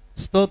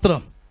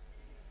 స్తోత్రం.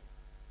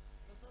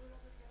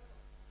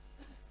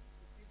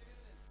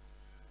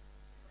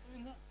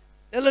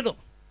 వెళ్ళడు.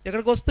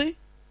 ఎక్కడికి వస్తాయి?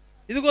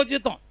 ఇదిగో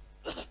జీతం.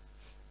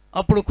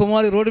 అప్పుడు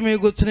కుమారి రోడ్డు మీద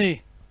కూర్చుని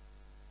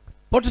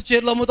పొట్టు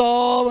చీరలు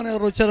అమ్ముతామని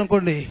ఎవరు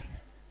వచ్చారనుకోండి,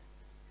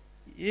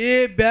 ఏ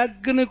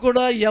బ్యాగ్ని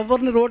కూడా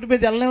ఎవరిని రోడ్డు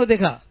మీద వెళ్ళనివ్వదు.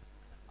 ఇక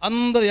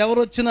అందరు ఎవరు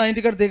వచ్చినా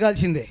ఇంటికాడ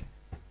దిగాల్సిందే.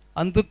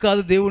 అందుకు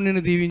కాదు దేవుడు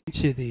నిన్ను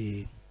దీవించేది.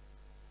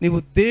 నీవు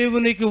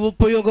దేవునికి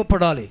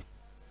ఉపయోగపడాలి.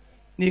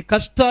 నీ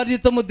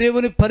కష్టార్జితము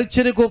దేవుని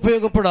పరిచర్యకు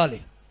ఉపయోగపడాలి.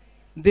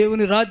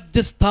 దేవుని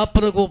రాజ్య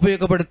స్థాపనకు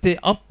ఉపయోగపడితే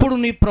అప్పుడు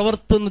నీ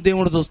ప్రవర్తనను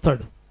దేవుడు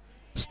చూస్తాడు.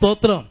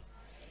 స్తోత్రం.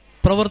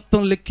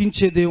 ప్రవర్తన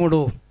లెక్కించే దేవుడు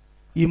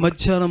ఈ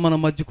మధ్యాహ్నం మన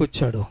మధ్యకు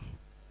వచ్చాడు.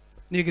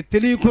 నీకు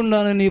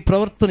తెలియకుండానే నీ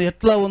ప్రవర్తన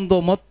ఎట్లా ఉందో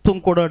మొత్తం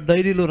కూడా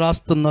డైరీలో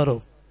రాస్తున్నారు.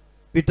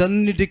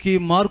 వీటన్నిటికీ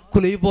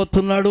మార్కులు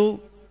అయిపోతున్నాడు.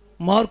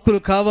 మార్కులు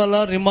కావాలా?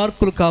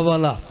 రిమార్కులు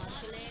కావాలా?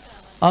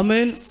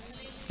 ఆమేన్.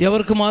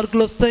 ఎవరికి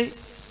మార్కులు వస్తాయి?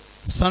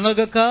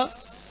 సనగక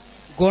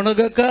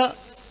గొనగక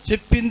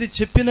చెప్పింది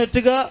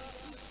చెప్పినట్టుగా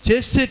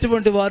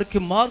చేసేటువంటి వారికి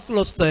మార్కులు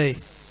వస్తాయి.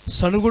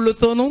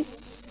 సనుగుళ్ళతోనూ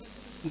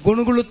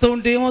గొణుగుళ్ళతో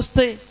ఉంటే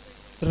ఏమొస్తాయి?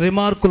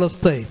 రిమార్కులు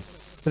వస్తాయి.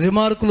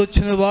 రిమార్కులు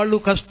వచ్చిన వాళ్ళు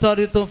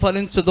కష్టార్జితం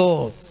ఫలించదో.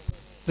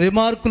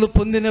 రిమార్కులు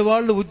పొందిన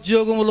వాళ్ళు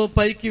ఉద్యోగంలో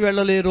పైకి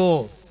వెళ్ళలేరు,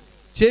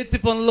 చేతి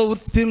పనుల్లో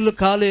ఉత్తీర్ణులు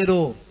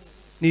కాలేరు.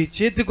 నీ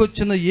చేతికి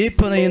వచ్చిన ఏ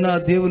పనైనా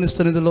దేవుని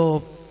సన్నిధిలో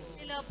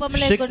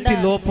శక్తి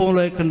లోపం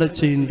లేకుండా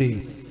చేయండి.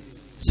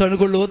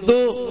 సణుగుళ్ళు వద్దు,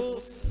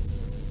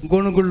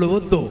 గొణుగుళ్ళు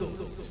వద్దు.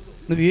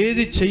 నువ్వు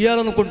ఏది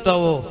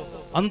చెయ్యాలనుకుంటావో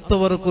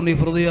అంతవరకు నీ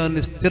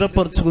హృదయాన్ని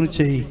స్థిరపరచుకుని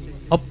చెయ్యి.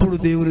 అప్పుడు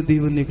దేవుని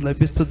దీవెన నీకు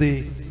లభిస్తుంది.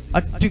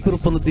 అట్టి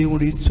కృపను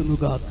దేవుడు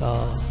ఇచ్చునుగాక.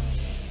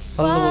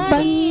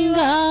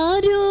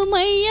 బంగారుమయమైన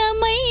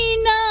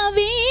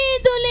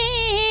వీధులే,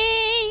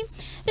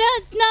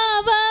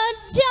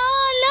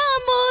 రత్నవజ్రాల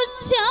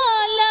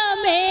ముత్యాల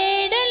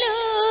మేడలు,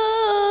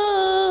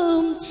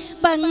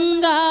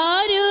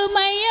 బంగారుమయమైన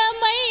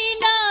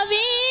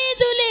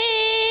వీధులే,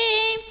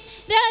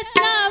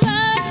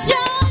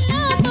 రత్నవజ్రాల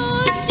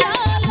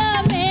ముత్యాల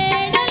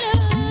మేడలు,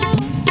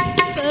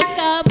 ఒక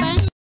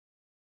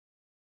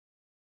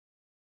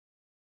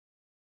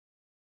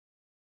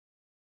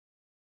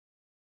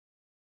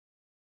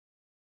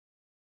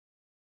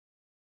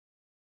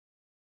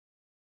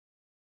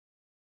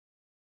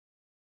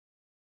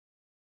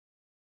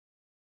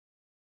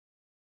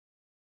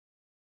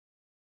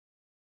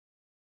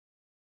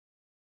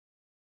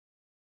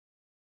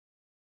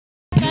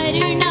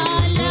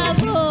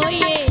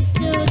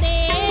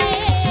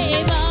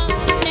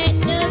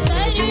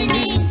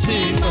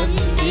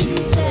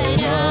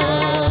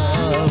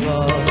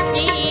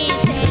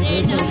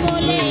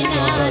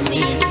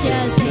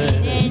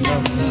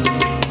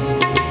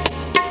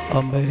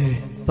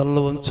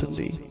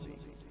అవుతుంది.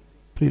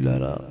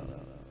 ప్రియులారా,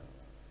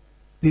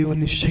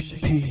 దేవుని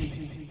శక్తి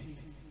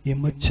ఈ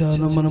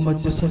మధ్యాహ్నం మన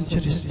మధ్య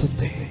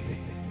సంచరిస్తుంది.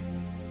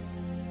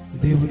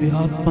 దేవుని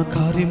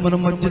ఆత్మకార్యం మన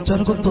మధ్య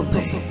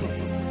జరుగుతుంది.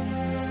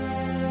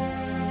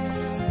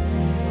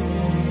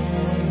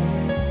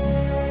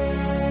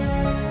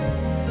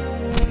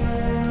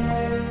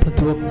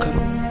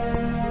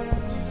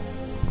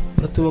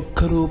 ప్రతి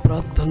ఒక్కరూ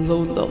ప్రార్థనలో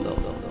ఉందాం.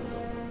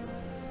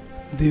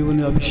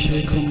 దేవుని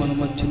అభిషేకం మన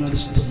మధ్య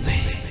నడుస్తుంది.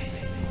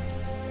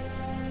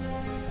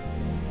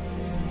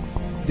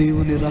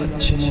 దేవుని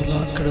రాజ్యములో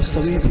అక్కడ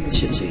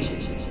సమీపించింది.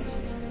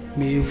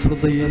 మీ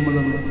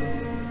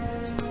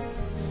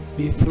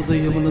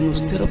హృదయములను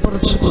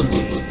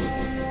స్థిరపరచుకోండి.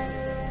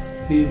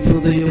 మీ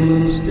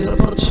హృదయములను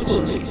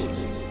స్థిరపరచుకోండి.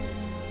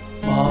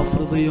 మా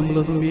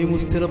హృదయములను మేము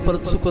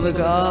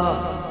స్థిరపరచుకొనగా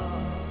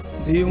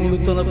దేవుడు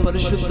తన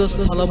పరిశుద్ధ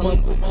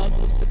స్థలమందు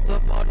మాకు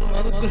సిద్ధపాటును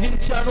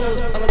అనుగ్రహించాడు.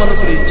 స్థలం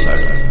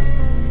అనుగ్రహించాడు.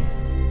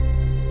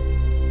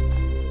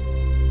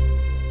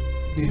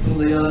 నీ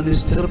హృదయాన్ని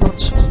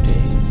స్థిరపరచుకుంటే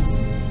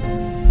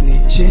నీ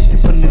చేతి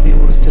పని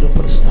దేవుడు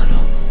స్థిరపరుస్తాడు.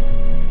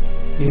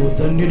 నీవు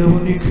ధన్యుడవు,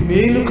 నీకు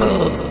మేలు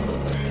కలగదు.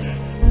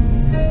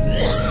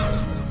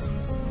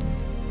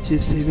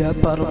 చేసే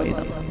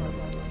వ్యాపారమైనా,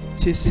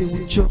 చేసే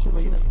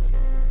ఉద్యోగమైనా,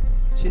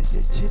 చేసే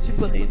చేతి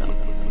పనైనా,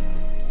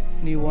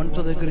 నీ వంట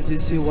దగ్గర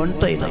చేసే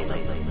వంట అయినా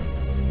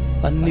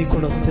అన్నీ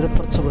కూడా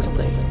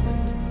స్థిరపరచబడతాయి.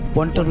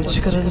 వంట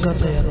రుచికరంగా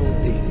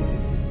తయారవుద్ది.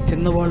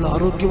 తిన్నవాళ్ళు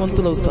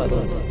ఆరోగ్యవంతులవుతారు.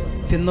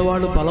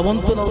 తిన్నవాళ్ళు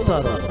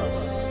బలవంతులవుతారు.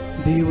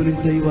 దేవుని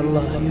దయ వల్ల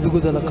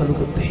ఎదుగుదల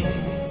కలుగుద్ది.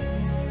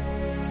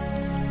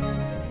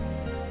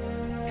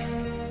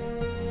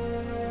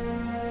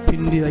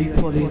 పిండి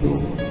అయిపోలేదు,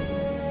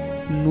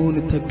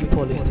 నూనె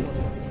తగ్గిపోలేదు.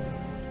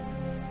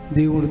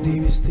 దేవుడు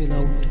దీవిస్తే ఇలా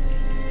ఉంటుంది.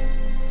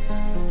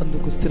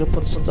 అందుకు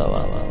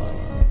స్థిరపరుస్తావా?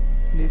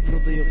 నీ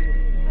హృదయం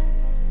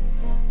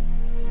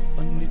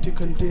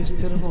అన్నిటికంటే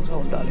స్థిరముగా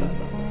ఉండాలి.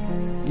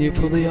 నీ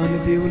హృదయాన్ని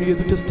దేవుని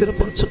ఎదుట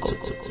స్థిరపరచుకో.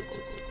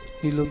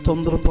 నీలో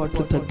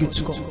తొందరపాట్లు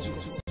తగ్గించుకో.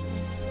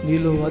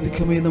 నీలో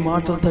అధికమైన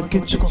మాటలు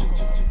తగ్గించుకో.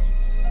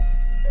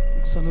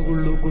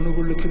 సనుగుళ్ళు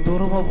గునుగుళ్ళకి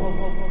దూరం అవ్వు.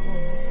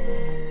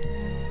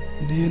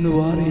 నేను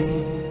వారి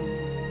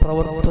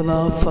ప్రవర్తన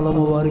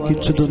ఫలము వారికి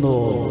ఇచ్చుదును.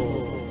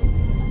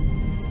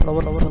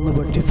 ప్రవర్తన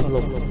బట్టి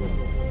ఫలం.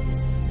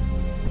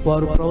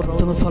 వారు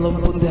ప్రవర్తన ఫలం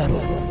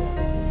పొందారు.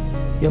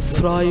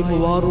 ఎఫ్రాయిము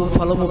వారు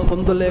ఫలము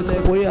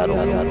పొందలేకపోయారు.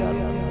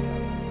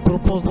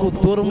 కృపకు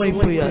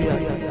దూరమైపోయారు.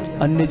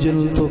 అన్ని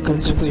జనులతో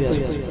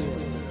కలిసిపోయారు.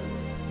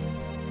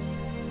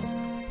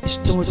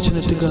 ఇష్టం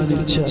వచ్చినట్టుగా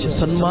నిలిచారు.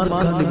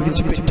 సన్మార్గాన్ని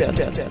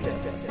విడిచిపెట్టారు.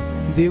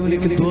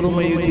 దేవునికి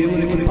దూరమయ్యి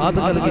దేవునికి బాధ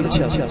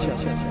కలిగించారు.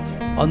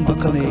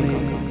 అందుకని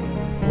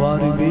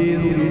వారి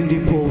వేరు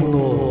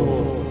ఎండిపోవును.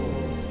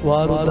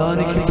 వారు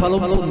దానికి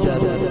ఫలం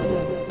పొందారు.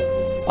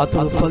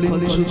 అతడు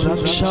ఫలించు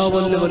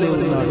ద్రాక్షావల్లి వలె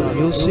ఉన్నాడు.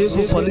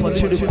 యోసేపు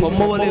ఫలించుడు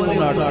కొమ్మ వలె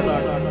ఉన్నాడు.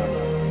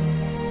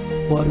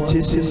 వారు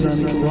చేసిన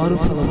దానికి వారు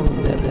ఫలం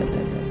పొందారు.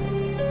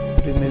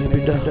 ప్రియమైన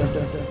బిడ్డ,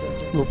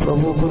 నువ్వు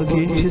ప్రభు కొరకు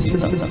ఏం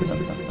చేసినా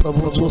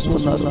ప్రభు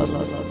చూస్తున్నారు.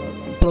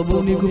 ప్రభు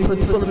నీకు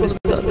ప్రతిఫలం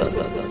ఇస్తారు.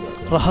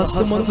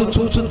 రహస్యమందు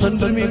చూచు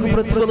తండ్రి మీకు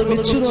ప్రతిఫలం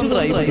ఇచ్చును.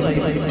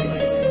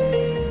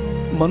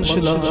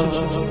 మనుషుల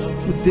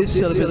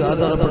ఉద్దేశాల మీద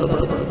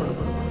ఆధారపడద్దు.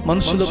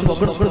 మనుషుల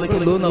పొగడ్తలకి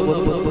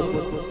లోనవ్వద్దు.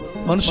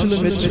 మనుషులు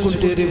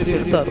మెచ్చుకుంటే రేపు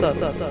తిడతారు.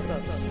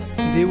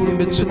 దేవుడు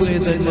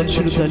మెచ్చుకునేదాన్ని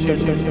మనుషులు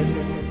ధన్యుడు.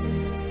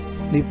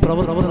 నీ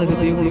ప్రవర్తనకు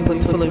దేవుడు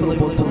ప్రతిఫలం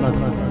ఇవ్వబోతున్నాడు.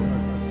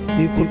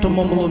 నీ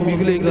కుటుంబంలో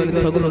మిగిలే గాని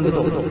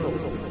తగులగదు.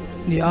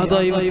 నీ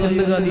ఆదాయం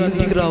తిండి కానీ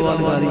ఇంటికి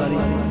రావాలి కానీ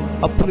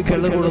అప్పులకి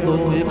వెళ్ళకూడదు.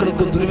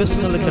 ఎక్కడికో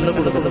దుర్వ్యసనాలకు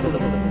వెళ్ళకూడదు.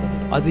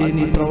 అదే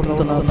నీ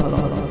ప్రవర్తన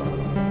ఫలం.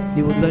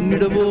 నీవు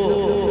ధన్యుడవో,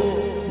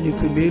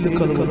 నీకు మేలు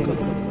కలుగదు.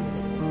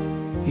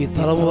 ఈ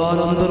తరం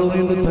వారందరూ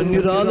నిన్ను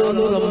ధన్యురాలు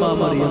రమ్మా.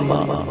 మరి అమ్మ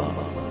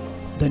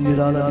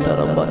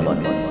ధన్యురాలంటారమ్మా.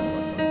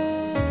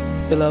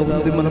 ఎలా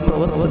ఉంది మన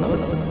ప్రవర్తన?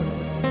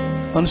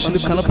 మనుషులు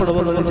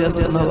కనపడవాలని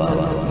చేస్తున్నావా?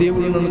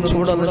 దేవుడు నన్ను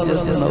చూడాలని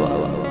చేస్తున్నావా?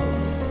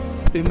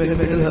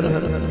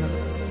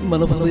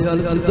 మన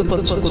హృదయాలు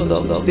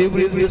సిద్ధపరచుకుందాం.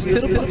 దేవుని ఎదుట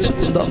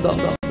స్థిరపరచుకుందాం.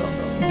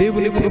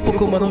 దేవుని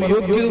కృపకు మనం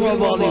యోగ్యులు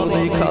అవ్వాలి.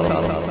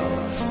 ఉదయకాలం,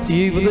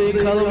 ఈ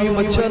ఉదయకాలం, ఈ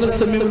మధ్యాహ్న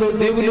సమయంలో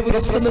దేవుని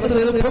ప్రసన్నత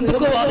నేను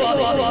పొందుకోవాలి.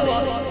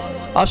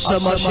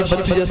 ఆశామాషి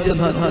భక్తి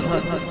చేస్తున్నాను.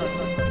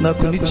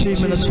 నాకు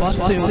నిశ్చయమైన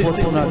స్వాస్థ్యం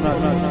ఇవ్వబోతున్నాడు.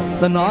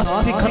 నన్ను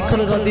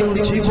ఆస్తికర్తలుగా దేవుడు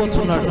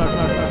చేయబోతున్నాడు.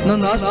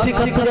 నన్ను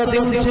ఆస్తికర్తగా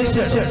దేవుడు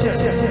చేశాడు.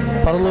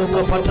 పరలోక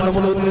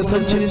పట్టణంలో నేను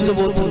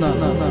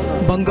సంచరించబోతున్నాను.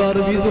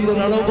 బంగారు వీధుల్లో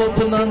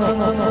నడవబోతున్నాను.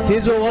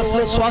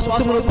 తేజోవాసుల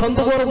స్వాస్థ్యములు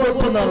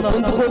పొందుకోబోతున్నాను.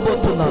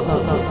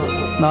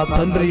 నా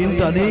తండ్రి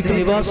ఇంట అనేక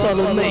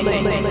నివాసాలు ఉన్నాయి.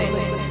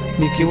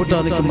 మీకు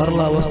ఇవ్వటానికి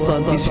మరలా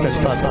వస్తాను,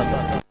 తీసుకెళ్తాను.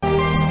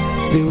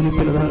 దేవుని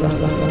పిల్లలారా,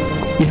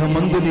 ఇహ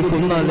మందు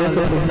నీకున్నా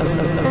లేకపోయినా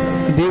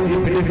దేవుని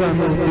బిడ్డగా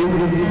నువ్వు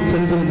దేవుని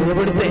సన్నిధిలో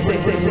నిలబడితే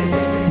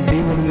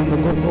దేవుడు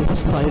నిన్ను గొప్ప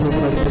స్థాయిలో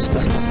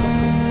నడిపిస్తాడు.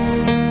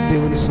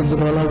 దేవుని దేవుని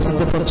సందులో అలా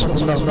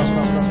సిద్ధపరచుకుందాం.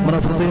 మన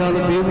హృదయాలు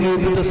దేవుని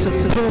ఎదుట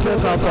సిద్ధంగా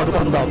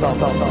కాపాడుకుందాం.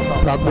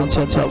 ప్రార్థన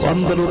చేద్దాం.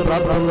 అందరూ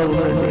ప్రార్థనలో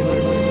ఉండండి.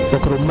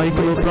 ఒకరు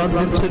మైకులో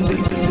ప్రార్థించండి.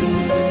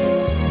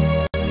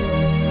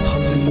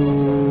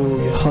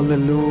 హల్లెలూయా,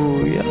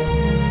 హల్లెలూయా.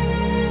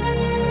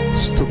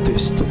 స్తుతి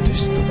స్తుతి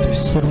స్తుతి.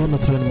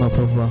 సర్వోన్నతులైన మా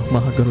ప్రభువా,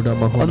 మహాగరుడా,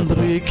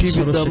 అందరూ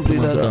ఏకీవిద్దాం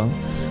ప్రియులారా.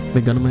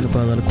 మీ ఘనమైన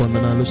పాదాలకు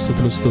వందనాలు,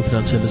 స్తుతులు,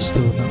 స్తోత్రాలు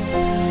చెల్లిస్తూ ఉన్నాం.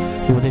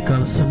 ఈ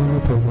ఉదయకాల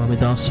సమయంలో ప్రభువా, మీ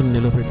దాసుని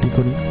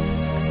నిలబెట్టుకుని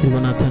ఇదిగో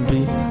నా తండ్రి,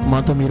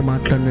 మాతో మీరు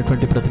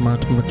మాట్లాడినటువంటి ప్రతి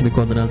మాటను బట్టి మీకు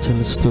వందనాలు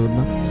చెల్లిస్తూ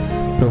ఉన్నాం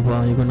ప్రభువా.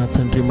 ఇదిగో నా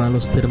తండ్రి, మాలో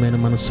స్థిరమైన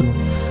మనసును,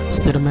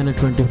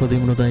 స్థిరమైనటువంటి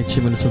హృదయమును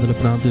దయచేయమని సదులు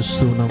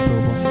ప్రార్థిస్తూ ఉన్నాం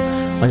ప్రభువా.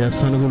 ఆయా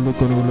సనుగులు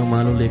కొనుగోలు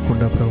మాలో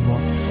లేకుండా ప్రభువా,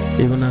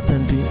 ఇదిగో నా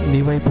తండ్రి, నీ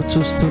వైపు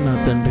చూస్తూ నా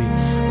తండ్రి,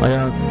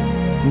 ఆయా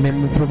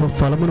మేము ప్రభు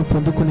ఫలమును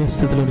పొందుకునే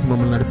స్థితిలోనికి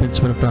మమ్మల్ని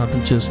నడిపించమని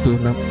ప్రార్థన చేస్తూ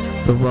ఉన్నాం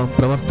ప్రభు.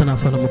 ప్రవర్తన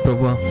ఫలము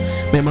ప్రభు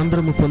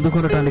మేమందరము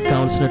పొందుకొనడానికి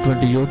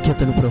కావాల్సినటువంటి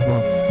యోగ్యతను ప్రభు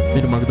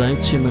మీరు మాకు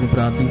దయచేయమని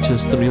ప్రార్థన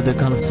చేస్తున్నాం.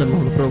 యుద్ధకాల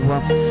సమయంలో ప్రభు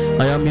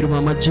అయా మీరు మా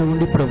మధ్య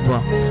ఉండి ప్రభు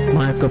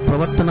మా యొక్క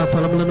ప్రవర్తన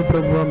ఫలములను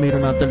ప్రభు మీరు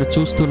నా తండ్రి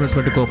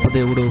చూస్తున్నటువంటి గొప్ప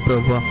దేవుడు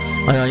ప్రభు.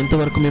 అయా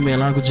ఇంతవరకు మేము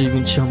ఎలాగూ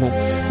జీవించాము,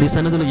 నీ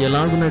సన్నిధిలో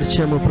ఎలాగూ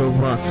నడిచాము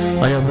ప్రభు,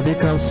 ఆయా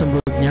ఉదయకాల సమయంలో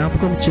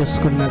జ్ఞాపకం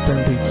చేసుకుని నా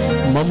తండ్రి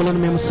మమ్మలను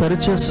మేము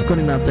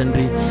సరిచేసుకొని నా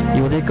తండ్రి ఈ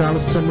ఉదయకాల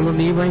సమయంలో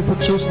నీ వైపు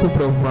చూస్తూ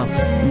ప్రభువా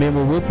మేము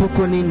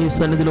ఒప్పుకొని నీ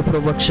సన్నిధిలో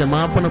ప్రభు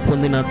క్షమాపణ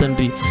పొంది నా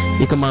తండ్రి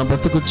ఇక మా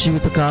బ్రతుకు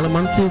జీవిత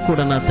కాలమంతా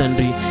కూడా నా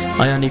తండ్రి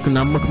ఆయా నీకు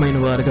నమ్మకమైన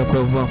వారుగా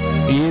ప్రభువా,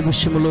 ఏ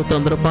విషయంలో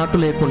తొందరపాటు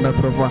లేకుండా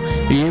ప్రభువా,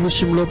 ఏ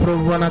విషయంలో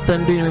ప్రభువా నా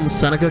తండ్రి మేము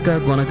సనగగా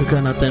గొనగగా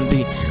నా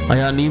తండ్రి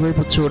ఆయా నీ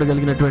వైపు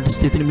చూడగలిగినటువంటి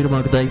స్థితిని మీరు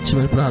మాకు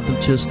దయచేయమని ప్రార్థన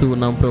చేస్తూ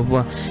ఉన్నాం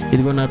ప్రభువా.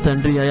 ఇదిగో నా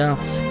తండ్రి ఆయా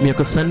మీ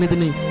యొక్క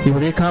సన్నిధిని ఈ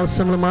ఉదయకాల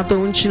సమయంలో మాతో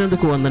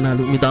ఉంచినందుకు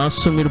వందనాలు. మీ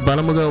దాసు మీరు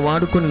బలముగా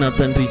వాడుకొని నా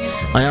తండ్రి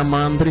ఆయా మా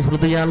అందరి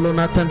హృదయాల్లో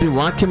నా తండ్రి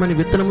వాక్యమని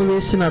విత్తనము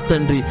వేసి నా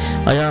తండ్రి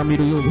ఆయా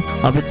మీరు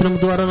ఆ విత్తనం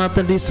ద్వారా నా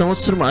తండ్రి ఈ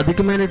సంవత్సరం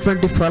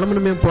అధికమైనటువంటి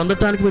ఫలమును మేము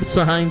పొందటానికి మీరు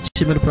సహాయం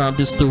చేసి మీరు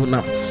ప్రార్థిస్తూ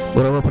ఉన్నాం.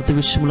 గొడవ ప్రతి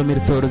విషయంలో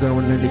మీరు తోడుగా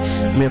ఉండండి.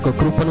 మీ యొక్క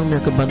కృపను మీ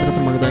యొక్క భద్రత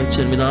మాకు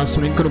దయచేయండి. మీ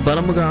దాసును ఇంకొక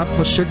బలముగా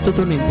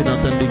ఆత్మశక్తితో నింపి నా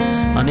తండ్రి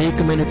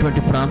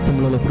అనేకమైనటువంటి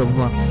ప్రాంతములలో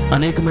ప్రభువా,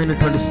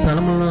 అనేకమైనటువంటి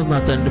స్థలములలో నా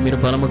తండ్రి మీరు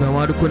బలముగా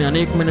వాడుకొని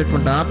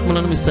అనేకమైనటువంటి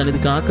ఆత్మలను మీ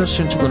సన్నిధికి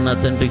ఆకర్షించుకున్న నా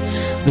తండ్రి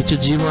నిత్య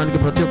జీవానికి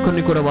ప్రతి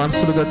ఒక్కరిని కూడా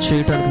వారసులుగా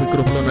చేయడానికి మీ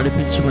కృపలో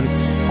నడిపించమని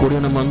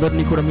కూడిన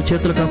అందరినీ కూడా మీ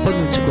చేతులకు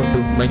అప్పగించుకుంటూ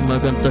మహిమ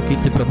ఘనత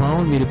కీర్తి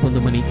ప్రభావం మీరు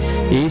పొందమని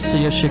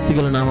యేసయ్య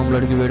శక్తిగల నామములో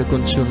అడిగి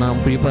వేడుకొంచున్నాం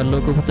ప్రియ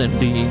పరలోకపు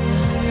తండ్రి.